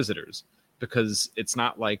the Inquisitors, because it's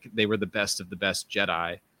not like they were the best of the best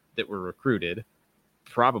Jedi that were recruited.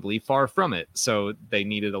 Probably far from it. So they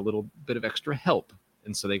needed a little bit of extra help.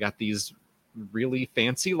 And so they got these really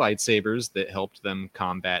fancy lightsabers that helped them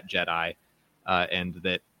combat Jedi, and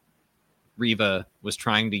that Reva was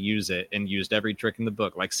trying to use it and used every trick in the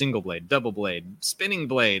book, like single blade, double blade, spinning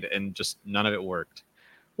blade, and just none of it worked.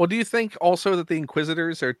 Well, do you think also that the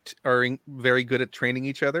Inquisitors are very good at training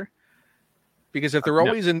each other? Because if they're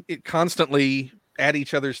always constantly at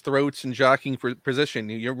each other's throats and jockeying for position,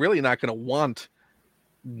 you're really not going to want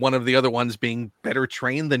one of the other ones being better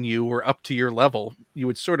trained than you or up to your level. You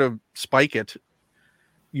would sort of spike it,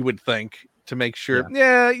 you would think, to make sure,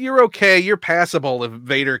 you're okay, you're passable if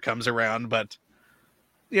Vader comes around, but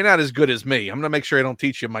you're not as good as me. I'm going to make sure I don't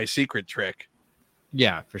teach you my secret trick.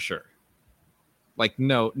 Yeah, for sure. Like,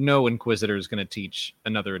 no Inquisitor is going to teach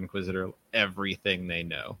another Inquisitor everything they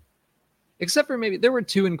know. Except for maybe there were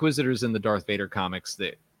 2 Inquisitors in the Darth Vader comics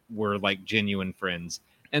that were like genuine friends.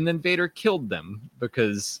 And then Vader killed them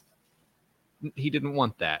because he didn't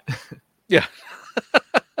want that. Yeah.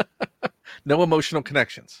 No emotional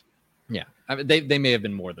connections. Yeah. I mean, they may have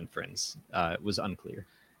been more than friends. It was unclear.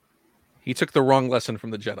 He took the wrong lesson from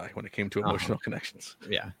the Jedi when it came to emotional connections.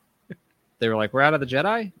 Yeah. They were like, we're out of the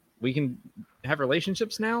Jedi? We can have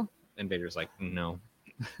relationships now? And Vader's like, no.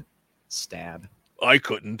 Stab. I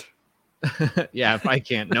couldn't. Yeah, if I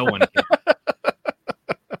can't, no one can.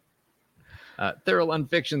 Thorough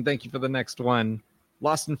Unfiction, thank you for the next one.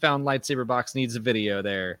 Lost and Found lightsaber box needs a video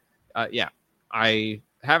there. Yeah, I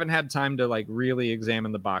haven't had time to like really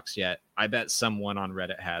examine the box yet. I bet someone on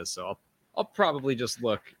Reddit has, so I'll probably just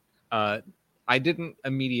look. I didn't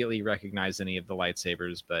immediately recognize any of the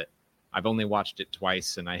lightsabers, but I've only watched it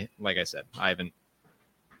twice, and like I said, I haven't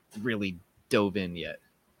really dove in yet.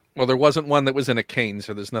 Well, there wasn't one that was in a cane,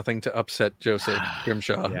 so there's nothing to upset Joseph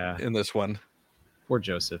Grimshaw in this one. Poor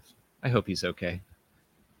Joseph. I hope he's okay.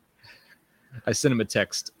 I sent him a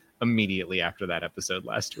text immediately after that episode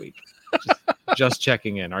last week. Just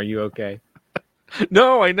checking in. Are you okay?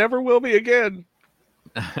 No, I never will be again.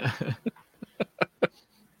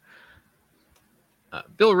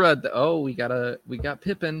 Bill Rudd. We got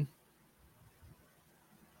Pippin.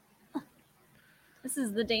 This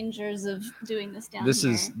is the dangers of doing this down This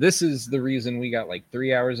here. This is the reason we got like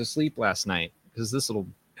 3 hours of sleep last night, because this little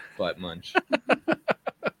butt munch.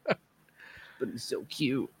 But he's so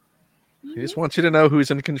cute. He just wants you to know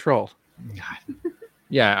who's in control. God.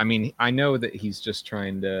 Yeah, I mean, I know that he's just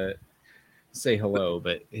trying to say hello,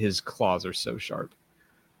 but his claws are so sharp.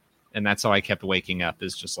 And that's how I kept waking up,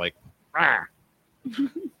 is just like, rah!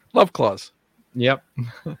 Love claws. Yep.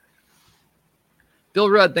 Bill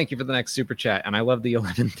Rudd, thank you for the next super chat. And I love the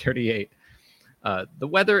 1138. The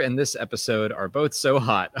weather and this episode are both so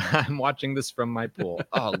hot. I'm watching this from my pool.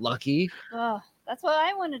 Oh, lucky. Oh, that's what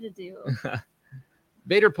I wanted to do.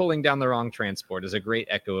 Vader pulling down the wrong transport is a great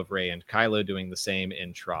echo of Rey and Kylo doing the same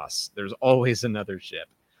in Tross. There's always another ship.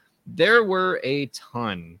 There were a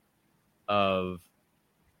ton of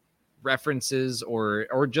references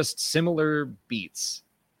or just similar beats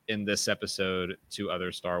in this episode to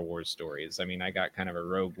other Star Wars stories. I mean, I got kind of a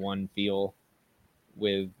Rogue One feel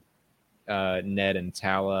with Ned and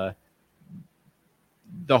Tala.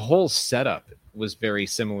 The whole setup was very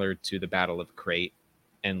similar to the Battle of Crate,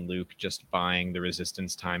 and Luke just buying the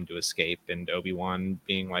Resistance time to escape, and Obi-Wan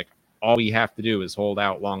being like, all we have to do is hold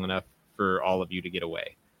out long enough for all of you to get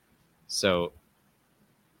away. So,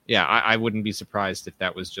 yeah, I wouldn't be surprised if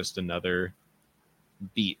that was just another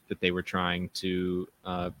beat that they were trying to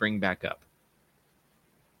bring back up.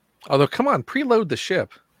 Although, come on, preload the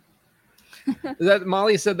ship. That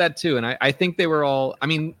Molly said that too, and I think they were all. I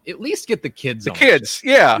mean, at least get the kids. The kids,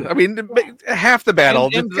 yeah. I mean, half the battle,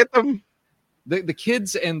 and just get them. The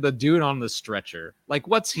kids and the dude on the stretcher. Like,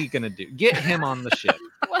 what's he gonna do? Get him on the ship.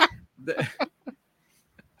 What?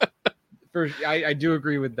 I do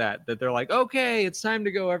agree with that they're like, okay, it's time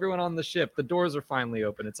to go. Everyone on the ship. The doors are finally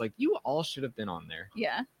open. It's like, you all should have been on there.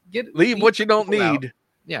 Yeah. Leave what you don't people out. need.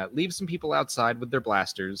 Yeah, leave some people outside with their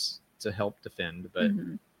blasters to help defend. But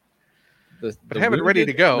But have it ready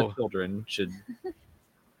to go. The children should.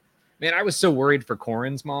 Man, I was so worried for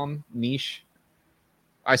Corin's mom, Niche.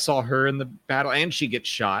 I saw her in the battle, and she gets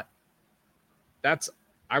shot.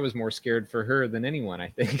 I was more scared for her than anyone, I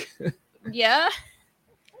think. Yeah.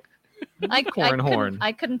 Corin Horn.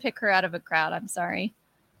 I couldn't pick her out of a crowd. I'm sorry.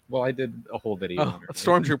 Well, I did a whole video. Oh,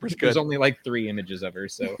 Stormtrooper's good. There's only like 3 images of her,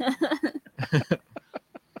 so.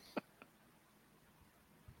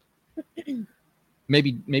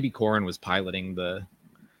 Maybe Corin was piloting the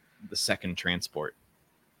second transport.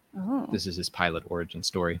 Oh. This is his pilot origin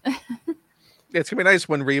story. It's gonna be nice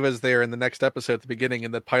when Reva's there in the next episode at the beginning,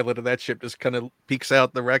 and the pilot of that ship just kind of peeks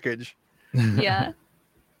out the wreckage. Yeah.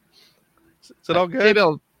 Is it all good?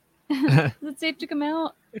 J-Bill. Is it safe to come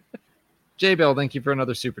out? J-Bill, thank you for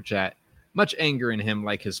another super chat. Much anger in him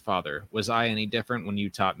like his father. Was I any different when you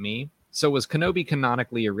taught me? So was Kenobi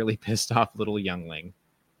canonically a really pissed off little youngling?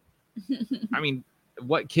 I mean,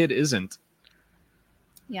 what kid isn't?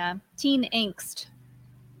 Yeah. Teen angst.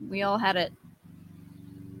 We all had it.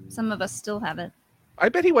 Some of us still have it. I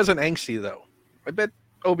bet he wasn't angsty, though. I bet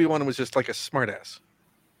Obi-Wan was just like a smartass.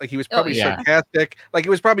 Like, he was probably sarcastic. Like, he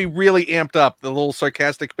was probably really amped up, the little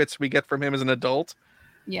sarcastic bits we get from him as an adult.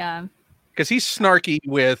 Yeah. Because he's snarky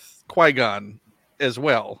with Qui-Gon as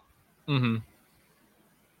well. Mm-hmm.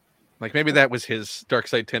 Like, maybe that was his dark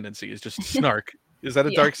side tendency, is just snark. Is that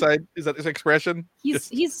a dark side? Is that his expression?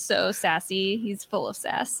 He's so sassy. He's full of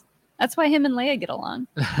sass. That's why him and Leia get along.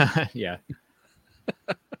 Yeah.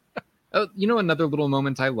 Oh, you know, another little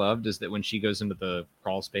moment I loved is that when she goes into the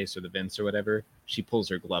crawl space or the vents or whatever, she pulls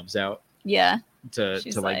her gloves out. Yeah. To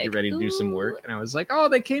like get ready to do some work. And I was like, oh,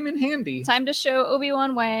 they came in handy. Time to show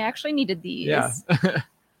Obi-Wan why I actually needed these. Yeah.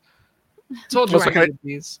 Told you I needed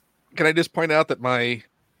these. Can I just point out that my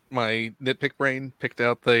nitpick brain picked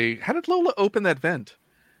out how did Lola open that vent?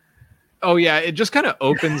 Oh yeah, it just kind of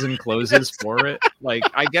opens and closes for it. Like,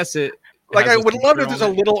 I guess it. Like, I would love if there's a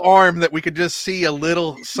little arm that we could just see a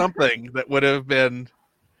little something that would have been.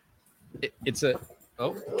 It's a.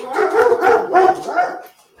 Oh.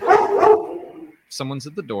 Someone's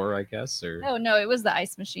at the door, I guess. Or no, it was the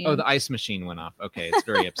ice machine. Oh, the ice machine went off. Okay, it's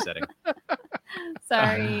very upsetting.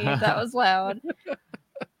 Sorry, that was loud.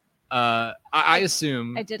 I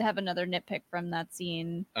assume I did have another nitpick from that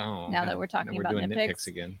scene. Oh, now that we're talking about doing nitpicks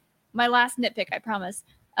again. My last nitpick, I promise.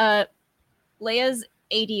 Leia's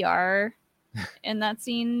ADR in that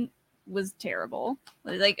scene was terrible.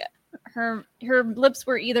 Like, her lips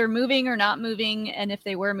were either moving or not moving, and if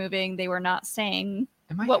they were moving, they were not saying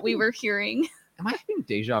what we were hearing. Am I having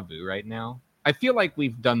deja vu right now? I feel like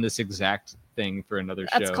we've done this exact thing for another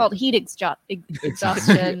show. That's called heat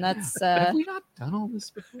exhaustion. That's have we not done all this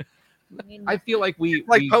before? I feel like we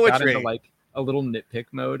like poetry. Got into like a little nitpick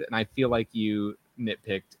mode, and I feel like you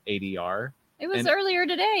nitpicked ADR. It was earlier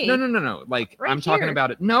today. No. Like, right I'm talking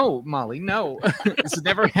about it. No, Molly, no. This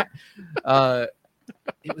never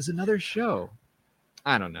it was another show.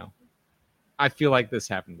 I don't know. I feel like this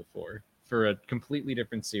happened before for a completely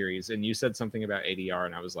different series, and you said something about ADR,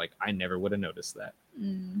 and I was like, I never would have noticed that.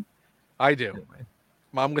 I do. Anyway.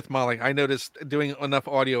 Mom with Molly. I noticed doing enough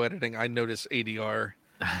audio editing. I notice ADR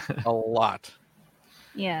a lot.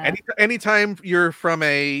 Yeah. Anytime you're from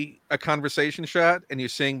a conversation shot and you're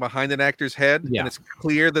seeing behind an actor's head and it's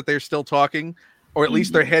clear that they're still talking, or at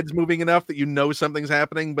least their head's moving enough that you know something's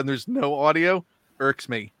happening, but there's no audio, irks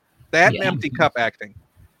me. That and empty cup acting.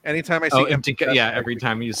 Anytime I see empty cup, every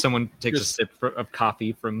time someone takes a sip of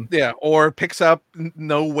coffee from or picks up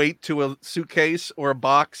no weight to a suitcase or a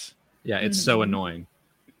box. Yeah, it's so annoying.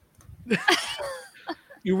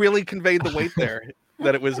 You really conveyed the weight there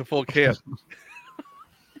that it was a full can.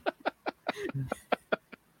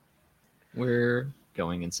 We're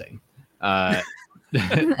going insane.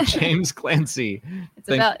 James Clancy. It's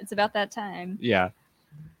about that time. Yeah.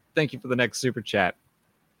 Thank you for the next super chat.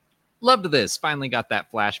 Loved this. Finally got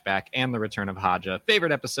that flashback and the return of Haja.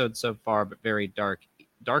 Favorite episode so far, but very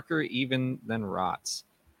darker even than Rots.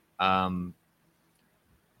 I'm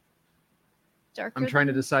trying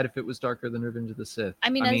to decide if it was darker than Revenge of the Sith. I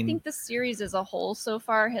think the series as a whole so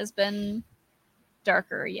far has been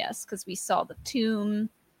darker, yes, because we saw the tomb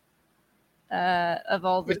of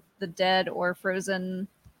all the dead or frozen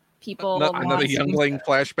people. Another youngling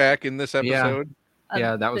flashback in this episode.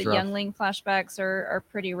 Yeah, that was the rough. youngling flashbacks are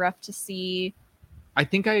pretty rough to see. I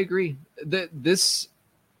think I agree. This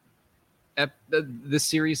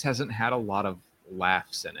series hasn't had a lot of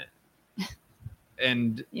laughs in it,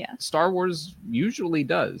 and Yeah. Star Wars usually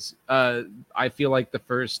does. I feel like the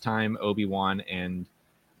first time Obi-Wan and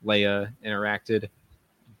Leia interacted,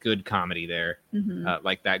 good comedy there,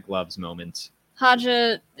 like that gloves moment.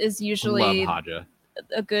 Haja is Love usually Haja.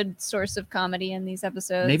 a good source of comedy in these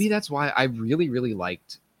episodes. Maybe that's why I really, really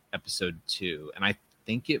liked episode 2, and I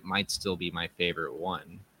think it might still be my favorite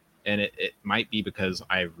one. And it might be because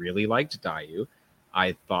I really liked Dayu.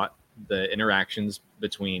 I thought the interactions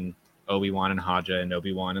between Obi-Wan and Haja and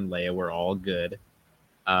Obi-Wan and Leia were all good.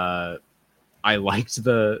 I liked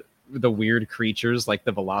the weird creatures like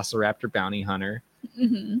the Velociraptor bounty hunter.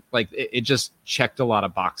 Like it just checked a lot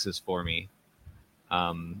of boxes for me.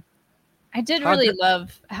 I did really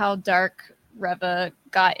love how dark Reva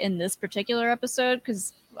got in this particular episode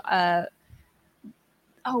because,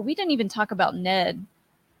 we didn't even talk about Ned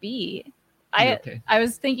B. I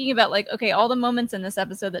was thinking about like, okay, all the moments in this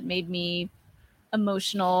episode that made me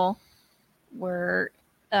emotional were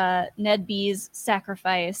Ned B's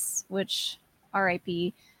sacrifice, which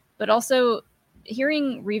R.I.P. But also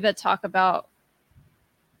hearing Reva talk about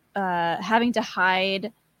having to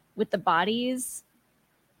hide with the bodies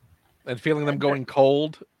and feeling them going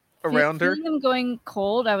cold around her. Feeling them going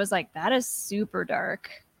cold, I was like, that is super dark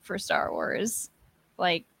for Star Wars.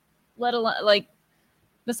 Like, let alone like,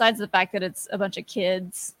 besides the fact that it's a bunch of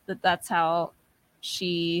kids, that's how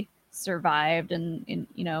she survived, and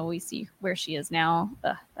you know, we see where she is now.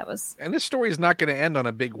 That was. And this story is not going to end on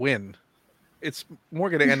a big win. It's more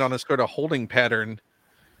going to end on a sort of holding pattern.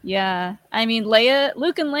 Yeah, I mean,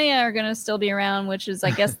 Luke and Leia are going to still be around, which is, I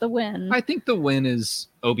guess, the win. I think the win is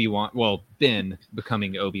Obi-Wan. Well, Ben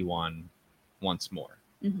becoming Obi-Wan once more.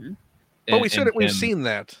 But we've seen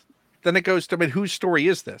that. Then it goes to, I mean, whose story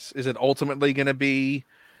is this? Is it ultimately going to be?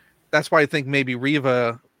 That's why I think maybe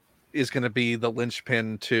Reva is going to be the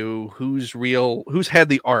linchpin to who's had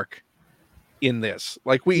the arc in this.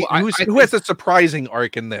 Like who has the surprising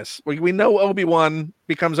arc in this? We know Obi-Wan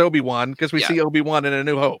becomes Obi-Wan because we see Obi-Wan in A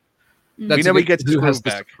New Hope. We know he gets his groove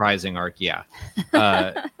back. Surprising arc, yeah.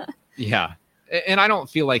 Yeah. And I don't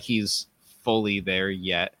feel like he's fully there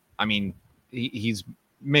yet. I mean, he's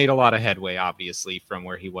made a lot of headway, obviously, from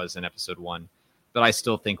where he was in episode 1. But I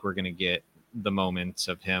still think we're going to get the moments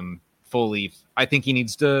of him fully. I think he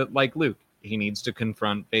needs to, like Luke, he needs to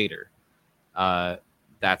confront Vader.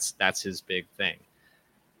 That's his big thing.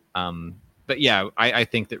 But yeah, I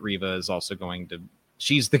think that Reva is also going to.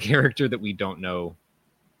 She's the character that we don't know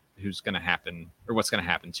who's going to happen or what's going to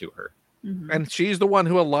happen to her. And she's the one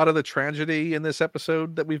who a lot of the tragedy in this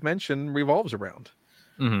episode that we've mentioned revolves around.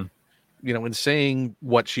 You know, in saying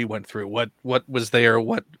what she went through, what was there,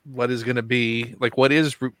 what is going to be like, what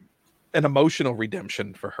is an emotional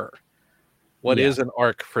redemption for her? What is an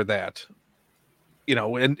arc for that? You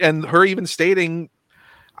know, and her even stating,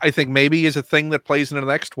 I think maybe is a thing that plays into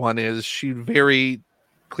the next one is she very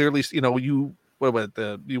clearly, you know, you wouldn't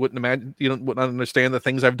imagine, you wouldn't understand the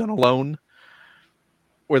things I've done alone,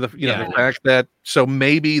 or the fact that, so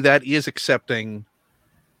maybe that is accepting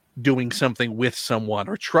doing something with someone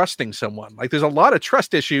or trusting someone. Like there's a lot of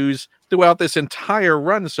trust issues throughout this entire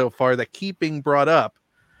run so far that keep being brought up.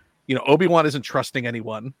 You know, Obi-Wan isn't trusting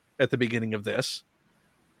anyone at the beginning of this.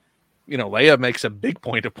 You know, Leia makes a big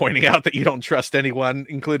point of pointing out that you don't trust anyone,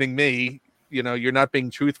 including me. You know, you're not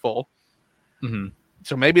being truthful.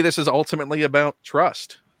 So maybe this is ultimately about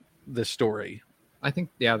trust, this story. I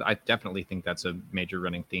definitely think that's a major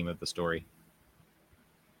running theme of the story.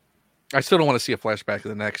 I still don't want to see a flashback of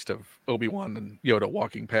the next of Obi-Wan and Yoda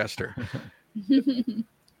walking past her.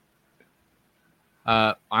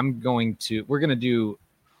 We're going to do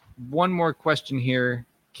one more question here,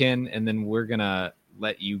 Ken, and then we're going to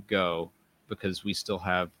let you go because we still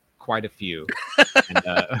have quite a few.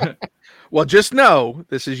 And, well, just know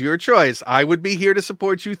this is your choice. I would be here to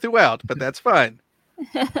support you throughout, but that's fine.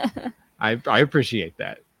 I appreciate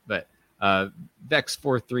that. But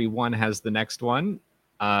Vex431 has the next one.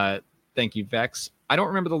 Thank you, Vex. I don't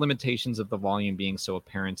remember the limitations of the volume being so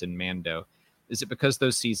apparent in Mando. Is it because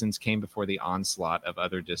those seasons came before the onslaught of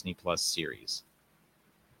other Disney Plus series?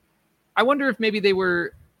 I wonder if maybe they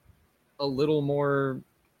were a little more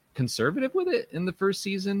conservative with it in the first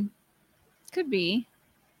season. Could be.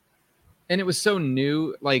 And it was so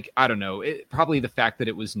new. Like, I don't know. Probably the fact that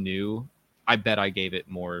it was new, I bet I gave it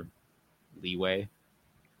more leeway.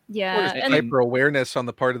 Yeah. There's hyper awareness on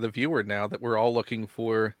the part of the viewer now that we're all looking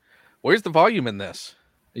for. Where's the volume in this?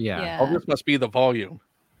 Yeah. All this must be the volume.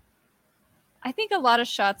 I think a lot of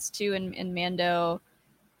shots too in Mando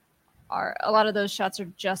are a lot of those shots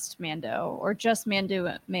are just Mando or just Mando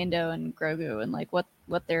and Grogu and like what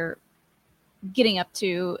they're getting up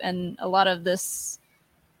to, and a lot of this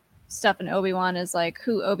stuff in Obi-Wan is like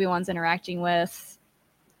who Obi-Wan's interacting with.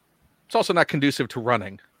 It's also not conducive to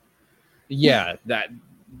running. Yeah, that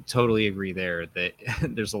totally agree there. That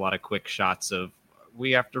there's a lot of quick shots of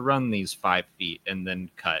we have to run these 5 feet and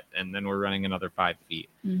then cut, and then we're running another 5 feet.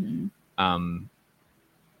 Mm-hmm.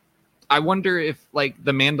 I wonder if like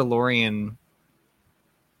the Mandalorian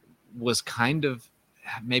was kind of,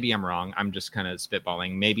 maybe I'm wrong. I'm just kind of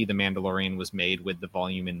spitballing. Maybe the Mandalorian was made with the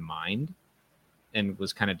volume in mind and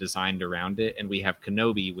was kind of designed around it. And we have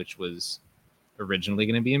Kenobi, which was originally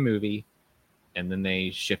going to be a movie, and then they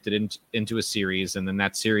shifted into a series, and then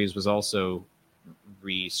that series was also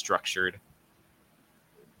restructured,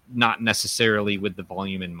 not necessarily with the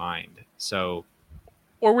volume in mind. So,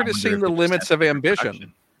 or we're just seeing the limits of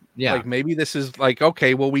ambition. Yeah, like maybe this is like,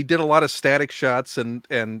 okay, well, we did a lot of static shots and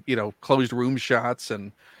closed room shots,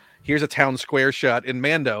 and here's a town square shot in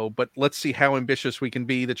Mando, but let's see how ambitious we can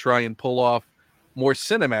be to try and pull off more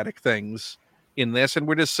cinematic things in this. And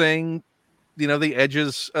we're just saying, the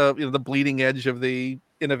edges of the bleeding edge of the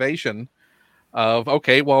innovation of,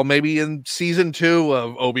 okay, well, maybe in season 2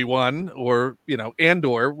 of Obi-Wan or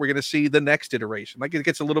Andor, we're going to see the next iteration. Like it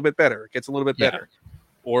gets a little bit better. It gets a little bit better.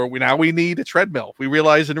 Or now we need a treadmill. We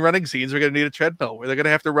realize in running scenes we're going to need a treadmill where they're going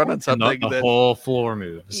to have to run on something. The whole floor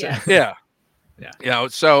moves. Yeah. Yeah.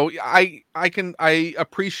 So I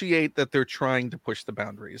appreciate that they're trying to push the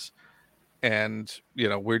boundaries, and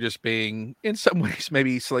we're just being in some ways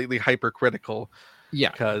maybe slightly hypercritical.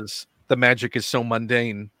 Yeah, because the magic is so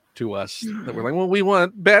mundane to us that we're like, well, we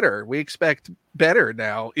want better. We expect better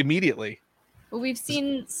now immediately. Well, we've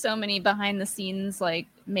seen so many behind the scenes, like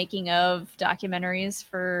making of documentaries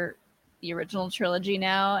for the original trilogy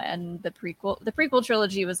now, and the prequel. The prequel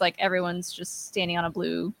trilogy was like everyone's just standing on a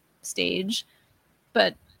blue stage,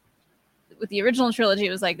 but with the original trilogy, it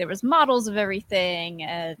was like there was models of everything,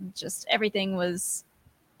 and just everything was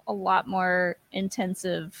a lot more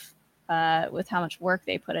intensive with how much work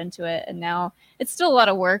they put into it. And now it's still a lot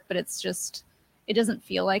of work, but it's just. It doesn't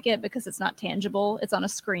feel like it because it's not tangible. It's on a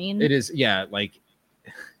screen. It is, yeah. Like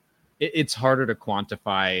it's harder to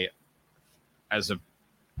quantify as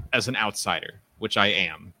an outsider, which I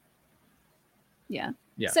am. Yeah.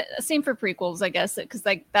 Yeah. Same for prequels, I guess, because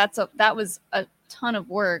like that was a ton of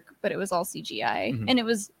work, but it was all CGI, and it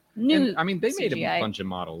was new. And, I mean, they CGI. made a bunch of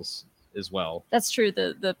models as well. That's true.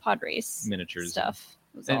 The pod race miniatures stuff,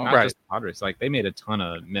 was and all. Not just pod race. Like they made a ton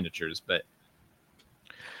of miniatures, but.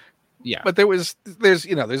 Yeah, but there's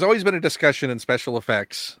always been a discussion in special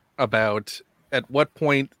effects about at what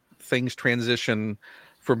point things transition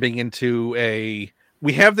from being into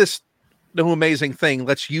we have this new amazing thing,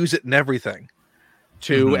 let's use it in everything,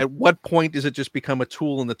 to at what point does it just become a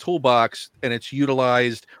tool in the toolbox and it's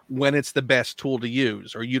utilized when it's the best tool to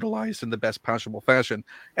use or utilized in the best possible fashion.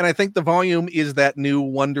 And I think the volume is that new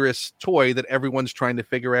wondrous toy that everyone's trying to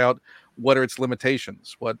figure out what are its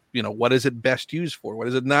limitations, what is it best used for, what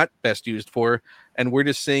is it not best used for. And we're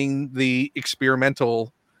just seeing the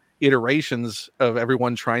experimental iterations of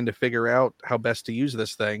everyone trying to figure out how best to use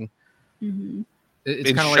this thing. It's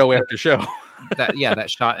in kind of show like after show.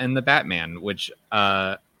 that shot in the Batman, which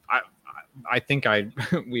I think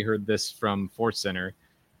we heard this from Force Center.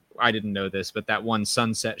 I didn't know this, but that one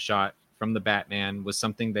sunset shot from the Batman was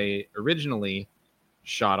something they originally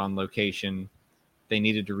shot on location. They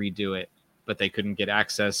needed to redo it, but they couldn't get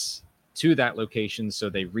access to that location, so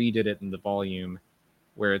they redid it in the volume,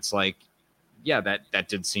 where it's like, yeah, that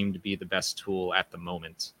did seem to be the best tool at the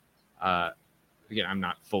moment. Again, I'm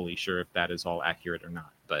not fully sure if that is all accurate or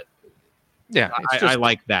not, but yeah, I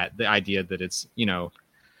like that, the idea that it's,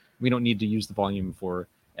 we don't need to use the volume for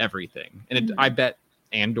everything. And I bet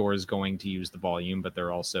Andor is going to use the volume, but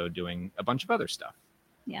they're also doing a bunch of other stuff.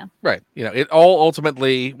 Yeah. Right. It all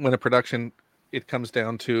ultimately, when a production, it comes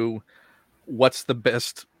down to what's the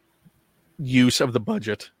best use of the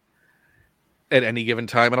budget at any given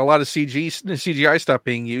time. And a lot of CGI stuff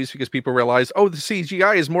being used because people realize, the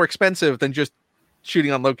CGI is more expensive than just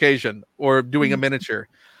shooting on location or doing a miniature,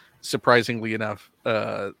 surprisingly enough.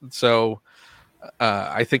 So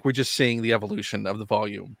I think we're just seeing the evolution of the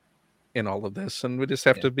volume in all of this, and we just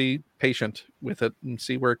have to be patient with it and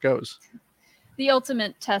see where it goes. The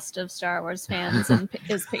ultimate test of Star Wars fans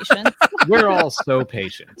is patience. We're all so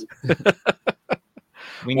patient.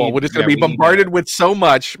 We're just going to be bombarded with so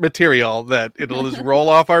much material that it'll just roll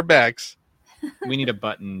off our backs. We need a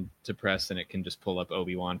button to press, and it can just pull up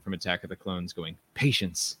Obi-Wan from Attack of the Clones going,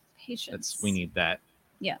 patience. We need that.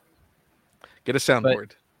 Yeah. Get a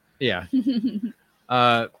soundboard. Yeah.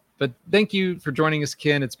 But thank you for joining us,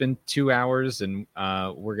 Ken. It's been 2 hours, and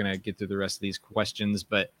we're gonna get through the rest of these questions.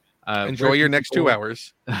 But enjoy your next 2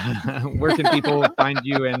 hours. Where can people find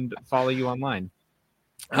you and follow you online?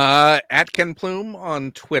 At Ken Plume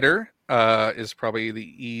on Twitter is probably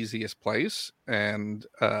the easiest place, and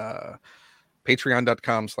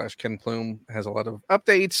patreon.com/Ken Plume has a lot of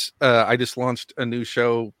updates. I just launched a new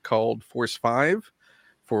show called Force 5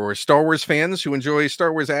 for Star Wars fans who enjoy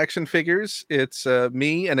Star Wars action figures. It's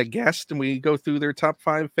me and a guest, and we go through their top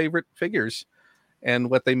 5 favorite figures and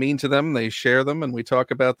what they mean to them. They share them, and we talk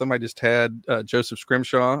about them. I just had Joseph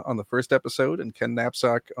Scrimshaw on the first episode and Ken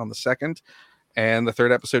Knapsack on the second. And the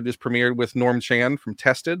third episode just premiered with Norm Chan from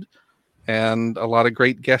Tested, and a lot of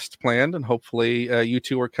great guests planned. And hopefully you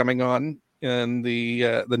two are coming on in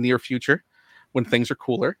the near future when things are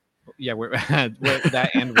cooler. Yeah, we're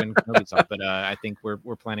that and when Kenobi's up, but I think we're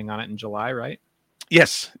planning on it in July, right?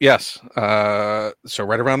 Yes. So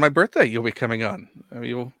right around my birthday, you'll be coming on.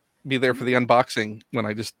 You'll be there for the unboxing when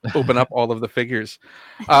I just open up all of the figures.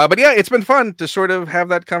 But yeah, it's been fun to sort of have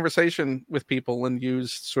that conversation with people and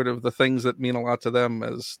use sort of the things that mean a lot to them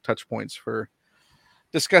as touch points for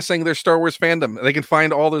discussing their Star Wars fandom. They can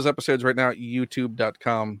find all those episodes right now at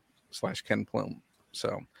youtube.com/Ken Plume.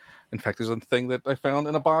 So, in fact, there's a thing that I found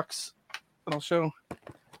in a box that I'll show.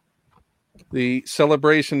 The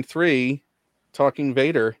Celebration 3 Talking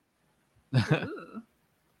Vader.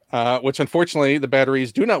 Which unfortunately the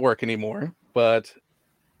batteries do not work anymore. But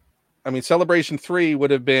I mean, Celebration 3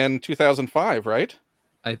 would have been 2005, right?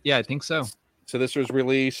 I think so. So this was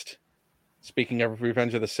released, speaking of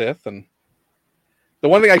Revenge of the Sith. And the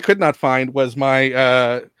one thing I could not find was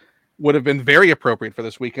my, would have been very appropriate for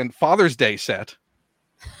this weekend, Father's Day set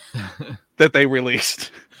that they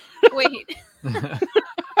released. Wait.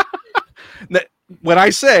 When I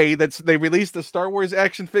say that they released the Star Wars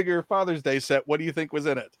action figure Father's Day set, what do you think was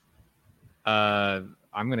in it? I'm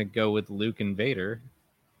going to go with Luke and Vader.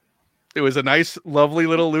 It was a nice, lovely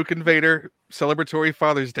little Luke and Vader celebratory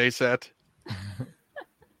Father's Day set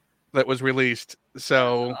that was released.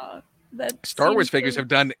 So Star Wars figures have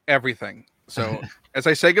done everything. So as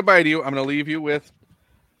I say goodbye to you, I'm going to leave you with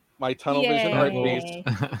my tunnel vision art piece.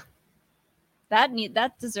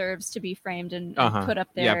 That deserves to be framed and put up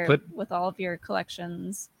there with all of your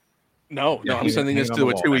collections. No, I'm sending this to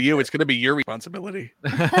the two of you. It's going to be your responsibility.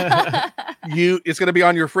 It's going to be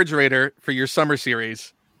on your refrigerator for your summer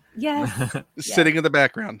series. Yes. Sitting in the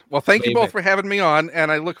background. Well, thank you both for having me on,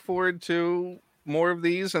 and I look forward to more of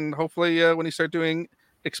these, and hopefully when you start doing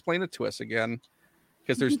Explain It to Us again,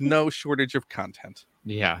 because there's no shortage of content.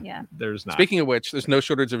 Yeah, there's not. Speaking of which, there's no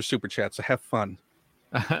shortage of super chats, so have fun.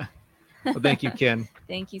 Well, thank you, Ken.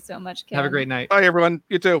 Thank you so much, Ken. Have a great night. Bye, everyone.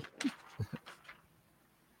 You too.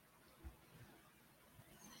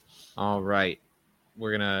 All right,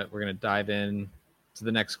 we're gonna dive in to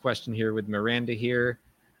the next question here with Miranda here,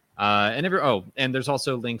 and there's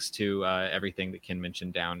also links to everything that Ken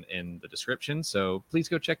mentioned down in the description. So please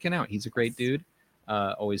go check Ken out. He's a great dude.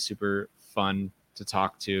 Always super fun to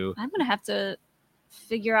talk to. I'm gonna have to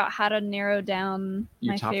figure out how to narrow down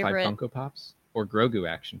your my top favorite 5 Funko Pops or Grogu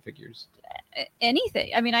action figures.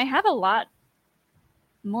 Anything. I mean, I have a lot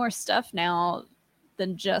more stuff now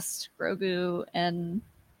than just Grogu and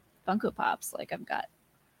Funko Pops. Like I've got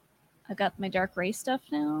my Dark Ray stuff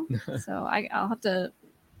now, so I'll have to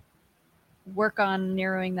work on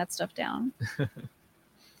narrowing that stuff down.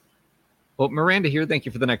 Well, Miranda here, thank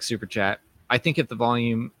you for the next super chat. I think of the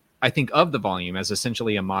volume as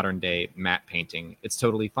essentially a modern day matte painting. It's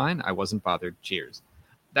totally fine. I wasn't bothered. Cheers.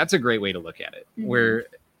 That's a great way to look at it. Mm-hmm. Where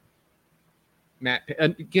matte,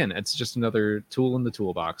 again, it's just another tool in the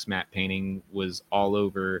toolbox. Matte painting was all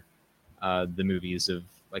over the movies of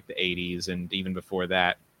like the 80s, and even before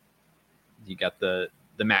that. You got the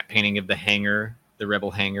matte painting of the hangar, the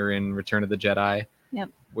Rebel hangar in Return of the Jedi. Yep.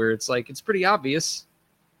 Where it's like, it's pretty obvious.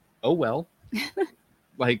 Oh, well.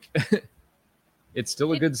 Like, it's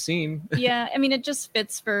still a good scene. Yeah, I mean, it just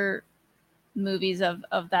fits for movies of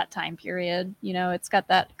that time period. You know, it's got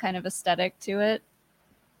that kind of aesthetic to it.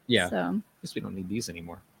 Yeah. So I guess we don't need these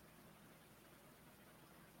anymore.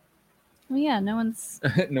 Well, yeah, no one's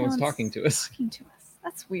talking to us.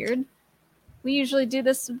 That's weird. We usually do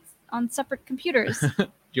this on separate computers. Do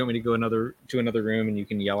you want me to go to another room and you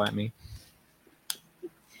can yell at me?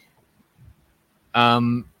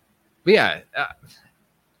 But yeah,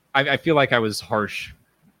 I feel like I was harsh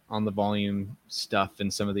on the volume stuff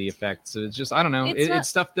and some of the effects. So it's just, I don't know. It's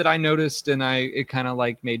stuff that I noticed, and it kind of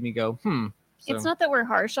like made me go, So. It's not that we're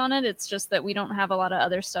harsh on it. It's just that we don't have a lot of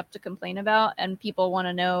other stuff to complain about, and people want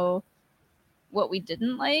to know what we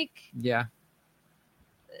didn't like. Yeah.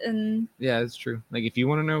 And Yeah, it's true. Like, if you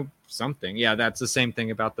want to know something, yeah, that's the same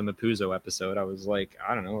thing about the Mapuzo episode. I was like,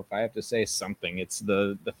 I don't know if I have to say something. It's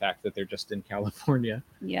the fact that they're just in California,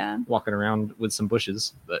 yeah, walking around with some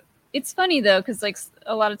bushes. But it's funny though, because like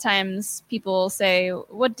a lot of times people say,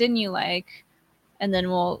 "What didn't you like?" And then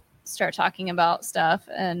we'll start talking about stuff,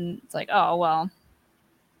 and it's like, "Oh well,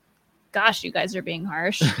 gosh, you guys are being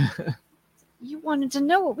harsh. You wanted to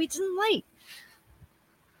know what we didn't like."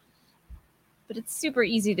 But it's super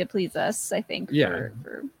easy to please us, I think. Yeah.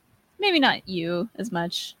 For maybe not you as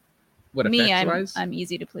much. what Me, effects wise, I'm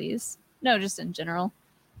easy to please. No, just in general.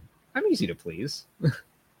 I'm easy to please.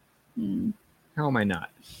 Hmm. How am I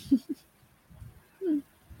not?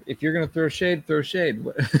 If you're gonna throw shade, throw shade.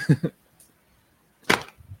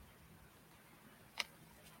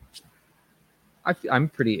 I'm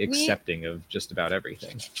pretty accepting of just about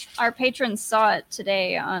everything. Our patrons saw it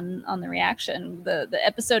today on the reaction. The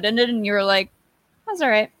episode ended, and you were like, "That's all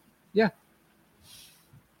right."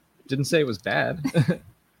 Didn't say it was bad.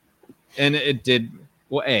 And it did.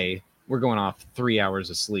 Well, we're going off 3 hours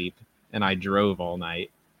of sleep, and I drove all night.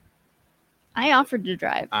 I offered to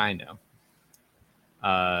drive. I know.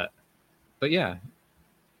 But yeah,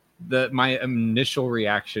 my initial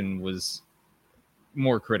reaction was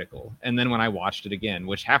more critical, and then when I watched it again,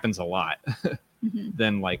 which happens a lot, Mhm.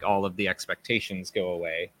 then like all of the expectations go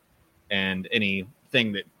away, and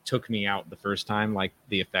anything that took me out the first time, like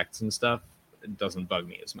the effects and stuff, it doesn't bug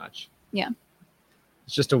me as much. Yeah.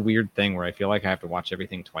 It's just a weird thing where I feel like I have to watch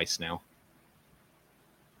everything twice now.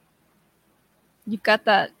 You've got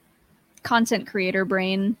that content creator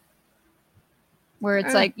brain where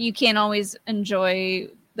it's like you can't always enjoy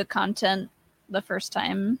the content the first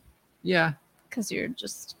time Yeah. because your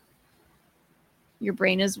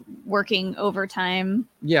brain is working overtime.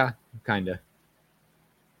 Yeah, kind of.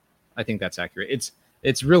 I think that's accurate.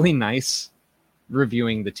 It's really nice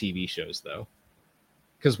reviewing the TV shows though,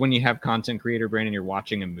 because when you have content creator brain and you're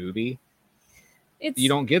watching a movie, you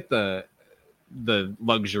don't get the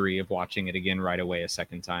luxury of watching it again right away a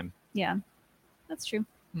second time. Yeah, that's true.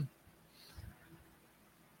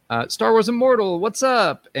 Star Wars Immortal, what's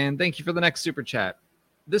up? And thank you for the next super chat.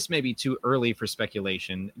 This may be too early for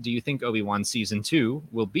speculation. Do you think Obi-Wan Season 2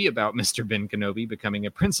 will be about Mr. Ben Kenobi becoming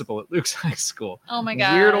a principal at Luke's high school? Oh my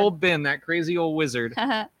god. Weird old Ben, that crazy old wizard.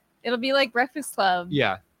 It'll be like Breakfast Club.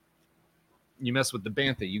 Yeah. You mess with the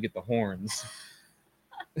bantha, you get the horns.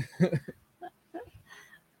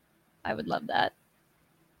 I would love that.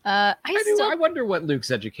 I wonder what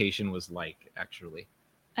Luke's education was like, actually.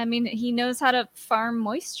 I mean, he knows how to farm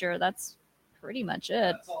moisture. That's pretty much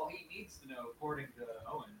it. That's all he needs to know, according to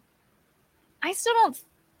Owen. I still don't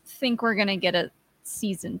think we're going to get a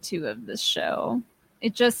season 2 of this show.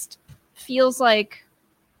 It just feels like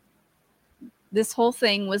this whole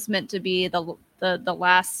thing was meant to be the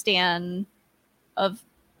last stand of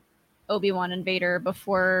Obi-Wan and Vader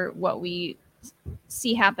before what we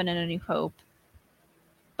see happen in A New Hope.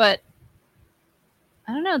 But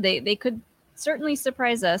I don't know. They could certainly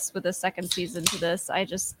surprise us with a second season to this. I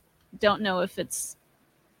just don't know if it's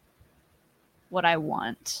what I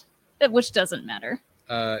want, which doesn't matter.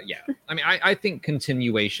 Yeah. I mean, I think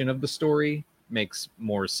continuation of the story makes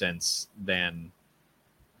more sense than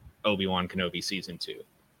Obi-Wan Kenobi Season 2.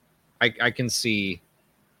 I can see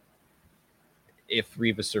if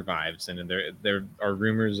Reva survives, and there are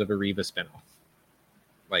rumors of a Reva spinoff.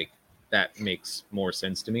 Like, that makes more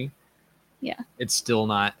sense to me. Yeah. It's still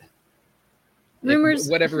not... Rumors...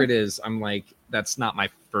 whatever it is, I'm like, that's not my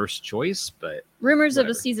first choice, but... Rumors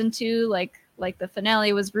whatever. of a Season 2, like the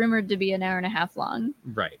finale, was rumored to be an hour and a half long.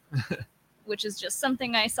 Right. Which is just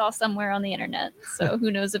something I saw somewhere on the internet, so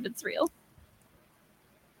who knows if it's real.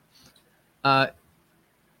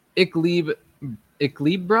 Iklebrat,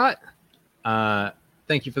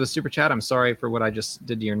 thank you for the super chat. I'm sorry for what I just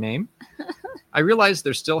did to your name. I realize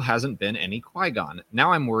there still hasn't been any Qui-Gon.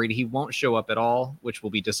 Now I'm worried he won't show up at all, which will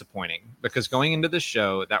be disappointing, because going into this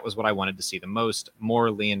show, that was what I wanted to see the most, more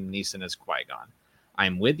Liam Neeson as Qui-Gon.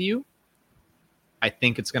 I'm with you. I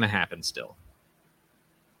think it's going to happen still.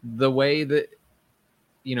 The way that,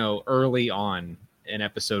 early on in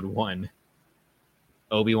episode 1,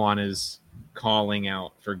 Obi-Wan is calling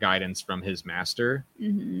out for guidance from his master.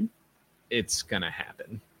 Mm-hmm. It's going to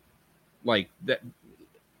happen. Like that.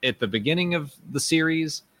 At the beginning of the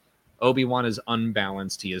series, Obi-Wan is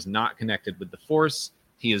unbalanced. He is not connected with the Force.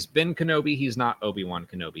 He has been Kenobi. He's not Obi-Wan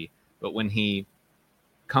Kenobi. But when he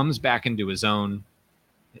comes back into his own,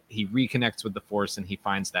 he reconnects with the Force and he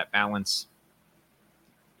finds that balance.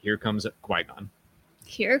 Here comes Qui-Gon.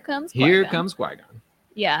 Here comes Qui-Gon.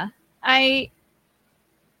 Yeah.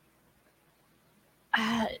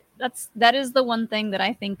 that is the one thing that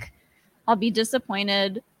I think I'll be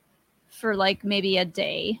disappointed for like maybe a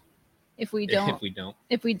day if we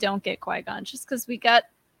don't get Qui-Gon, just because we got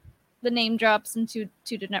the name drops in two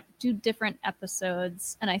different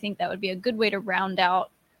episodes, and I think that would be a good way to round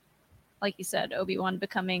out, like you said, Obi-Wan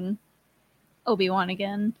becoming Obi-Wan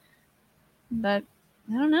again. But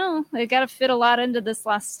I don't know. They got to fit a lot into this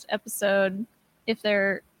last episode if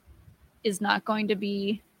there is not going to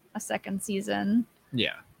be a second season.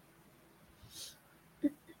 Yeah.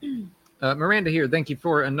 Miranda here. Thank you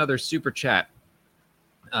for another super chat.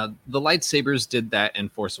 The lightsabers did that in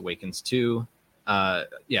Force Awakens too.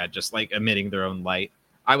 Yeah, just like emitting their own light.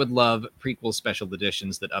 I would love prequel special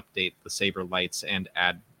editions that update the saber lights and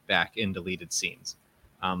add back in deleted scenes.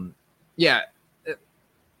 Yeah.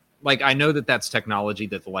 Like, I know that that's technology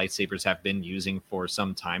that the lightsabers have been using for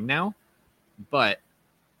some time now, but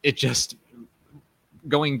it just,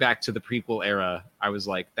 going back to the prequel era, I was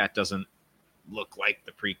like, that doesn't look like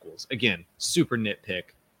the prequels. Again, super nitpick.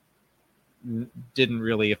 Didn't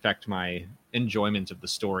really affect my enjoyment of the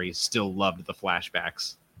story. Still loved the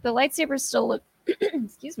flashbacks. The lightsabers still look,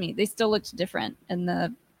 excuse me, they still looked different in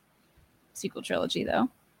the sequel trilogy, though.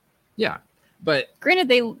 Yeah. But granted,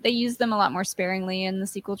 they used them a lot more sparingly in the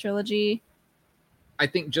sequel trilogy. I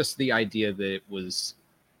think just the idea that it was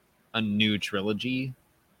a new trilogy,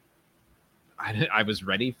 I was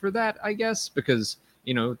ready for that, I guess, because,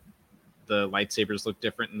 you know, the lightsabers look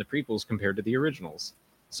different in the prequels compared to the originals.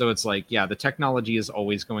 So it's like, yeah, the technology is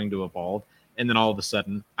always going to evolve. And then all of a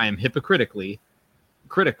sudden, I am hypocritically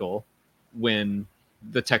critical when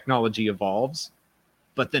the technology evolves,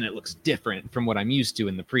 but then it looks different from what I'm used to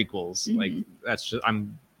in the prequels. Mm-hmm. Like, that's just,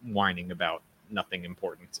 I'm whining about nothing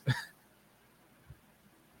important.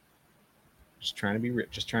 Just trying to be rich,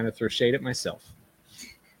 just trying to throw shade at myself.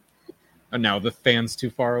 Oh, no, the fan's too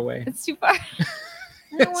far away. It's too far.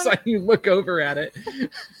 It's like you look over at it.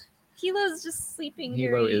 Hilo's just sleeping.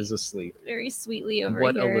 Hilo is asleep. Very sweetly over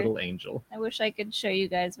what here. What a little angel. I wish I could show you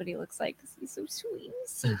guys what he looks like because he's so sweet and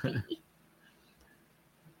sleepy.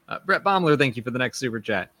 Brett Baumler, thank you for the next super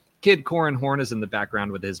chat. Kid Corin Horn is in the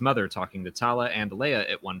background with his mother talking to Tala and Leia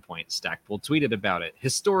at one point. Stackpole tweeted about it.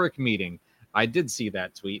 Historic meeting. I did see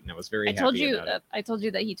that tweet and I was very happy about it. I told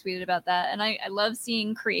you that he tweeted about that. And I love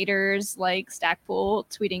seeing creators like Stackpole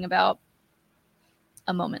tweeting about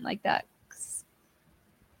a moment like that.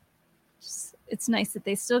 It's nice that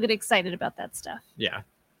they still get excited about that stuff. Yeah.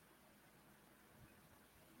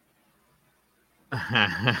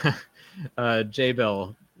 J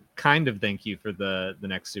Bell, kind of thank you for the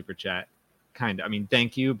next super chat. Kind of. I mean,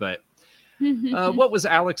 thank you, but what was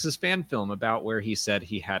Alex's fan film about where he said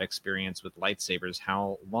he had experience with lightsabers?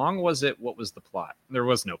 How long was it? What was the plot? There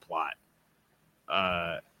was no plot.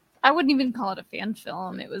 I wouldn't even call it a fan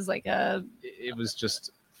film. It was like it was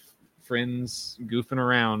just friends goofing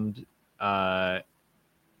around. I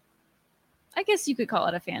guess you could call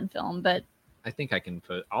it a fan film, but I think I can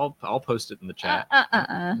put. I'll post it in the chat.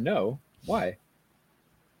 No, why?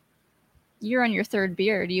 You're on your third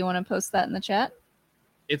beer. Do you want to post that in the chat?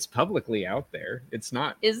 It's publicly out there. It's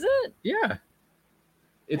not. Is it? Yeah.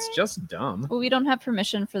 It's just dumb. Well, we don't have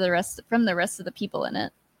permission from the rest of the people in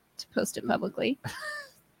it to post it publicly.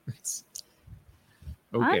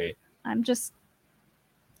 Okay. I'm just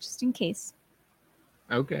in case.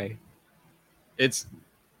 Okay.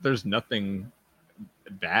 There's nothing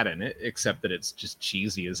bad in it except that it's just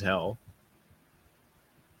cheesy as hell.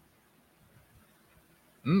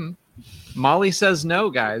 Molly says no,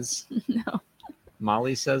 guys. No.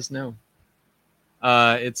 Molly says no.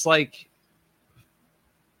 It's like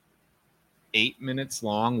 8 minutes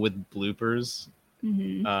long with bloopers.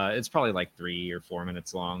 Mm-hmm. It's probably like 3 or 4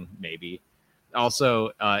 minutes long, maybe. Also,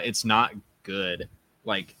 it's not good,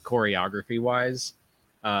 like choreography wise.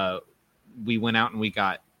 We went out and we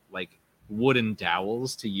got like wooden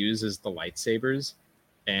dowels to use as the lightsabers,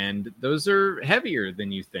 and those are heavier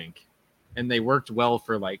than you think. And they worked well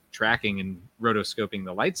for like tracking and rotoscoping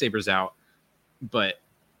the lightsabers out, but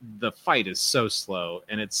the fight is so slow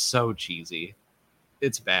and it's so cheesy.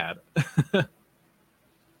 It's bad.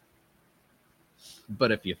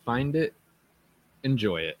 But if you find it,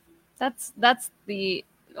 enjoy it. That's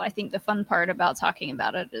I think the fun part about talking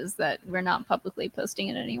about it is that we're not publicly posting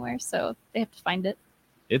it anywhere, so they have to find it.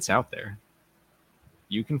 It's out there.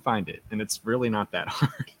 You can find it, and it's really not that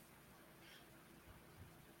hard.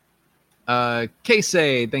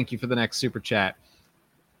 Casey, thank you for the next super chat.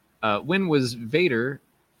 When was Vader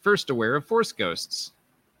first aware of Force ghosts?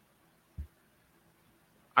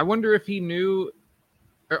 I wonder if he knew,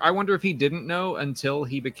 or I wonder if he didn't know until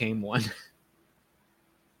he became one.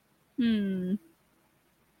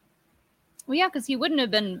 Well, yeah, because he wouldn't have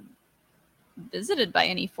been visited by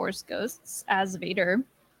any Force ghosts as Vader.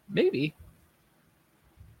 Maybe.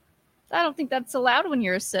 I don't think that's allowed when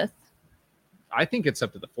you're a Sith, I think it's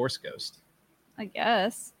up to the Force Ghost. I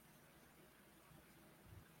guess.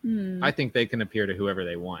 I think they can appear to whoever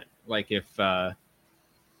they want. Like if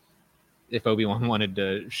Obi-Wan wanted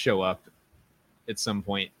to show up at some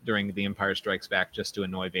point during The Empire Strikes Back just to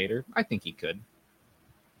annoy Vader, I think he could.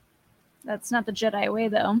 That's not the Jedi way,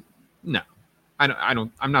 though. No, I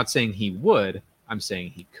don't. I'm not saying he would. I'm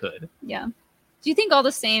saying he could. Yeah. Do you think all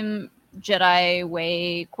the same Jedi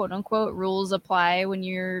way, quote unquote, rules apply when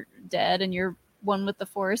you're dead and you're one with the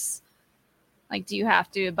Force? Like, do you have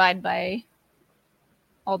to abide by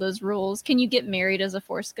all those rules? Can you get married as a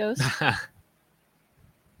Force ghost?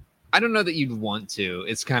 I don't know that you'd want to.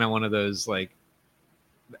 It's kind of one of those, like,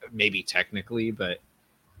 maybe technically, but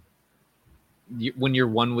when you're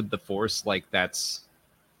one with the Force, like, that's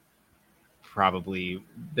probably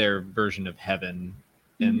their version of heaven,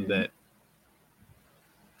 and that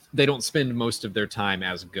they don't spend most of their time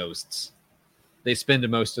as ghosts. They spend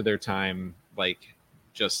most of their time, like,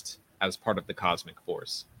 just as part of the cosmic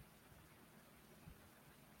force.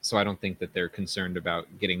 So I don't think that they're concerned about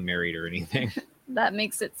getting married or anything. That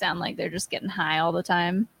makes it sound like they're just getting high all the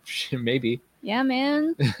time. Maybe. Yeah,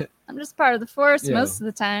 man. I'm just part of the Force most of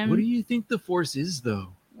the time. What do you think the Force is, though?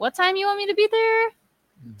 What time you want me to be there?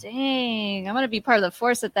 Dang, I'm going to be part of the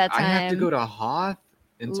Force at that time. I have to go to Hoth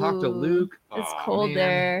and talk to Luke. It's cold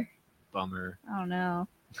there. Bummer. Oh, no.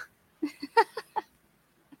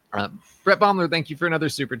 Brett Baumler, thank you for another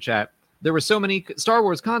super chat. There were so many Star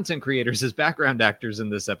Wars content creators as background actors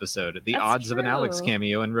in this episode. The That's odds of an Alex true.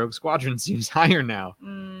 cameo in Rogue Squadron seems higher now.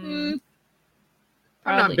 I'm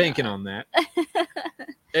not banking on that.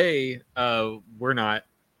 We're not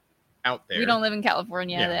out there. We don't live in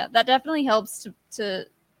California. Yeah. That definitely helps to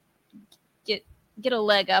get a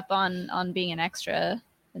leg up on being an extra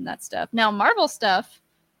and that stuff. Now, Marvel stuff,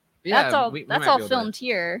 that's all filmed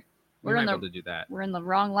here. We're not able to do that. We're in the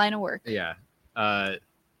wrong line of work. Yeah.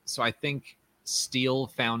 So I think Steele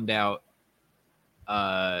found out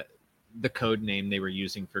the code name they were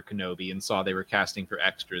using for Kenobi and saw they were casting for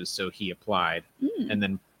extras, so he applied. And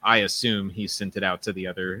then I assume he sent it out to the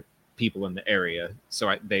other people in the area.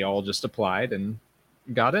 So they all just applied and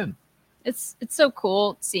got in. It's so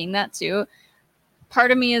cool seeing that too. Part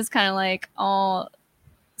of me is kind of like, oh,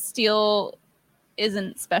 Steele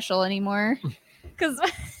isn't special anymore. Because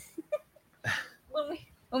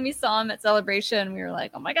when we saw him at Celebration, we were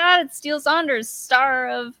like, oh my God, it's Steele Saunders, star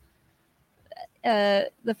of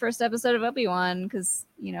the first episode of Obi-Wan, because,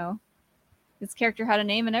 you know, his character had a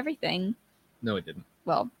name and everything. No, it didn't.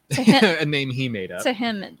 Well, to him, a name he made up. To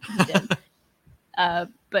him, he did.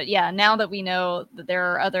 But yeah, now that we know that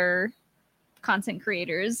there are other content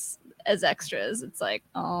creators as extras, it's like,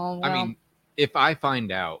 oh, well. I mean, if I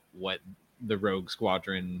find out what the Rogue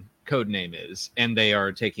Squadron code name is and they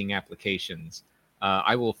are taking applications,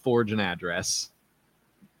 I will forge an address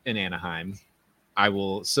in Anaheim. I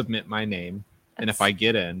will submit my name. And if I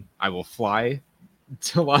get in, I will fly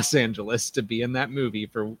to Los Angeles to be in that movie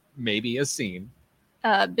for maybe a scene.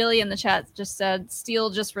 Billy in the chat just said Steele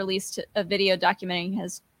just released a video documenting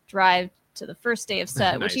his drive to the first day of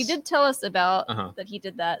set, Nice. which he did tell us about that he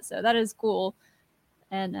did that. So that is cool.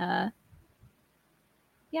 And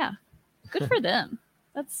yeah, good for them.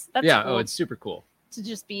 That's yeah. cool. Oh, it's super cool To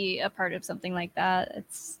just be a part of something like that.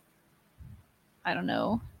 It's, I don't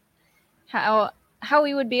know how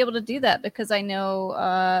we would be able to do that, because I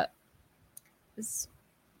know is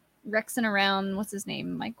Rexing around, what's his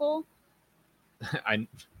name, Michael?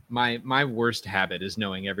 My worst habit is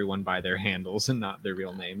knowing everyone by their handles and not their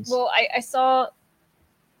real names. Well, I saw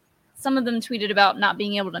some of them tweeted about not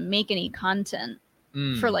being able to make any content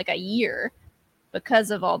for like a year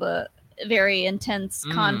because of all the very intense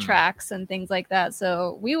contracts and things like that.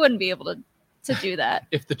 So we wouldn't be able to do that.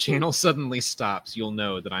 If the channel suddenly stops, you'll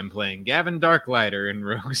know that I'm playing Gavin Darklighter in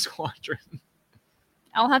Rogue Squadron.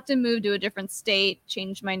 I'll have to move to a different state,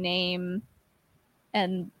 change my name,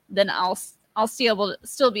 and then I'll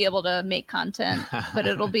still be able to make content, but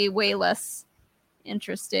it'll be way less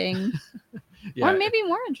interesting. Yeah, or maybe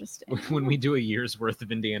more interesting. When we do a year's worth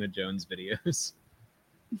of Indiana Jones videos.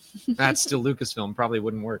 That's still Lucasfilm, probably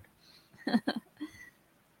wouldn't work.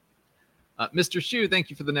 Mr. Shu, thank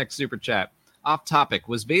you for the next super chat. Off topic,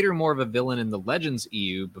 was Vader more of a villain in the Legends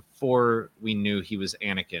EU before we knew he was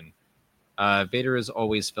Anakin? Vader has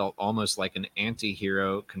always felt almost like an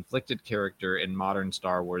anti-hero, conflicted character in modern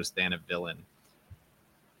Star Wars than a villain.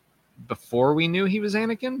 Before we knew he was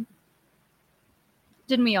Anakin?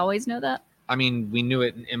 Didn't we always know that? I mean, we knew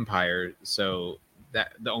it in Empire, so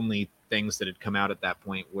that the only things that had come out at that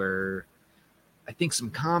point were I think some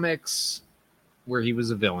comics where he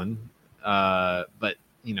was a villain, but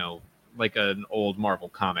like an old Marvel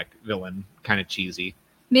comic villain, kind of cheesy.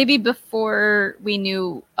 Maybe before we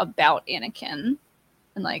knew about Anakin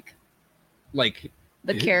and like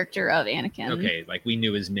the character of Anakin. Okay, like we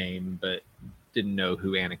knew his name, but didn't know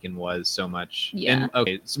who Anakin was so much. Yeah. And,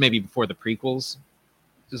 okay, so maybe before the prequels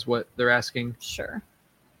is what they're asking. Sure.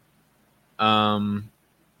 I'm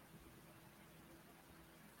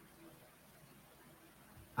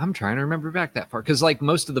trying to remember back that far because like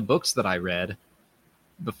most of the books that I read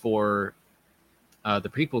before the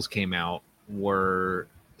prequels came out were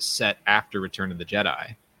set after Return of the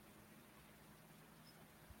Jedi.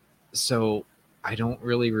 So I don't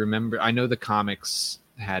really remember. I know the comics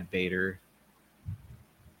had Vader.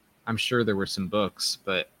 I'm sure there were some books,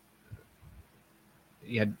 but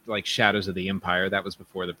you had like Shadows of the Empire. That was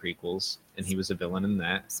before the prequels, and he was a villain in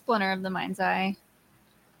that. Splinter of the Mind's Eye.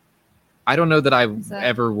 I don't know that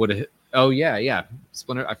ever would have. Oh yeah,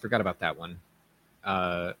 Splinter. I forgot about that one.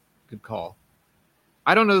 Good call.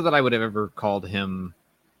 I don't know that I would have ever called him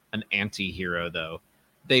an anti-hero, though.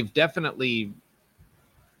 They've definitely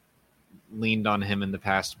leaned on him in the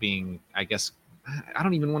past being, I guess, I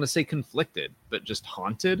don't even want to say conflicted, but just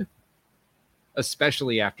haunted,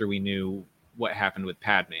 especially after we knew what happened with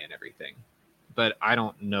Padme and everything. But I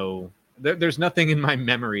don't know. There's nothing in my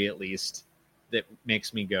memory, at least, that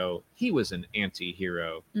makes me go, he was an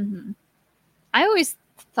anti-hero. Mm-hmm. I always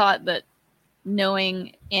thought that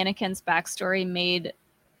knowing Anakin's backstory made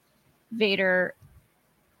Vader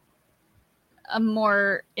a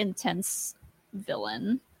more intense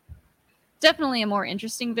villain. Definitely a more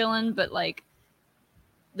interesting villain, but like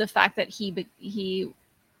the fact that he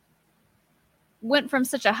went from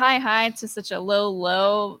such a high to such a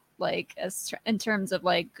low, like as in terms of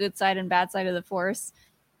like good side and bad side of the Force.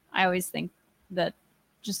 I always think that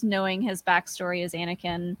just knowing his backstory as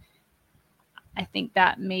Anakin, I think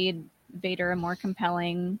that made Vader a more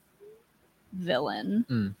compelling villain.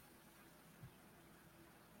 Mm.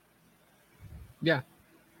 Yeah,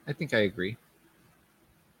 I think I agree.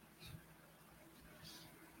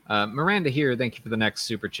 Miranda here, thank you for the next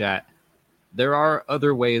super chat. There are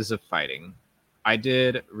other ways of fighting. I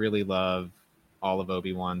did really love all of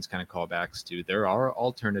Obi-Wan's kind of callbacks to there are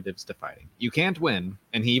alternatives to fighting. You can't win,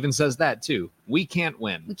 and he even says that too. We can't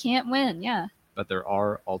win. We can't win, yeah. But there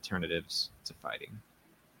are alternatives to fighting.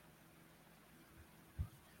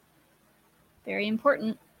 Very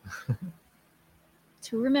important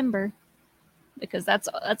to remember, because that's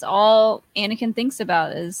all Anakin thinks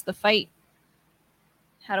about is the fight.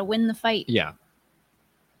 How to win the fight. Yeah.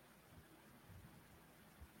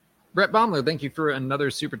 Brett Baumler, thank you for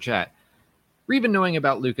another super chat. Reva knowing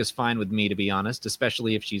about Luke is fine with me, to be honest,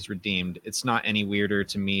 especially if she's redeemed. It's not any weirder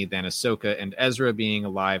to me than Ahsoka and Ezra being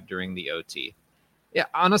alive during the OT. Yeah,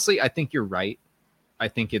 honestly, I think you're right. I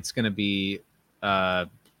think it's going to be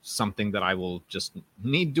something that I will just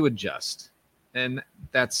need to adjust. And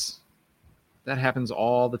that happens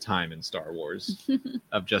all the time in Star Wars.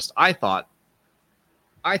 Of just, I thought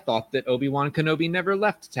that Obi-Wan Kenobi never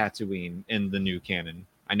left Tatooine in the new canon.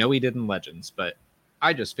 I know he did in Legends, but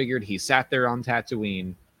I just figured he sat there on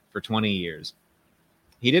Tatooine for 20 years.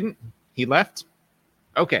 He didn't. He left.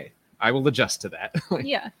 Okay, I will adjust to that.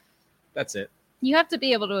 Yeah. That's it. You have to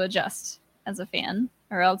be able to adjust as a fan,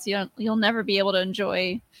 or else you'll never be able to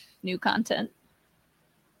enjoy new content.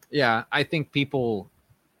 Yeah, I think people...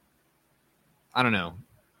 I don't know.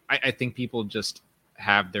 I think people just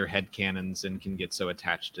have their headcanons and can get so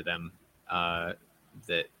attached to them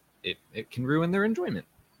that it can ruin their enjoyment.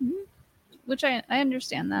 Mm-hmm. Which I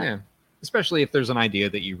understand that. Yeah, especially if there's an idea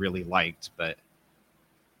that you really liked.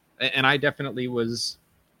 And I definitely was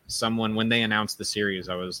someone, when they announced the series,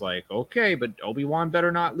 I was like, okay, but Obi-Wan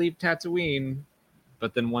better not leave Tatooine.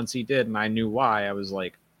 But then once he did and I knew why, I was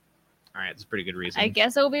like, all right, it's a pretty good reason. I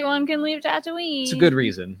guess Obi-Wan can leave Tatooine. It's a good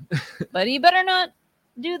reason. But he better not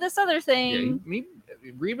do this other thing. Yeah,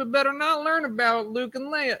 Reva better not learn about Luke and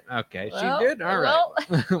Leia. Okay, well, she did? All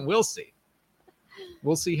right. We'll see.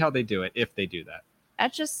 We'll see how they do it, if they do that.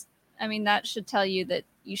 That should tell you that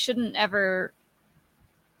you shouldn't ever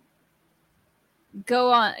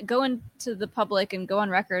go into the public and go on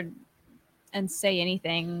record and say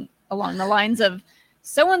anything along the lines of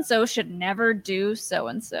so-and-so should never do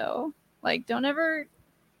so-and-so. Like, don't ever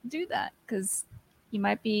do that, because you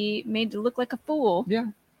might be made to look like a fool. Yeah.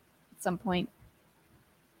 At some point.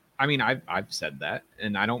 I mean, I've said that,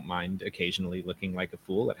 and I don't mind occasionally looking like a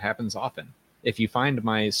fool. It happens often. If you find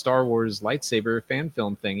my Star Wars lightsaber fan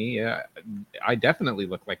film thingy, I definitely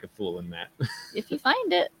look like a fool in that. If you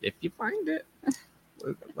find it. If you find it.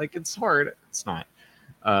 Like, it's hard. It's not.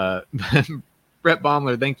 Brett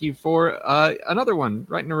Baumler, thank you for another one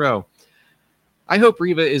right in a row. I hope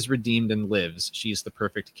Reva is redeemed and lives. She's the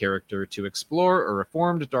perfect character to explore a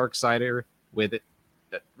reformed Darksider with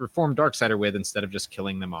instead of just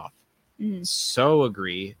killing them off. So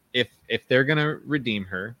agree. If they're gonna redeem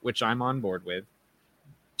her, which I'm on board with,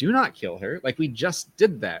 do not kill her. Like we just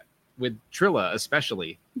did that with Trilla,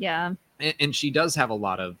 especially. Yeah. And she does have a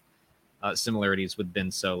lot of similarities with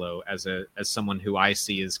Ben Solo as someone who I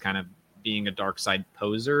see as kind of being a dark side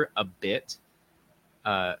poser a bit.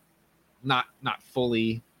 Not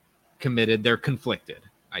fully committed. They're conflicted,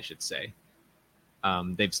 I should say.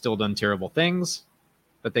 They've still done terrible things,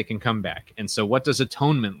 but they can come back. And so what does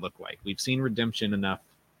atonement look like? We've seen redemption enough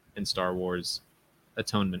in Star Wars.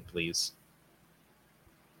 Atonement, please.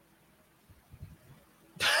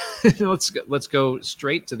 Let's go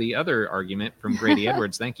straight to the other argument from Grady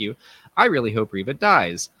Edwards. Thank you. I really hope Reva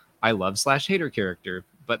dies. I love /hate her character,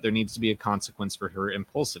 but there needs to be a consequence for her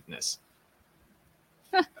impulsiveness.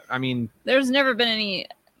 I mean, there's never been any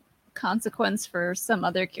consequence for some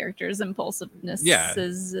other character's impulsiveness. Yeah.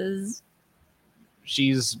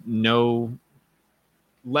 She's no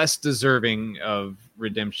less deserving of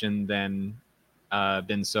redemption than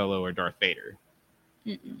Ben Solo or Darth Vader.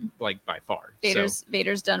 Like by far.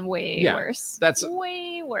 Vader's done way worse. That's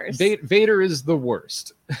way worse. Vader is the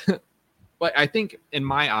worst. But I think in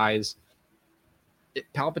my eyes,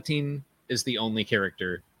 Palpatine is the only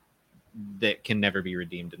character that can never be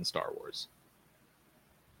redeemed in Star Wars.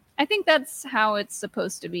 I think that's how it's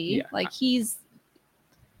supposed to be. Yeah. Like he's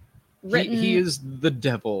written. He is the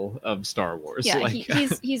devil of Star Wars. Yeah, like...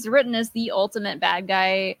 he's written as the ultimate bad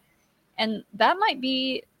guy, and that might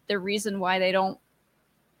be the reason why they don't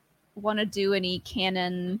want to do any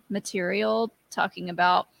canon material talking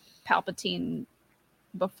about Palpatine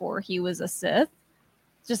before he was a Sith,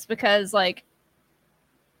 just because like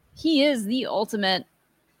he is the ultimate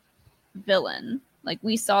villain. Like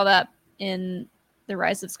we saw that in The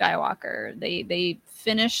Rise of Skywalker. They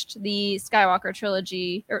finished the Skywalker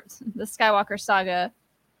trilogy or the Skywalker saga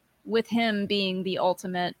with him being the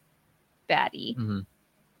ultimate baddie. Mm-hmm.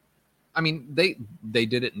 I mean, they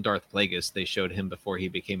did it in Darth Plagueis. They showed him before he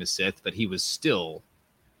became a Sith, but he was still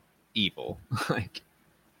evil. Like,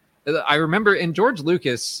 I remember, and George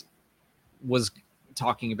Lucas was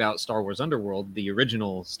talking about Star Wars Underworld, the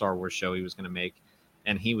original Star Wars show he was going to make,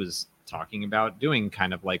 and he was talking about doing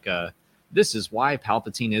kind of like this is why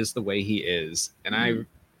Palpatine is the way he is. And I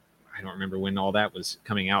don't remember when all that was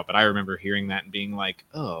coming out, but I remember hearing that and being like,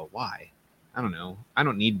 oh, why? I don't know. I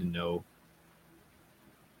don't need to know.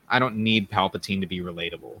 I don't need Palpatine to be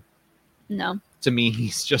relatable. No. To me, he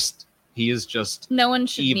is just no one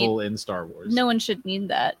should evil in Star Wars. No one should need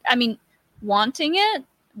that. I mean, wanting to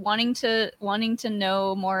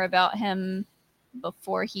know more about him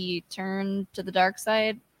before he turned to the dark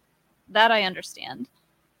side, that I understand.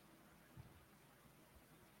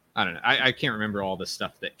 I don't know. I can't remember all the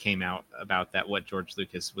stuff that came out about that, what George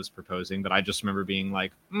Lucas was proposing, but I just remember being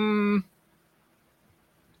like,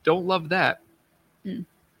 don't love that.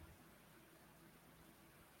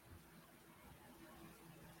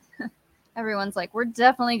 Everyone's like, we're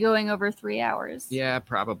definitely going over 3 hours. Yeah,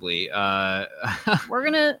 probably. We're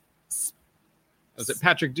gonna. Was it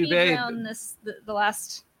Patrick Dubé? Around the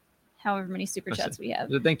last however many super chats we have.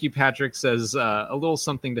 Thank you, Patrick. Says a little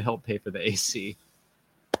something to help pay for the AC.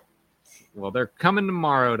 Well, they're coming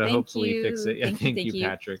tomorrow to hopefully fix it. Yeah, thank you,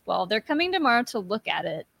 Patrick. Well, they're coming tomorrow to look at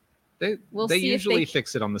it. They usually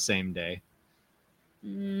fix it on the same day.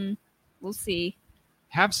 We'll see.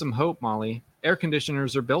 Have some hope, Molly. Air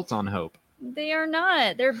conditioners are built on hope. They are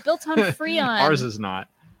not. They're built on Freon. Ours is not.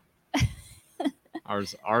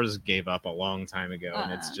 Ours gave up a long time ago,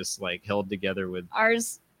 and it's just like held together with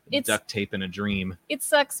duct tape and a dream. It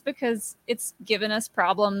sucks because it's given us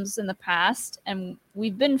problems in the past, and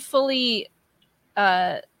we've been fully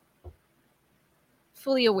aware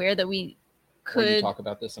that we could. When you talk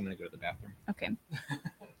about this, I'm going to go to the bathroom. Okay.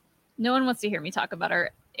 No one wants to hear me talk about our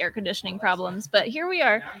air conditioning problems, but here we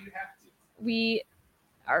are. Now you have to.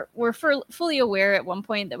 We're fully aware at one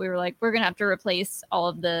point that we were like, we're going to have to replace all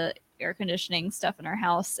of the air conditioning stuff in our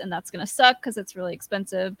house, and that's going to suck because it's really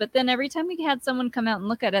expensive. But then every time we had someone come out and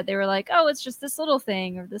look at it, they were like, oh, it's just this little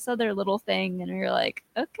thing or this other little thing. And we were like,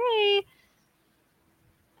 okay,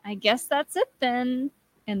 I guess that's it then.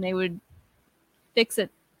 And they would fix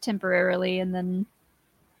it temporarily, and then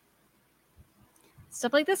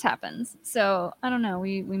stuff like this happens. So I don't know.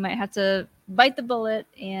 We might have to bite the bullet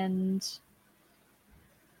and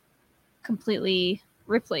completely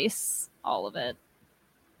replace all of it.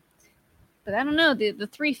 But I don't know. The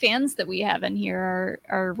 3 fans that we have in here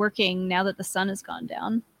are working now that the sun has gone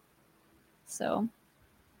down. So,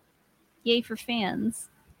 yay for fans.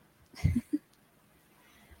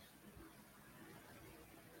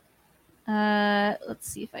 Let's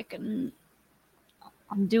see if I can.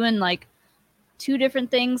 I'm doing like 2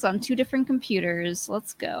 different things on 2 different computers.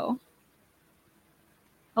 Let's go.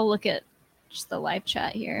 I'll look at just the live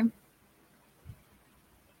chat here.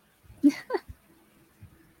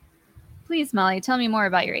 Please, Molly, tell me more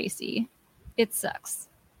about your AC. It sucks.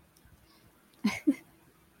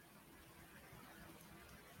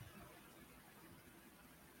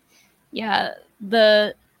 Yeah,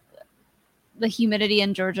 the humidity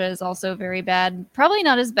in Georgia is also very bad. Probably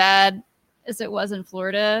not as bad as it was in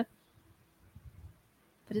Florida,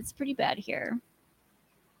 but it's pretty bad here.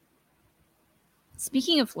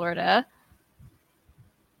 Speaking of Florida,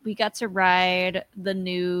 we got to ride the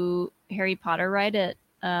new Harry Potter ride at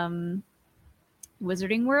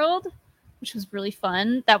Wizarding World, which was really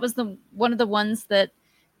fun. That was one of the ones that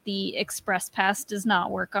the Express Pass does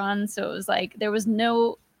not work on. So it was like there was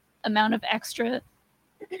no amount of extra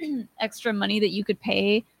money that you could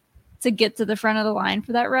pay to get to the front of the line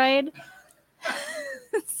for that ride.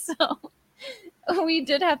 So we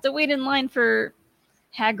did have to wait in line for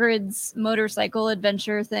Hagrid's motorcycle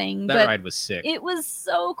adventure thing. That ride was sick. It was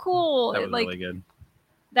so cool. That was really good.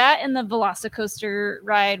 That and the Velocicoaster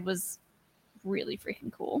ride was really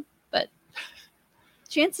freaking cool. But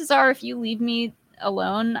chances are, if you leave me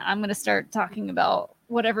alone, I'm going to start talking about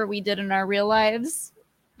whatever we did in our real lives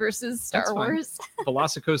versus Star Wars.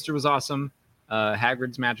 Velocicoaster was awesome.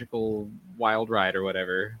 Hagrid's Magical Wild Ride or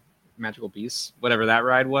whatever, Magical Beasts, whatever that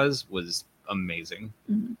ride was amazing.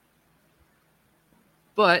 Mm-hmm.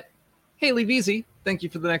 But Haley Veazey, thank you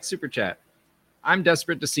for the next super chat. I'm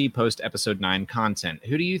desperate to see post-episode 9 content.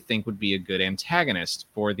 Who do you think would be a good antagonist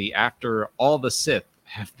for the after all the Sith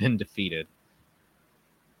have been defeated?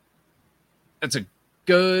 That's a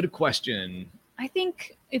good question. I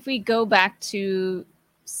think if we go back to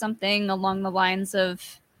something along the lines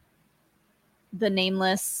of the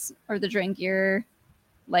Nameless or the Drangear,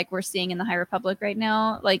 like we're seeing in the High Republic right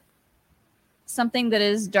now, like something that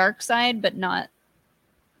is dark side, but not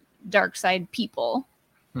dark side people.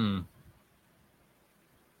 And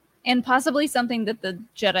possibly something that the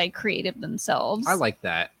Jedi created themselves. I like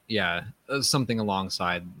that. Yeah. Something along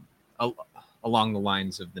the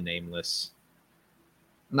lines of the Nameless.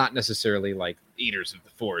 Not necessarily like eaters of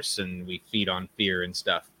the Force and we feed on fear and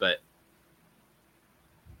stuff, but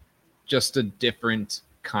just a different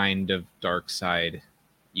kind of dark side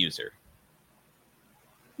user.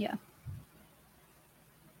 Yeah.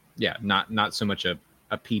 Yeah, not so much a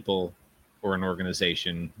people or an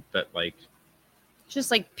organization, but like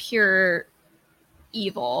just like pure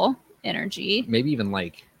evil energy. Maybe even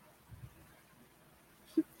like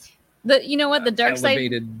the dark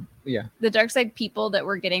elevated, side. The dark side people that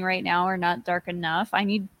we're getting right now are not dark enough. I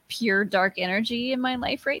need pure dark energy in my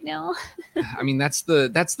life right now. I mean, that's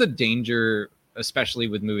the danger, especially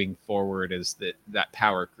with moving forward, is that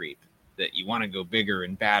power creep, that you want to go bigger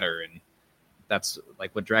and badder, and that's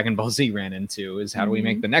like what Dragon Ball Z ran into, is how do we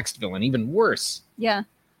make the next villain even worse? Yeah.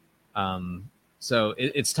 So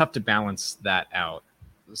it's tough to balance that out.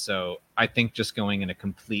 So I think just going in a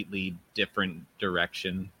completely different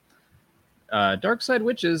direction. Dark Side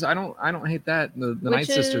Witches, I don't hate that. The Night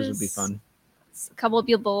Sisters would be fun. A couple of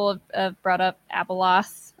people have brought up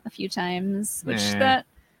Abeloth a few times, which that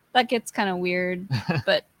gets kind of weird.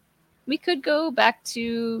 But we could go back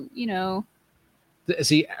to,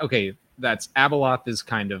 See, okay, that's Abeloth is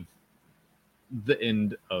kind of the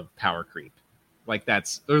end of power creep. Like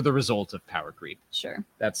or the result of power creep. Sure.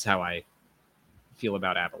 That's how I feel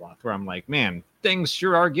about Abeloth, where I'm like, man, things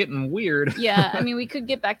sure are getting weird. Yeah, I mean, we could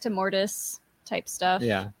get back to Mortis type stuff.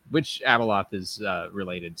 Yeah, which Abeloth is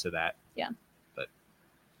related to that. Yeah. But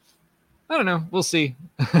I don't know. We'll see.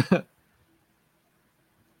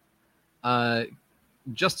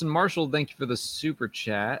 Justin Marshall, thank you for the super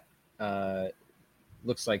chat.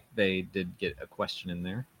 Looks like they did get a question in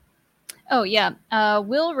there. Oh, yeah.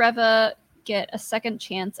 Will Reva get a second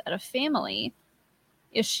chance at a family?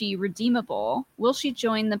 Is she redeemable? Will she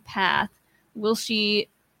join the Path? Will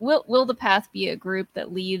the Path be a group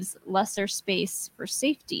that leaves lesser space for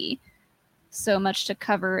safety? So much to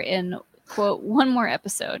cover in, quote, one more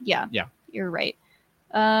episode. Yeah. You're right.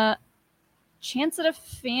 Chance at a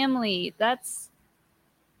family. That's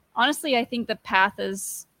honestly, I think the Path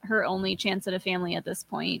is her only chance at a family at this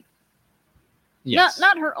point. Yes.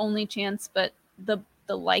 Not her only chance, but the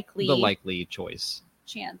likely choice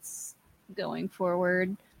chance going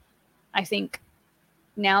forward. I think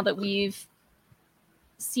now that we've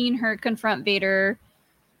seen her confront Vader,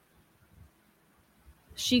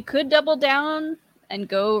 she could double down and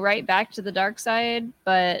go right back to the dark side,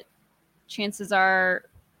 but chances are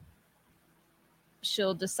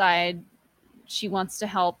she'll decide she wants to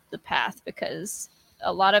help the path, because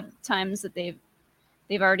a lot of times that they've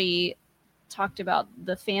already talked about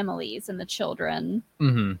the families and the children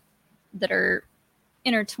that are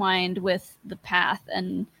intertwined with the path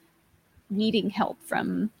and needing help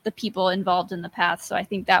from the people involved in the path. So I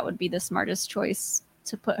think that would be the smartest choice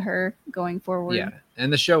to put her going forward. Yeah,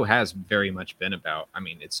 and the show has very much been about, I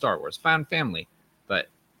mean, it's Star Wars, found family, but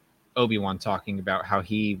Obi-Wan talking about how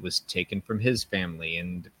he was taken from his family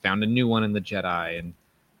and found a new one in the Jedi, and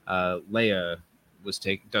Leia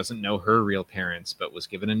doesn't know her real parents, but was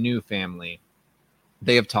given a new family.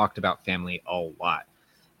 They have talked about family a lot.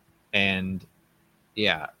 And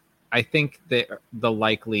yeah, I think that the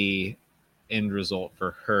likely end result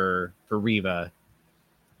for Reva,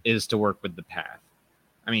 is to work with the path.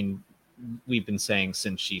 I mean, we've been saying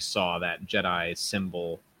since she saw that Jedi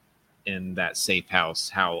symbol in that safe house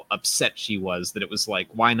how upset she was that it was like,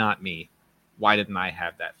 why not me? Why didn't I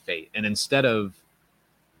have that fate? And instead of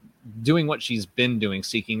doing what she's been doing,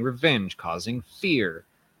 seeking revenge, causing fear,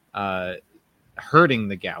 hurting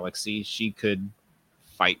the galaxy, she could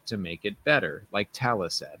fight to make it better, like Tala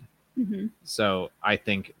said. So I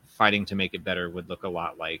think fighting to make it better would look a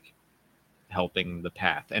lot like helping the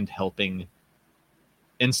path, and helping,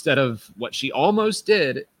 instead of what she almost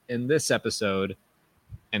did in this episode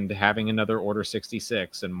and having another Order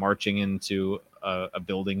 66 and marching into a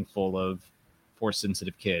building full of Force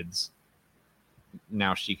sensitive kids.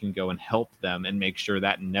 Now she can go and help them and make sure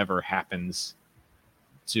that never happens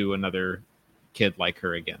to another kid like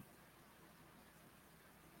her again.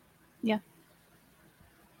 Yeah.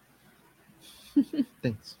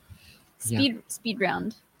 Thanks. Speed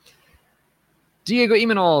round. Diego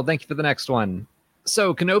Imanol, thank you for the next one.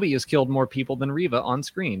 So Kenobi has killed more people than Reva on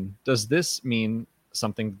screen. Does this mean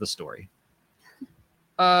something to the story?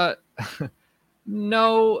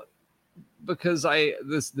 No, because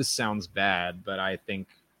this sounds bad, but I think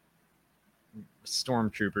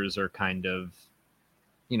stormtroopers are kind of,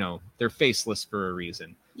 they're faceless for a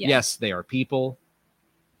reason. Yeah. Yes, they are people,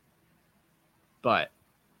 but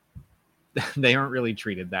they aren't really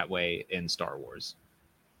treated that way in Star Wars.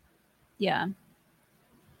 Yeah.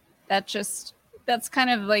 That's kind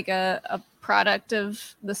of like a product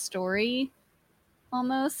of the story,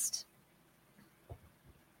 almost.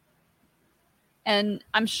 And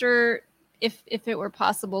I'm sure if it were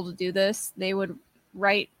possible to do this, they would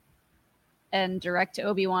write and direct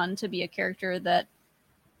Obi-Wan to be a character that,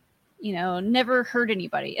 never hurt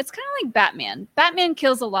anybody. It's kind of like Batman. Batman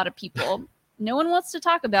kills a lot of people. No one wants to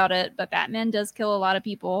talk about it, but Batman does kill a lot of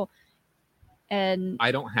people. And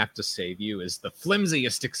I don't have to save you is the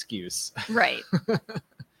flimsiest excuse. Right.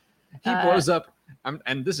 He blows up,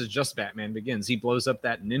 and this is just Batman Begins. He blows up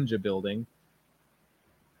that ninja building,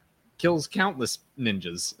 kills countless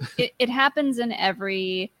ninjas. It happens in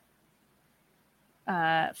every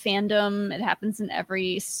fandom. It happens in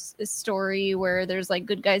every story where there's like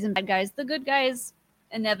good guys and bad guys. The good guys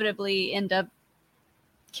inevitably end up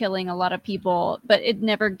killing a lot of people, but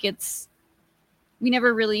we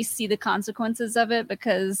never really see the consequences of it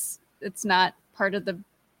because it's not part of the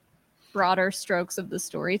broader strokes of the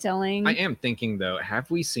storytelling. I am thinking, though, have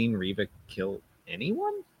we seen Reva kill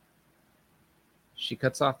anyone? She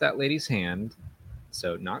cuts off that lady's hand,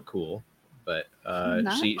 so not cool. But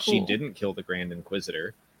she didn't kill the Grand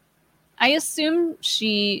Inquisitor. I assume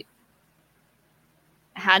she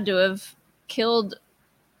had to have killed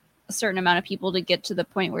a certain amount of people to get to the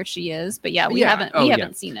point where she is, but we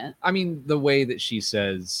haven't seen it. I mean, the way that she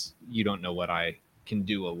says, "You don't know what I can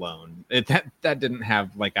do alone," that didn't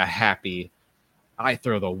have like a happy, I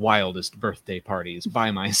throw the wildest birthday parties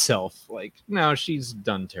by myself. Like, no, she's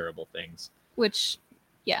done terrible things. Which,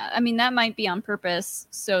 I mean, that might be on purpose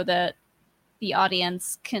so that the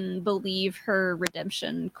audience can believe her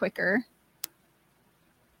redemption quicker.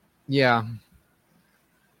 Yeah.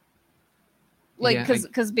 Like,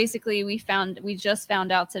 because basically we just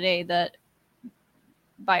found out today that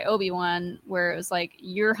by Obi-Wan, where it was like,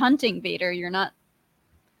 you're hunting Vader, you're not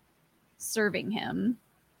serving him.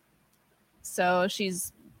 So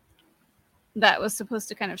that was supposed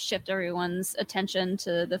to kind of shift everyone's attention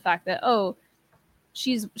to the fact that,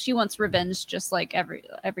 she wants revenge just like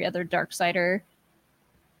every other Darksider.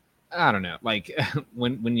 I don't know. Like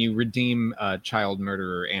when you redeem child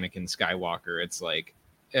murderer Anakin Skywalker, it's like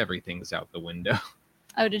everything's out the window.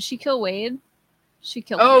 Oh, did she kill Wade? She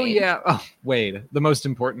killed Wade. Yeah. Oh, Wade, the most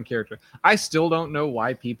important character. I still don't know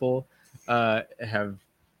why people have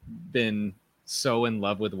been so in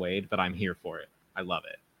love with Wade, but I'm here for it. I love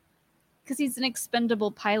it. because he's an expendable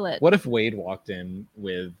pilot. What if Wade walked in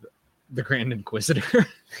with the Grand Inquisitor?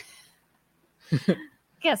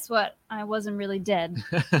 Guess what? I wasn't really dead.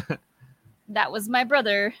 That was my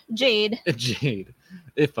brother, Jade. Jade,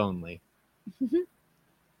 if only.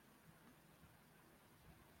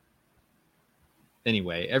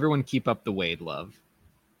 Anyway, everyone keep up the Wade love.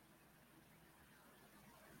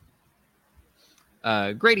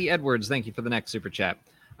 Grady Edwards, thank you for the next super chat.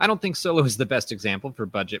 I don't think Solo is the best example for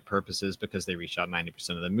budget purposes because they reshot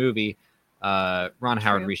 90% of the movie. Ron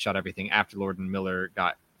Howard reshot everything after Lord and Miller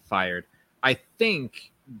got fired. I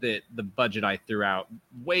think that the budget I threw out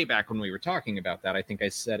way back when we were talking about that, I think I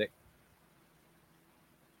said it.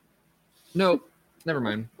 No, never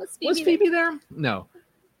mind. Was Phoebe there? No.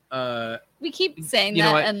 We keep saying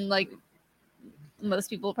that, and like most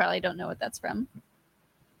people probably don't know what that's from.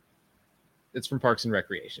 It's from Parks and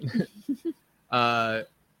Recreation. I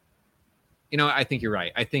think you're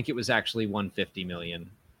right. I think it was actually $150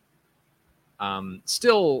 million.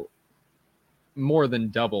 Still more than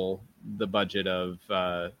double the budget of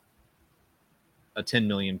a $10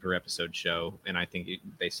 million per episode show, and I think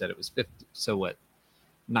they said it was 50. So what?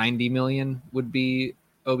 90 million would be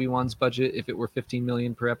Obi-Wan's budget if it were 15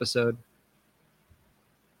 million per episode.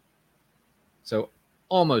 So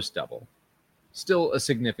almost double. Still a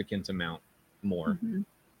significant amount more. Mm-hmm.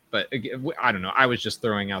 But again, I don't know. I was just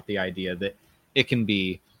throwing out the idea that it can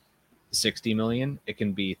be 60 million. It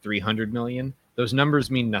can be 300 million. Those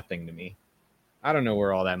numbers mean nothing to me. I don't know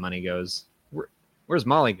where all that money goes. Where's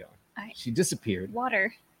Molly going? She disappeared.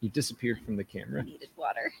 Water. You disappeared from the camera. I needed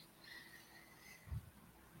water.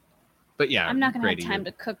 But yeah, I'm not going to have time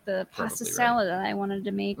to cook the pasta salad that I wanted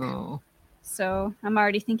to make. Oh. So I'm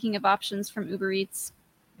already thinking of options from Uber Eats.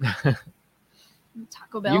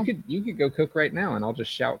 Taco Bell. You could go cook right now, and I'll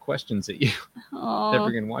just shout questions at you. Oh.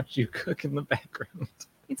 Never gonna watch you cook in the background.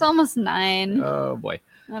 It's almost 9. Oh boy.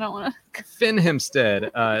 I don't want to. Finn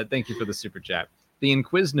Hempstead, thank you for the super chat. The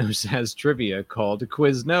Inquiznos has trivia called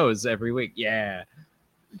Quiznos every week. Yeah,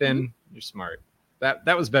 Finn, you're smart.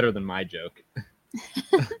 That was better than my joke.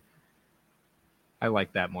 I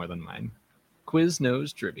like that more than mine.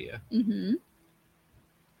 Quiznos trivia. Mm-hmm.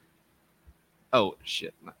 Oh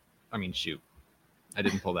shit! I mean, shoot. I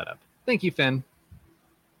didn't pull that up. Thank you, Finn.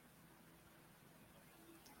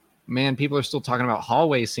 Man, people are still talking about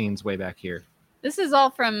hallway scenes way back here. This is all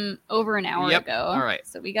from over an hour ago. All right.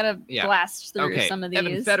 So we got to blast through some of these.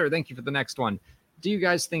 Evan Fetter, thank you for the next one. Do you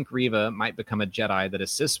guys think Reva might become a Jedi that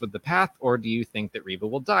assists with the path, or do you think that Reva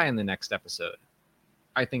will die in the next episode?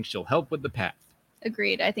 I think she'll help with the path.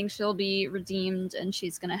 Agreed. I think she'll be redeemed, and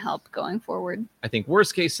she's going to help going forward. I think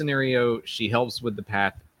worst case scenario, she helps with the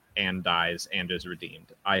path and dies and is redeemed.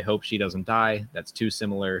 I hope she doesn't die. That's too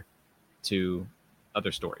similar to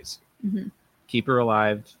other stories. Mm-hmm. Keep her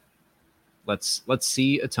alive. Let's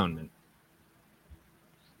see Atonement.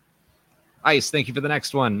 Ice, thank you for the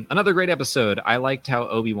next one. Another great episode. I liked how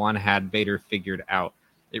Obi-Wan had Vader figured out.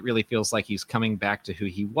 It really feels like he's coming back to who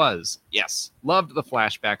he was. Yes. Loved the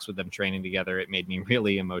flashbacks with them training together. It made me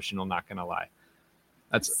really emotional, not gonna lie.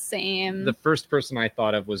 That's same. The first person I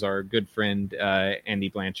thought of was our good friend Andy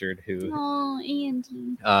Blanchard, who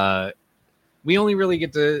Andy. We only really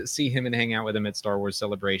get to see him and hang out with him at Star Wars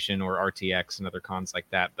Celebration or RTX and other cons like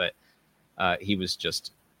that, but he was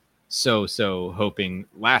just so hoping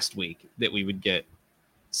last week that we would get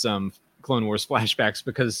some Clone Wars flashbacks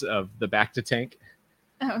because of the back to tank.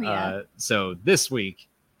 Oh yeah. So this week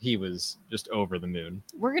he was just over the moon.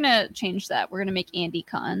 We're gonna change that. We're gonna make Andy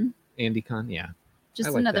Con. Andy Con, yeah.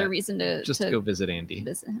 Just like another reason to go visit Andy.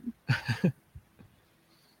 Visit him.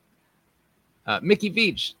 Mickey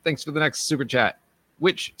Veach, thanks for the next super chat.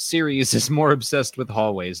 Which series is more obsessed with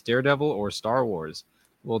hallways, Daredevil or Star Wars?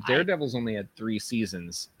 Well, Daredevil's only had 3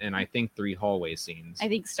 seasons, and I think 3 hallway scenes. I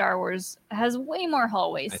think Star Wars has way more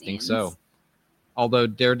hallway scenes. I think so. Although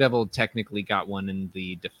Daredevil technically got one in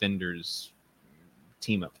the Defenders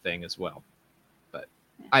team-up thing as well. But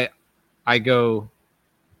yeah. I go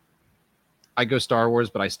Star Wars,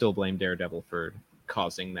 but I still blame Daredevil for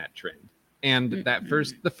causing that trend. And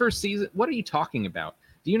the first season, what are you talking about?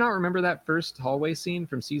 Do you not remember that first hallway scene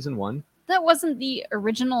from season 1? That wasn't the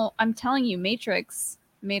original. I'm telling you, Matrix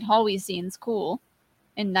made hallway scenes cool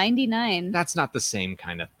in 99. That's not the same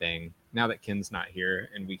kind of thing. Now that Ken's not here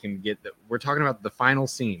and we can get we're talking about the final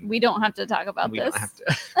scene. We don't have to talk about this. Don't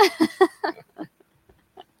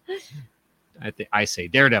have to. I say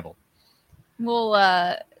Daredevil. We'll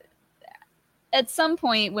at some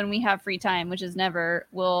point when we have free time, which is never,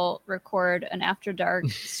 we'll record an After Dark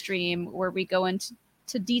stream where we go into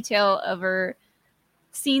detail of our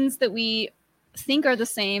scenes that we think are the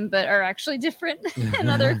same, but are actually different in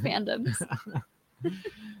other fandoms.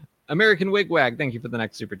 American Wigwag, thank you for the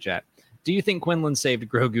next super chat. Do you think Quinlan saved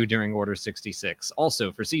Grogu during Order 66?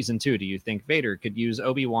 Also, for season 2, do you think Vader could use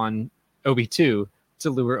Obi-2 to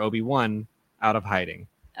lure Obi-Wan out of hiding?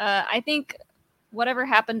 I think whatever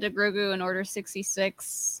happened to Grogu in Order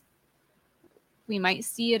 66, we might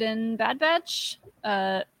see it in Bad Batch.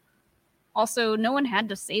 Also, no one had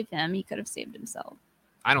to save him. He could have saved himself.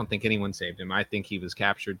 I don't think anyone saved him. I think he was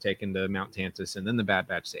captured, taken to Mount Tantus, and then the Bad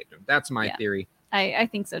Batch saved him. That's my theory. I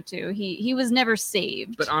think so too. He was never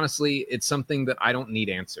saved. But honestly, it's something that I don't need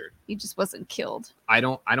answered. He just wasn't killed. I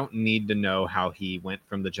don't need to know how he went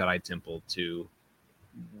from the Jedi Temple to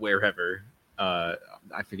wherever. I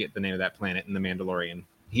forget the name of that planet in The Mandalorian.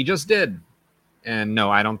 He just did. And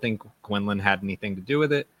no, I don't think Quinlan had anything to do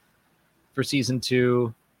with it. For season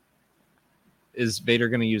 2, is Vader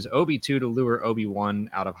going to use Obi-2 to lure Obi-Wan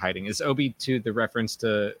out of hiding? Is Obi-2 the reference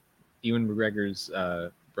to Ewan McGregor's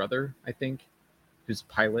brother, I think? Who's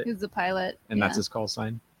a pilot. Who's the pilot. And that's his call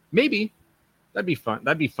sign. Maybe. That'd be fun.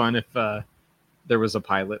 That'd be fun if there was a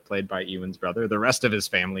pilot played by Ewan's brother. The rest of his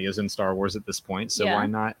family is in Star Wars at this point, so why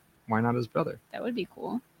not his brother? That would be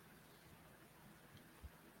cool.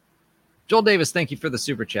 Joel Davis, thank you for the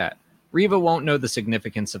super chat. Reva won't know the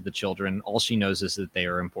significance of the children. All she knows is that they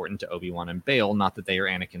are important to Obi-Wan and Bail, not that they are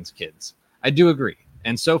Anakin's kids. I do agree.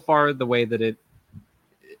 And so far, the way that it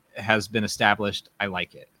has been established, I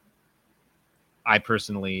like it. I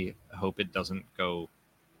personally hope it doesn't go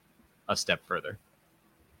a step further.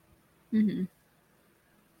 Mm-hmm.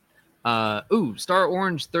 Star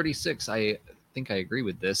Orange 36. I think I agree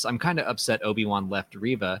with this. I'm kind of upset Obi-Wan left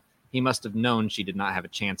Reva. He must have known she did not have a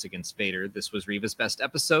chance against Vader. This was Reva's best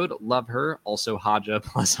episode. Love her. Also, Haja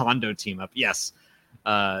plus Hondo team up. Yes.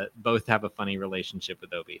 Both have a funny relationship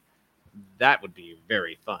with Obi. That would be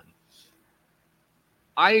very fun.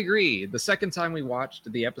 I agree. The second time we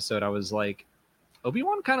watched the episode, I was like,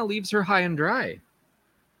 Obi-Wan kind of leaves her high and dry.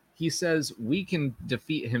 He says, we can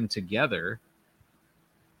defeat him together.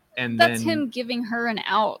 And that's him giving her an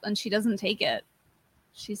out, and she doesn't take it.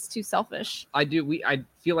 She's too selfish. I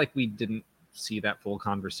feel like we didn't see that full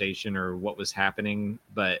conversation or what was happening,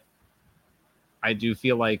 but I do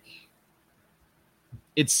feel like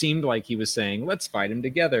it seemed like he was saying, let's fight him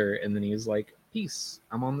together. And then he was like, peace,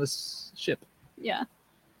 I'm on this ship. Yeah.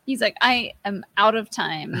 He's like, I am out of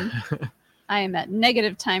time. I am at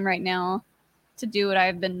negative time right now to do what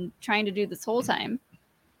I've been trying to do this whole time.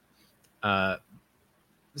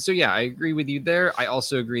 So yeah, I agree with you there. I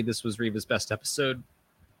also agree this was Reva's best episode.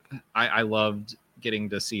 I loved getting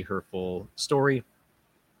to see her full story.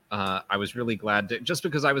 I was really glad to, just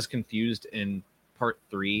because I was confused in part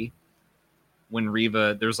 3 when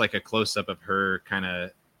Reva, there's like a close-up of her kind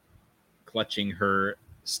of clutching her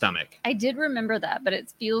stomach. I did remember that, but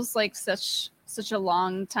it feels like such a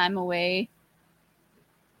long time away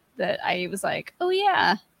that I was like, oh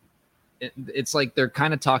yeah. It's like they're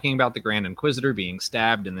kind of talking about the Grand Inquisitor being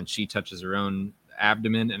stabbed, and then she touches her own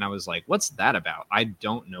abdomen, and I was like, what's that about? I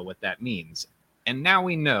don't know what that means. And now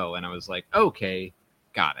we know, and I was like, okay,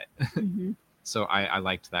 got it. Mm-hmm. So I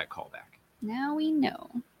liked that callback. Now we know.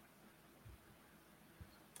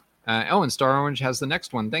 And Star Orange has the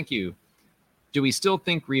next one. Thank you. Do we still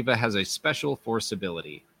think Reva has a special force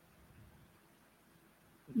ability?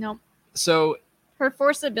 Nope. So her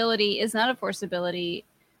force ability is not a force ability.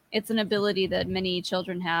 It's an ability that many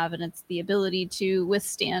children have, and it's the ability to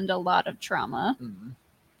withstand a lot of trauma.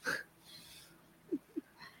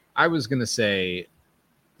 I was going to say,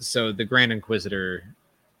 so the Grand Inquisitor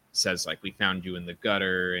says, like, we found you in the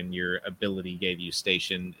gutter and your ability gave you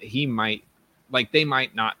station. He might, like, they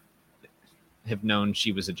might not have known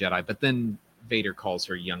she was a Jedi, but then Vader calls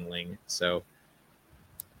her youngling. So,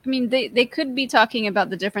 I mean, they could be talking about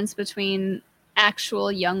the difference between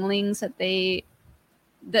actual younglings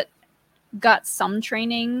that got some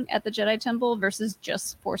training at the Jedi Temple versus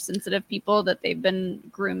just force-sensitive people that they've been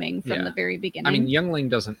grooming from the very beginning. I mean, youngling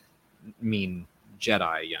doesn't mean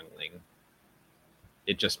Jedi youngling.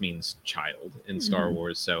 It just means child in Star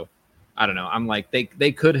Wars. So, I don't know. I'm like,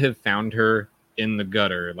 they could have found her in the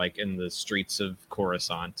gutter, like in the streets of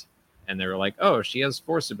Coruscant, and they were like, oh, she has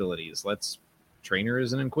force abilities. Let's train her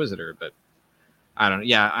as an Inquisitor. But I don't know.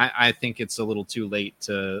 Yeah, I think it's a little too late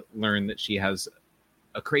to learn that she has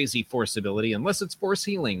a crazy force ability, unless it's force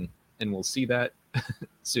healing, and we'll see that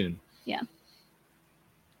soon. Yeah.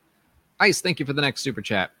 Ice, thank you for the next super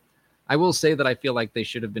chat. I will say that I feel like they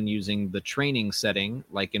should have been using the training setting,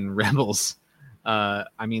 like in Rebels. I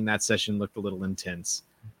mean, that session looked a little intense.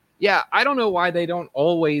 Yeah, I don't know why they don't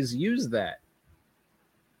always use that.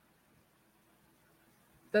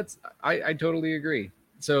 I totally agree.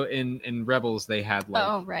 So in Rebels they had like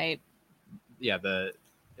Oh, right. yeah,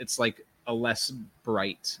 it's like a less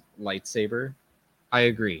bright lightsaber. I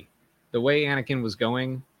agree. The way Anakin was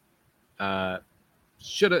going,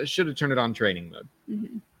 should have turned it on training mode.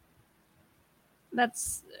 Mm-hmm.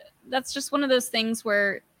 That's just one of those things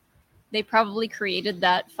where they probably created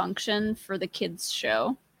that function for the kids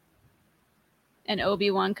show. And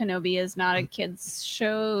Obi-Wan Kenobi is not a kids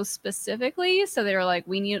show specifically, so they were like,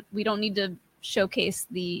 we don't need to showcase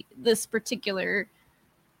this particular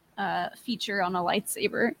feature on a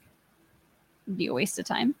lightsaber. It'd be a waste of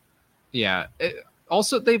time. Yeah.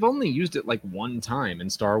 Also, they've only used it like one time in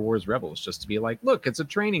Star Wars Rebels, just to be like, look, it's a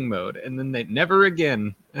training mode, and then they never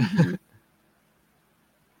again.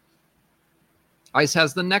 Ice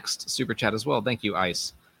has the next super chat as well. Thank you,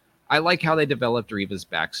 Ice. I like how they developed Reva's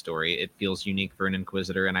backstory. It feels unique for an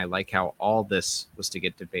Inquisitor, and I like how all this was to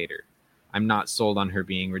get to Vader. I'm not sold on her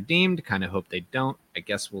being redeemed. Kind of hope they don't. I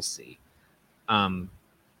guess we'll see.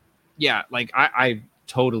 Yeah, like I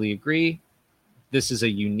totally agree. This is a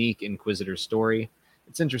unique Inquisitor story.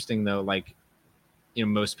 It's interesting though, like, you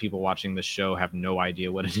know, most people watching the show have no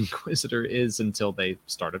idea what an Inquisitor is until they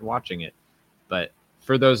started watching it. But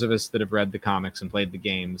for those of us that have read the comics and played the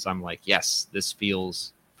games, I'm like, yes, this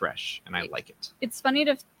feels fresh and I like it. It's funny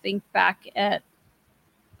to think back at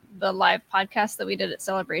the live podcast that we did at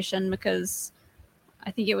Celebration, because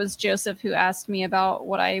I think it was Joseph who asked me about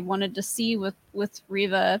what I wanted to see with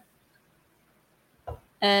Reva.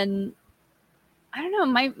 And I don't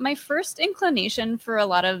know, my first inclination for a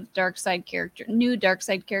lot of new dark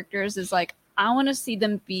side characters is like, I want to see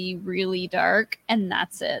them be really dark, and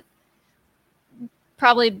that's it.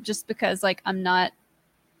 Probably just because like I'm not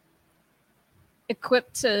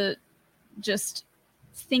equipped to just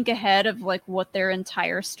think ahead of like what their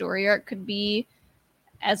entire story arc could be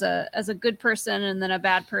as a good person and then a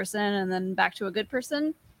bad person and then back to a good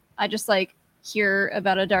person. I just like hear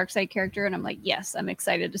about a dark side character and I'm like, yes, I'm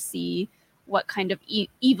excited to see what kind of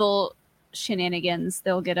evil shenanigans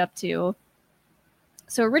they'll get up to.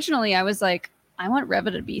 So originally I was like, I want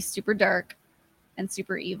Reva to be super dark and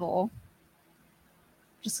super evil,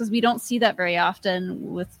 just because we don't see that very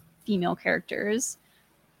often with female characters.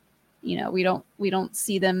 You know, we don't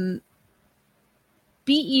see them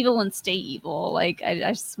be evil and stay evil. Like I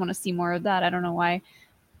just want to see more of that. I don't know why.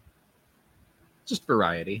 Just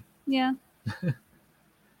variety. Yeah.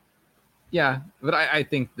 Yeah, but I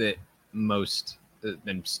think that most,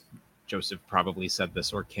 and Joseph probably said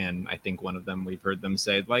this, or Ken, I think one of them, we've heard them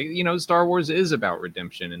say, like, you know, Star Wars is about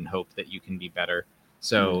redemption and hope that you can be better.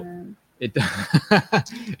 So it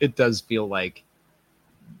it does feel like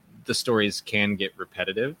the stories can get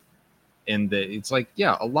repetitive, and that it's like,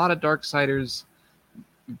 yeah, a lot of Darksiders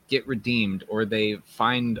get redeemed, or they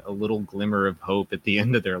find a little glimmer of hope at the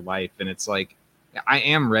end of their life, and it's like, I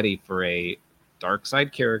am ready for a dark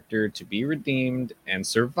side character to be redeemed and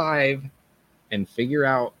survive and figure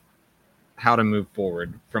out how to move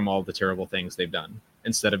forward from all the terrible things they've done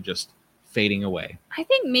instead of just fading away. I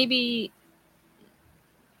think maybe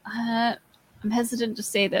I'm hesitant to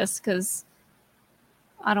say this because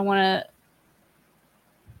I don't want to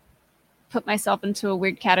put myself into a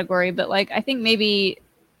weird category, but like I think maybe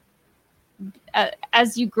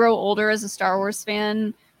as you grow older as a Star Wars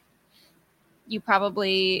fan, you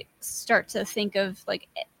probably start to think of like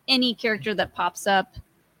any character that pops up,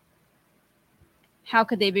 how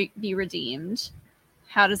could they be redeemed?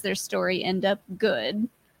 How does their story end up good?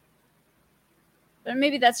 But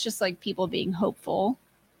maybe that's just like people being hopeful,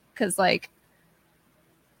 because like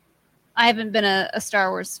I haven't been a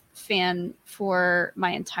Star Wars fan for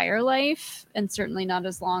my entire life, and certainly not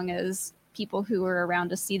as long as people who were around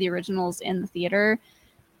to see the originals in the theater.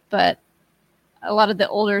 But a lot of the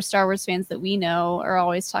older Star Wars fans that we know are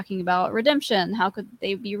always talking about redemption. How could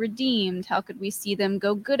they be redeemed? How could we see them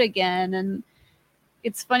go good again? And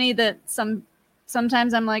it's funny that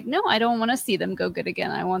sometimes I'm like, no, I don't want to see them go good again.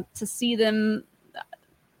 I want to see them,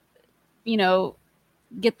 you know,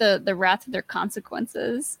 get the wrath of their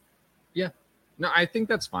consequences. Yeah. No, I think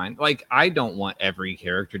that's fine. Like, I don't want every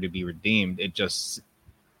character to be redeemed. It just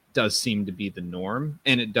does seem to be the norm.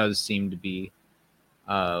 And it does seem to be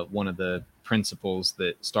one of the principles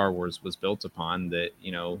that Star Wars was built upon, that,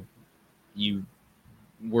 you know, you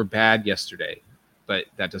were bad yesterday, but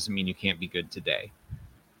that doesn't mean you can't be good today.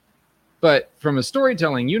 But from a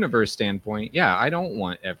storytelling universe standpoint, yeah, I don't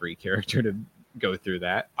want every character to go through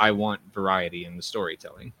that. I want variety in the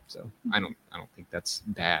storytelling. So I don't think that's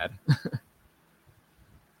bad.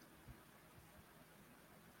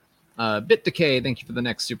 Bit Decay, thank you for the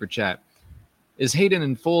next super chat. Is Hayden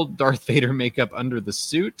in full Darth Vader makeup under the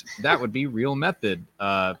suit? That would be real method.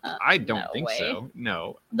 I don't no think way. so.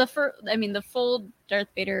 No. The full Darth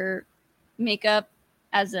Vader makeup,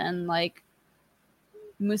 as in like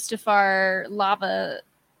Mustafar lava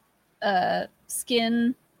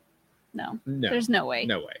skin. No, there's no way.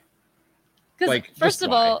 No way. Because Like, first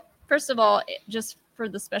of all, just for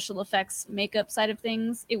the special effects makeup side of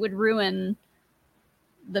things, it would ruin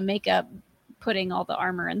the makeup putting all the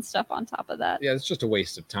armor and stuff on top of that. Yeah, it's just a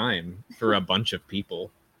waste of time for a bunch of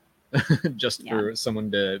people. Just for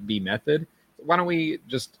someone to be method. Why don't we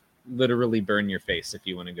just literally burn your face if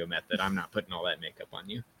you want to go method? I'm not putting all that makeup on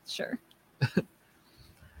you. Sure.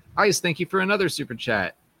 Ice, thank you for another super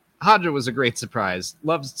chat. Haja was a great surprise.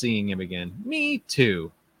 Loved seeing him again. Me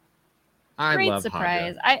too. I love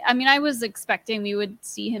surprise. Haja. I mean, I was expecting we would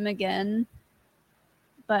see him again,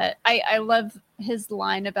 but I love his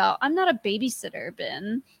line about "I'm not a babysitter,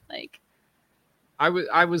 Ben." Like,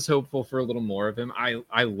 I was hopeful for a little more of him.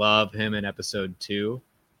 I love him in episode 2.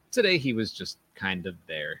 Today he was just kind of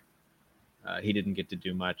there. He didn't get to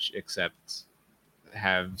do much except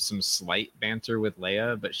have some slight banter with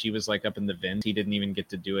Leia, but she was like up in the vent. He didn't even get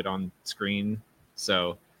to do it on screen.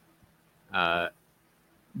 So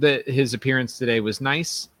his appearance today was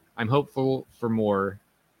nice. I'm hopeful for more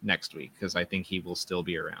next week because I think he will still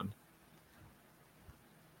be around.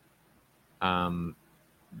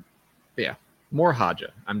 Yeah, more Haja.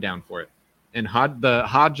 I'm down for it. And the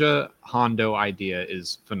Haja Hondo idea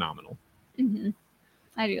is phenomenal. mm-hmm.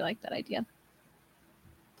 I do like that idea.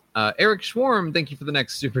 Eric Schwarm, thank you for the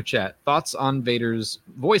next super chat. Thoughts on Vader's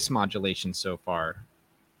voice modulation so far?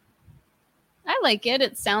 I like it.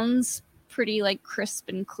 It sounds pretty like crisp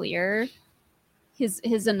and clear.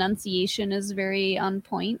 His enunciation is very on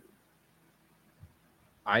point.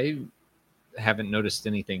 I haven't noticed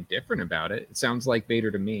anything different about it. It sounds like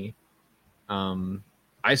Vader to me.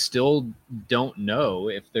 I still don't know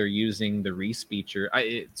if they're using the Reese feature.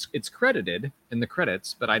 It's credited in the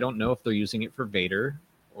credits, but I don't know if they're using it for Vader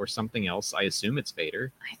or something else. I assume it's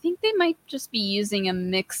Vader. I think they might just be using a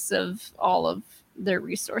mix of all of their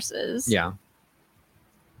resources. Yeah.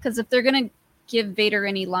 Because if they're going to give Vader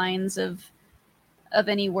any lines of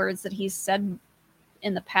any words that he's said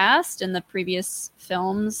in the past, in the previous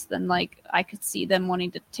films, then like I could see them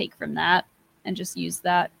wanting to take from that and just use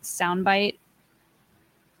that soundbite.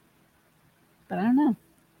 But I don't know.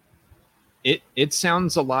 It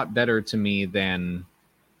sounds a lot better to me than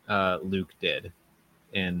Luke did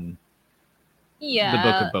in the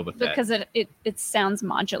Book of Boba Fett. Because it sounds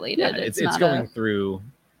modulated. Yeah, it's going through,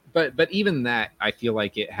 but even that, I feel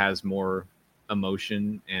like it has more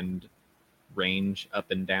emotion and range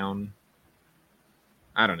up and down.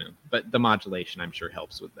 I don't know, but the modulation I'm sure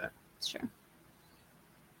helps with that. Sure.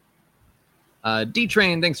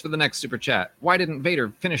 D-Train, thanks for the next super chat. Why didn't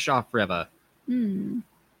Vader finish off Reva?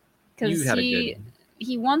 Because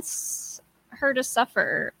he wants her to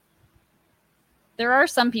suffer. There are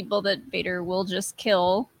some people that Vader will just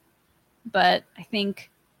kill, but I think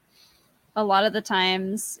a lot of the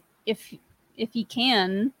times, if he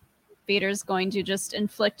can, Vader's going to just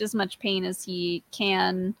inflict as much pain as he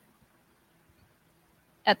can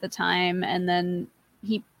at the time, and then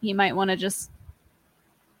he might want to just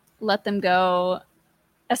let them go,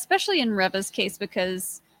 especially in Reva's case,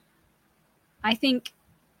 because I think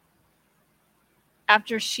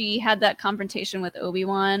after she had that confrontation with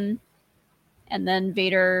Obi-Wan and then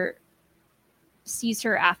Vader sees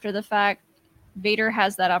her after the fact, Vader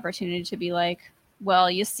has that opportunity to be like,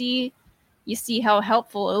 well, you see how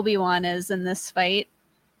helpful Obi-Wan is in this fight.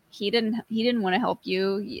 He didn't want to help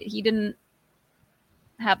you. He didn't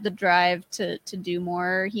have the drive to do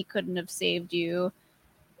more. He couldn't have saved you.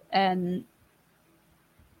 And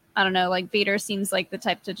I don't know, like Vader seems like the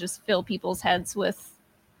type to just fill people's heads with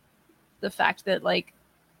the fact that like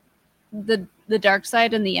the dark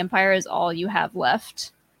side and the Empire is all you have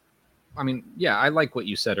left. I mean, yeah, I like what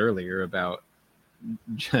you said earlier about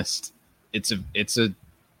just it's a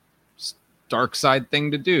dark side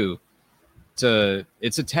thing to do.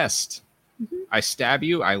 It's a test. Mm-hmm. I stab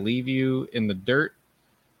you, I leave you in the dirt.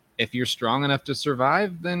 If you're strong enough to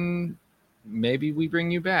survive, then maybe we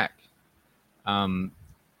bring you back.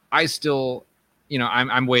 I still,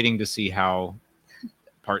 I'm waiting to see how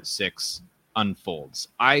part 6 unfolds.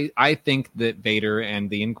 I think that Vader and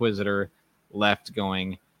the Inquisitor left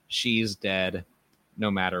going, she's dead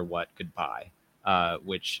no matter what, goodbye.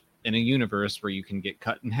 Which in a universe where you can get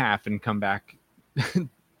cut in half and come back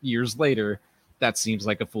years later, that seems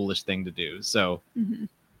like a foolish thing to do. So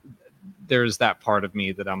there's that part of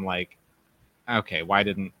me that I'm like, okay, why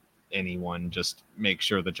didn't anyone just make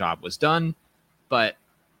sure the job was done? But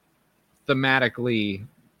thematically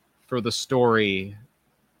for the story,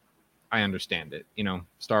 I understand it. You know,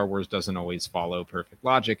 Star Wars doesn't always follow perfect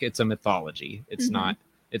logic. It's a mythology. It's Mhm.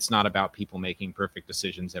 not about people making perfect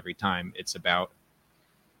decisions every time. It's about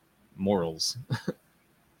morals.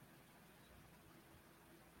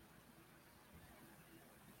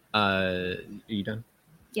 Are you done?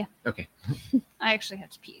 Yeah. Okay. I actually have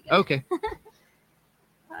to pee again. Okay.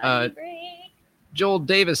 Potty break. Joel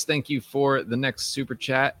Davis, thank you for the next super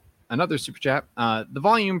chat. Another super chat. The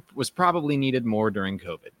volume was probably needed more during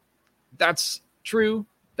COVID. That's true.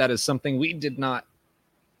 That is something we did not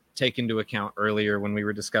take into account earlier when we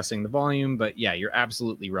were discussing the volume. But yeah, you're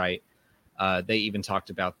absolutely right. They even talked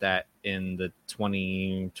about that in the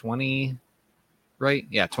 2020, right?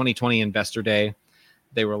 Yeah, 2020 Investor Day.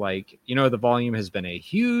 They were like, you know, the volume has been a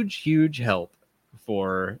huge help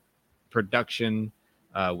for production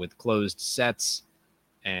with closed sets.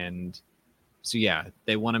 And so, yeah,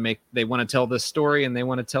 they want to tell this story and they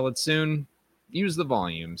want to tell it soon. Use the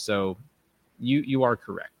volume. So you are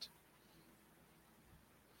correct.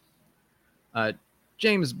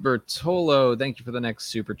 James Bertolo, thank you for the next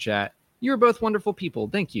super chat. You're both wonderful people.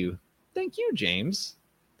 Thank you. Thank you, James.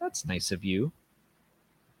 That's nice of you.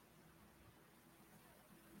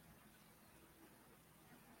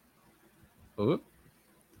 Oop.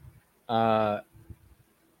 I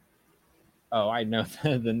know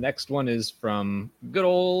the next one is from good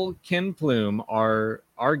old Ken Plume, our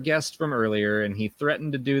guest from earlier, and he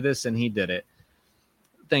threatened to do this and he did it.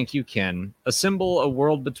 Thank you, Ken. Assemble a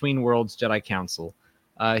World Between Worlds Jedi Council.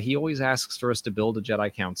 He always asks for us to build a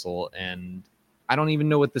Jedi Council, and I don't even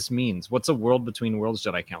know what this means. What's a World Between Worlds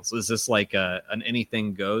Jedi Council? Is this like an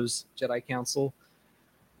anything goes Jedi Council?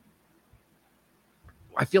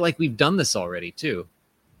 I feel like we've done this already, too.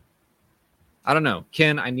 I don't know.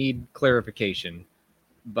 Ken, I need clarification.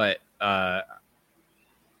 But I'll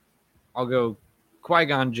go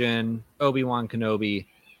Qui-Gon Jinn, Obi-Wan Kenobi,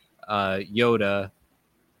 Yoda,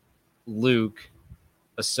 Luke,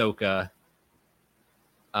 Ahsoka,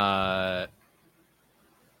 Anakin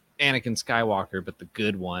Skywalker, but the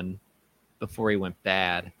good one before he went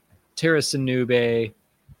bad. Tara Sinube,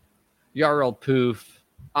 Yarl Poof,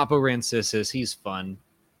 Oppo Rancisis, he's fun.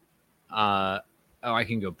 I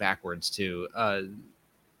can go backwards too.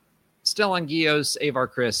 Stellan Gios, Avar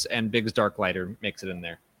Chris, and Biggs Darklighter makes it in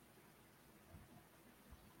there.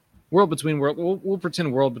 World Between Worlds. We'll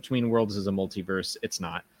pretend World Between Worlds is a multiverse. It's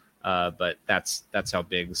not, but that's how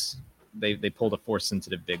Biggs. They pulled a Force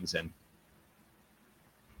sensitive Biggs in.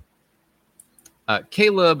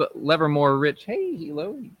 Caleb Levermore Rich. Hey,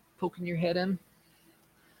 Hilo, you poking your head in.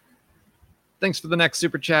 Thanks for the next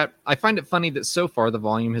super chat. I find it funny that so far the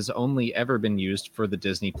volume has only ever been used for the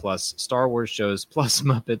Disney Plus Star Wars shows plus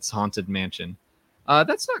Muppets Haunted Mansion.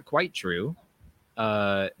 That's not quite true.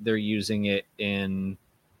 They're using it in,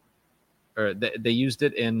 or they used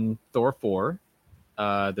it in Thor 4.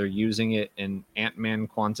 They're using it in Ant-Man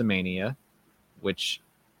Quantumania, which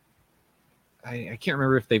I can't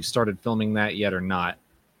remember if they've started filming that yet or not.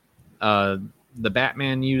 The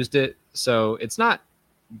Batman used it, so it's not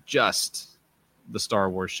just the Star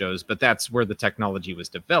Wars shows, but that's where the technology was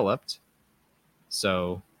developed.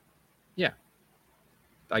 So, yeah,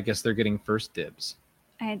 I guess they're getting first dibs.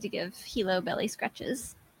 I had to give Hilo belly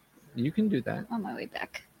scratches. You can do that. On my way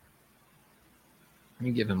back.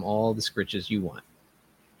 You give him all the scritches you want.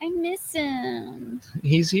 I miss him.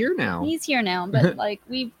 He's here now. He's here now, but like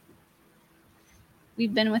we've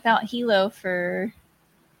been without Hilo for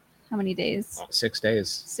how many days? 6 days.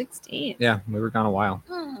 6 days. Yeah, we were gone a while.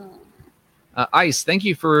 Oh. Ice, thank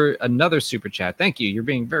you for another super chat. Thank you. You're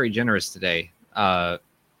being very generous today. I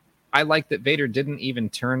like that Vader didn't even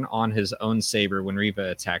turn on his own saber when Reva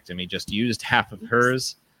attacked him. He just used half of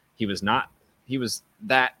hers. He was not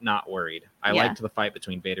worried. I liked the fight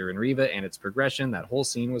between Vader and Reva and its progression. That whole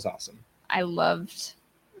scene was awesome. I loved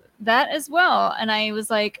that as well. And I was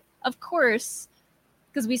like, of course,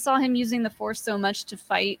 because we saw him using the Force so much to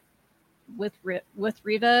fight with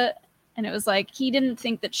Reva. And it was like, he didn't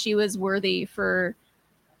think that she was worthy for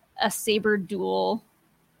a saber duel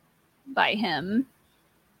by him.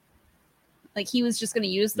 Like, he was just going to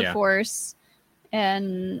use the Force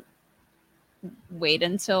and wait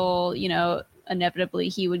until, inevitably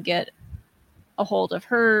he would get a hold of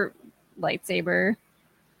her lightsaber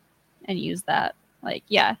and use that. Like,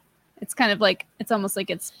 yeah, it's kind of like, it's almost like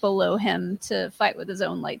it's below him to fight with his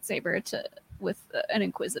own lightsaber with an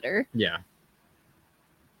Inquisitor. Yeah.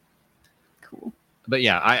 Cool. But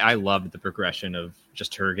yeah, I loved the progression of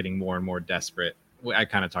just her getting more and more desperate. I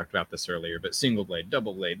kind of talked about this earlier, but single blade,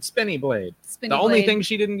 double blade, spinny blade. Only thing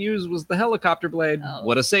she didn't use was the helicopter blade. Oh.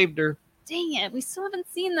 Would have saved her. Dang it, we still haven't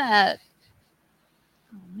seen that.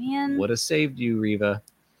 Oh, man. Would have saved you, Reva.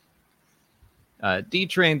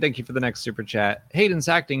 D-Train, thank you for the next super chat. Hayden's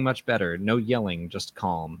acting much better. No yelling, just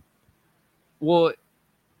calm. Well,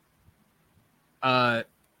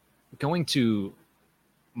 going to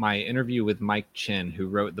my interview with Mike Chin, who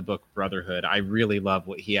wrote the book Brotherhood, I really love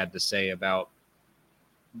what he had to say about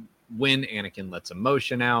when Anakin lets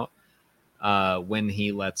emotion out, when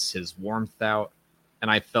he lets his warmth out. And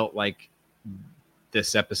I felt like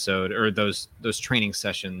this episode, or those training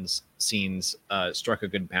sessions scenes, struck a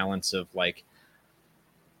good balance of like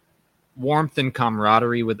warmth and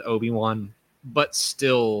camaraderie with Obi-Wan, but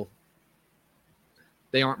still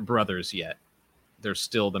they aren't brothers yet. They're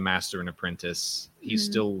still the master and apprentice. He's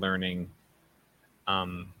still learning.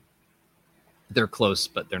 They're close,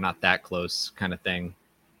 but they're not that close, kind of thing.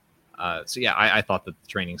 So yeah, I thought that the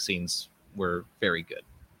training scenes were very good.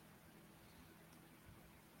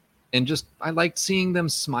 And just, I liked seeing them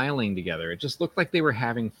smiling together. It just looked like they were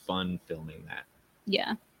having fun filming that.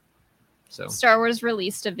 Yeah. So Star Wars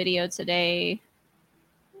released a video today.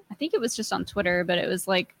 I think it was just on Twitter, but it was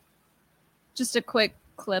like just a quick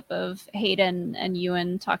clip of Hayden and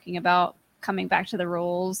Ewan talking about coming back to the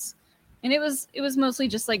roles. And it was mostly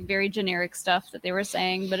just like very generic stuff that they were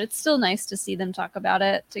saying, but it's still nice to see them talk about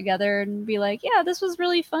it together and be like, yeah, this was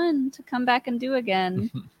really fun to come back and do again.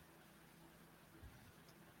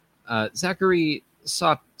 Zachary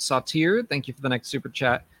Sautir, thank you for the next super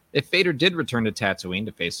chat. If Vader did return to Tatooine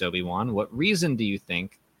to face Obi-Wan, what reason do you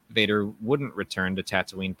think Vader wouldn't return to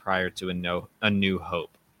Tatooine prior to A New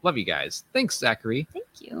Hope? Love you guys. Thanks, Zachary. Thank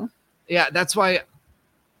you. Yeah, that's why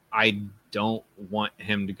I don't want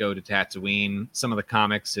him to go to Tatooine. Some of the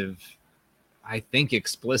comics have, I think,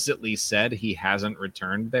 explicitly said he hasn't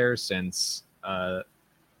returned there since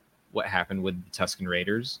what happened with the Tusken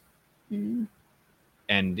Raiders. Mm.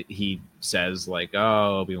 And he says, like,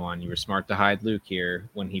 oh, Obi-Wan, you were smart to hide Luke here,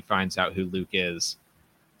 when he finds out who Luke is.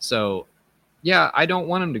 So, yeah, I don't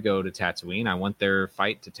want him to go to Tatooine. I want their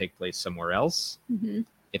fight to take place somewhere else. Mm-hmm.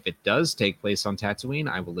 If it does take place on Tatooine,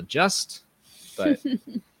 I will adjust. But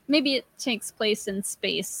maybe it takes place in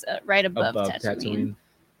space right above Tatooine.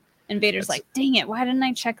 And Vader's like, dang it, why didn't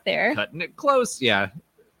I check there? Cutting it close, yeah.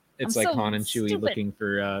 It's I'm like so Han and Chewie stupid. looking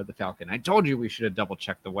for the Falcon. I told you we should have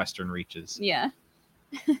double-checked the Western reaches. Yeah.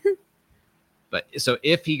 But so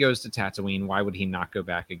if he goes to Tatooine, why would he not go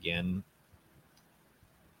back again?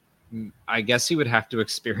 I guess he would have to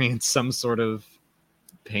experience some sort of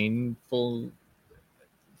painful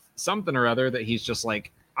something or other that he's just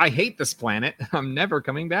like, I hate this planet. I'm never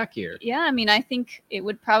coming back here. Yeah, I mean, I think it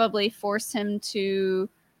would probably force him to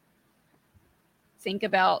think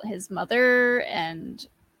about his mother and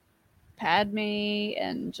Padme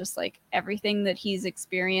and just like everything that he's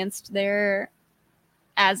experienced there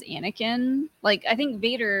as Anakin. Like, I think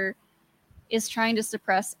Vader is trying to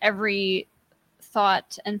suppress every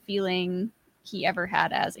thought and feeling he ever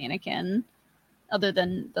had as Anakin, other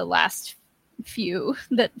than the last few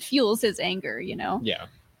that fuels his anger, you know? Yeah.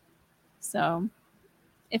 So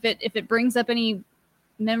if it brings up any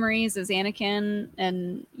memories as Anakin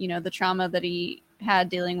and, you know, the trauma that he had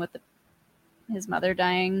dealing with his mother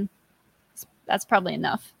dying, that's probably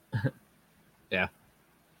enough. Yeah.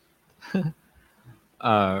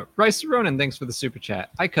 Rice Ronan, thanks for the super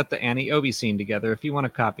chat. I cut the Annie Obi scene together if you want a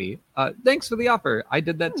copy. Thanks for the offer. I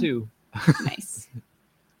did that too. Nice.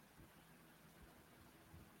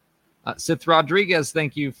 Sith Rodriguez,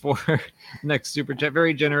 thank you for next super chat.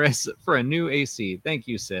 Very generous for a new AC. Thank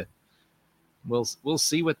you, Sith. We'll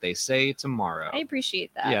see what they say tomorrow. I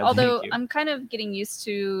appreciate that. Yeah, although thank you. I'm kind of getting used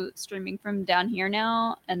to streaming from down here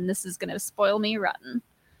now, and this is going to spoil me rotten.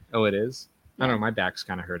 Oh, it is? I don't Yeah. know. My back's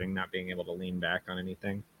kind of hurting not being able to lean back on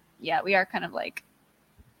anything. Yeah, we are kind of like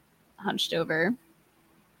hunched over.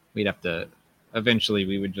 We'd have to, eventually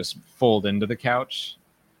we would just fold into the couch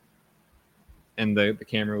and the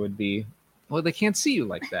camera would be, well, they can't see you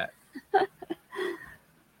like that.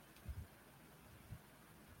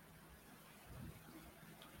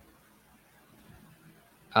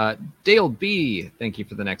 Dale B, thank you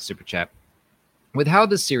for the next super chat. With how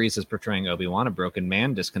this series is portraying Obi-Wan, a broken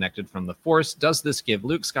man disconnected from the Force, does this give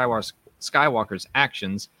Luke Skywalker's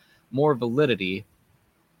actions more validity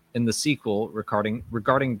in the sequel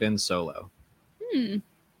regarding Ben Solo?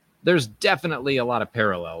 There's definitely a lot of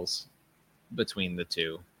parallels between the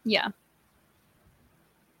two. Yeah.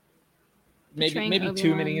 Maybe Portraying too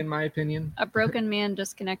Obi-Wan. many in my opinion. A broken man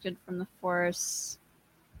disconnected from the Force.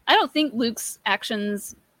 I don't think Luke's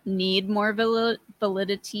actions need more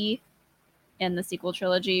validity in the sequel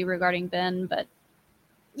trilogy regarding Ben, but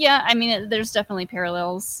yeah, I mean, there's definitely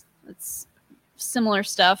parallels. It's similar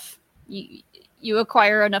stuff. You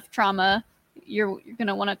acquire enough trauma, you're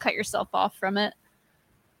gonna want to cut yourself off from it.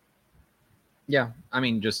 Yeah, I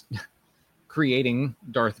mean, just creating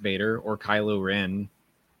Darth Vader or Kylo Ren,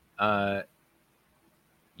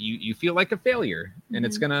 you feel like a failure, and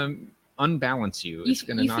it's gonna unbalance you. It's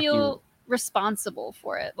gonna knock feel responsible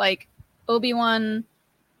for it. Like Obi-Wan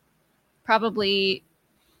probably.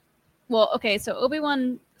 Well, okay, so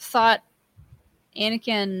Obi-Wan thought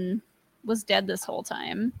Anakin was dead this whole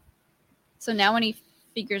time. So now when he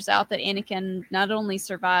figures out that Anakin not only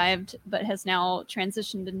survived, but has now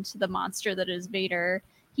transitioned into the monster that is Vader,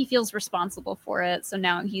 he feels responsible for it. So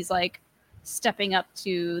now he's like stepping up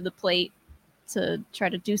to the plate to try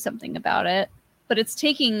to do something about it. But it's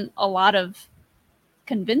taking a lot of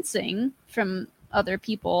convincing from other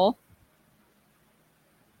people.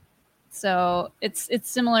 So it's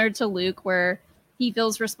similar to Luke, where he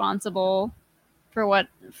feels responsible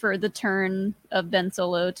for the turn of Ben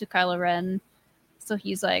Solo to Kylo Ren. So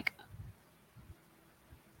he's like,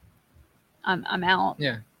 I'm out.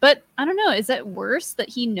 Yeah. But I don't know. Is it worse that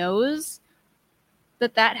he knows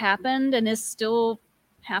that happened and is still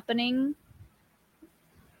happening,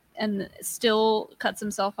 and still cuts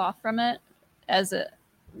himself off from it,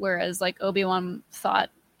 whereas like Obi-Wan thought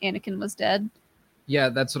Anakin was dead? Yeah,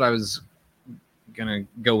 that's what I was gonna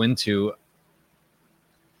go into.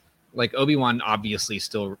 Like, Obi-Wan obviously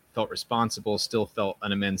still felt responsible, still felt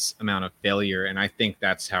an immense amount of failure, and I think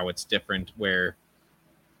that's how it's different, where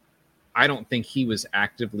I don't think he was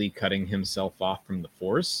actively cutting himself off from the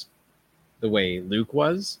Force the way Luke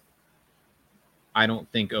was. I don't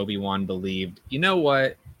think Obi-Wan believed, you know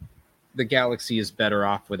what, the galaxy is better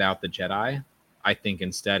off without the Jedi. I think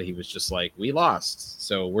instead he was just like, we lost,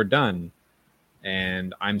 so we're done,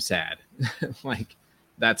 and I'm sad. Like,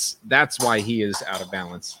 that's why he is out of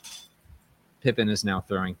balance. Pippin is now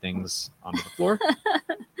throwing things onto the floor.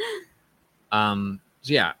 So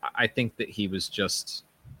yeah, I think that he was just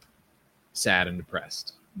sad and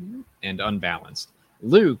depressed and unbalanced.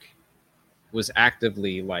 Luke was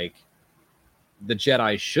actively like, the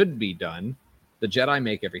Jedi should be done. The Jedi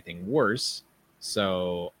make everything worse.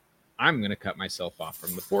 So I'm going to cut myself off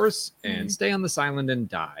from the Force and stay on this island and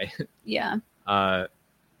die. Yeah. But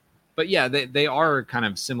yeah, they are kind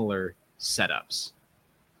of similar setups.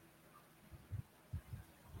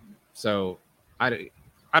 So I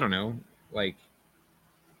don't know. Like,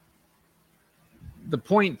 the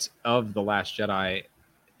point of The Last Jedi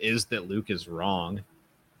is that Luke is wrong.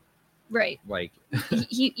 Right. Like,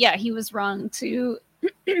 he was wrong to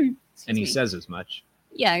and he says as much.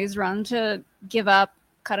 Yeah, he's wrong to give up,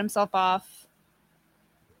 cut himself off,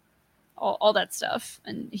 all that stuff,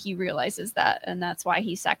 and he realizes that, and that's why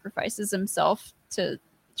he sacrifices himself to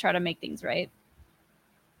try to make things right.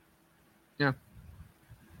 Yeah.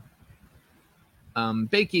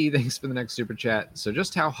 Bakey, thanks for the next super chat. So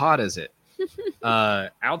just how hot is it?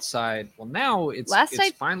 Outside, well, now it's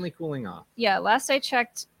finally cooling off. Yeah, last I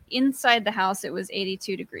checked, inside the house it was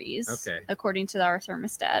 82 degrees. Okay. According to our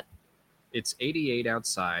thermostat. It's 88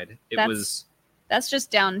 outside. That's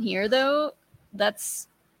just down here though.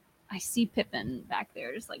 I see Pippin back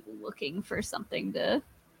there just like looking for something to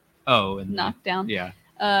knock down. Yeah.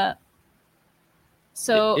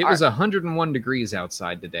 So it was 101 degrees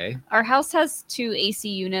outside today. Our house has 2 AC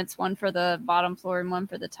units, one for the bottom floor and one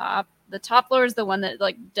for the top. The top floor is the one that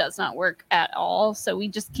like does not work at all, so we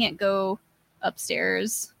just can't go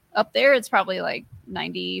upstairs. Up there it's probably like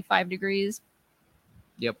 95 degrees.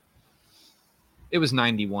 Yep. It was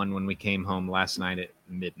 91 when we came home last night at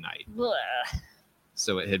midnight. Blah.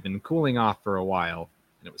 So it had been cooling off for a while,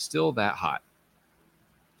 and it was still that hot.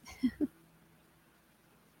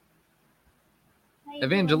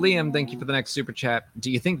 Evangelium, thank you for the next super chat.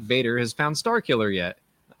 Do you think Vader has found Starkiller yet?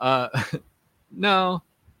 No.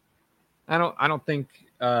 I don't think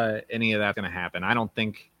any of that's going to happen. I don't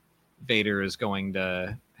think Vader is going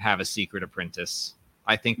to have a secret apprentice.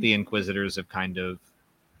 I think the Inquisitors have kind of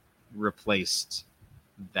replaced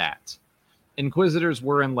that. Inquisitors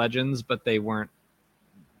were in Legends, but they weren't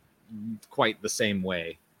quite the same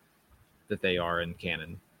way that they are in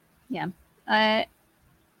canon. Yeah.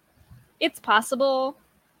 It's possible,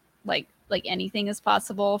 like anything is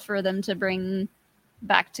possible for them to bring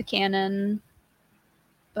back to canon.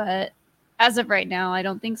 But as of right now, I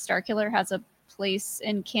don't think Starkiller has a place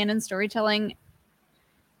in canon storytelling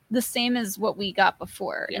the same as what we got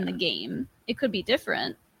before in the game. It could be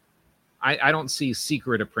different. I don't see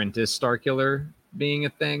Secret Apprentice Starkiller being a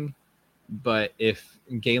thing, but if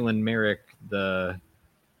Galen Merrick, the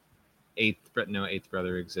eighth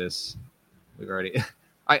brother exists, we've already...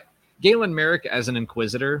 Galen Merrick as an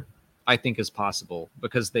Inquisitor, I think is possible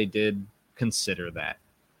because they did consider that.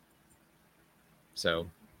 So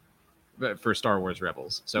for Star Wars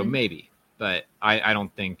Rebels. So Mhm. maybe, but I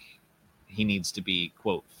don't think he needs to be,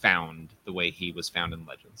 quote, found the way he was found in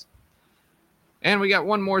Legends. And we got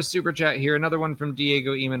one more super chat here. Another one from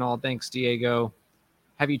Diego Imanol. Thanks, Diego.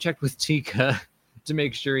 Have you checked with Tika to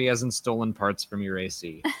make sure he hasn't stolen parts from your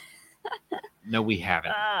AC? No, we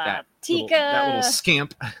haven't. That little Tika.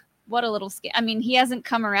 scamp. What a little scam. I mean, he hasn't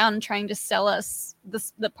come around trying to sell us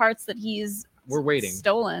the parts that he's We're waiting.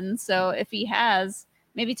 stolen. So if he has,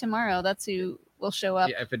 maybe tomorrow that's who will show up.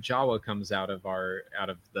 Yeah, if a Jawa comes out of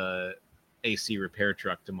the AC repair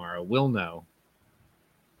truck tomorrow, we'll know.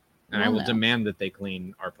 And I We'll will know. demand that they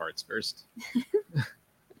clean our parts first.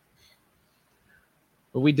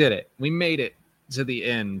 But we did it. We made it to the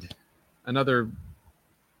end. Another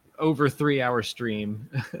over 3-hour stream.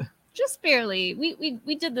 Just barely.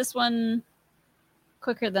 We did this one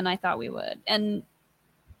quicker than I thought we would. And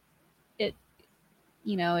it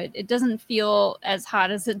doesn't feel as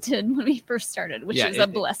hot as it did when we first started, which is a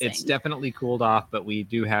blessing. It's definitely cooled off, but we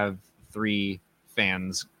do have 3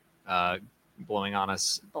 fans blowing on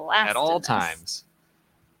us at all times.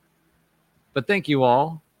 But thank you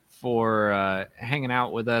all for hanging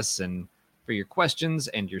out with us and for your questions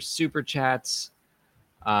and your super chats.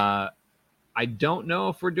 I don't know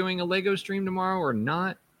if we're doing a Lego stream tomorrow or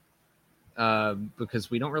not,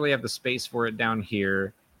 because we don't really have the space for it down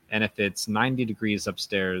here. And if it's 90 degrees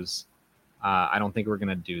upstairs, I don't think we're going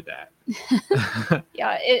to do that.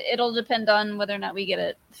 Yeah, it'll depend on whether or not we get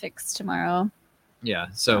it fixed tomorrow. Yeah,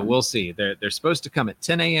 so we'll see. They're supposed to come at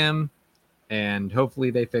 10 a.m. and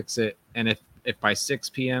hopefully they fix it. And if by 6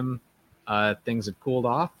 p.m. Things have cooled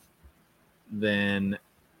off, then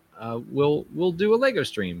we'll do a Lego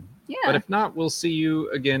stream. Yeah. But if not, we'll see you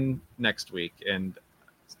again next week. And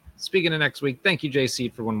speaking of next week, thank you,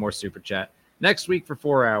 JC, for one more super chat. Next week for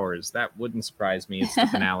 4 hours. That wouldn't surprise me. It's the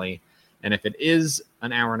finale. And if it is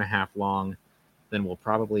an hour and a half long, then we'll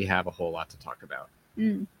probably have a whole lot to talk about.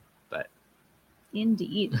 But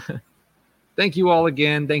indeed. Thank you all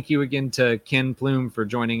again. Thank you again to Ken Plume for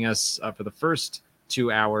joining us for the first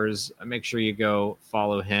 2 hours. Make sure you go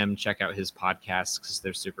follow him. Check out his podcasts because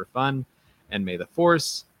they're super fun. And may the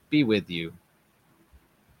Force be with you.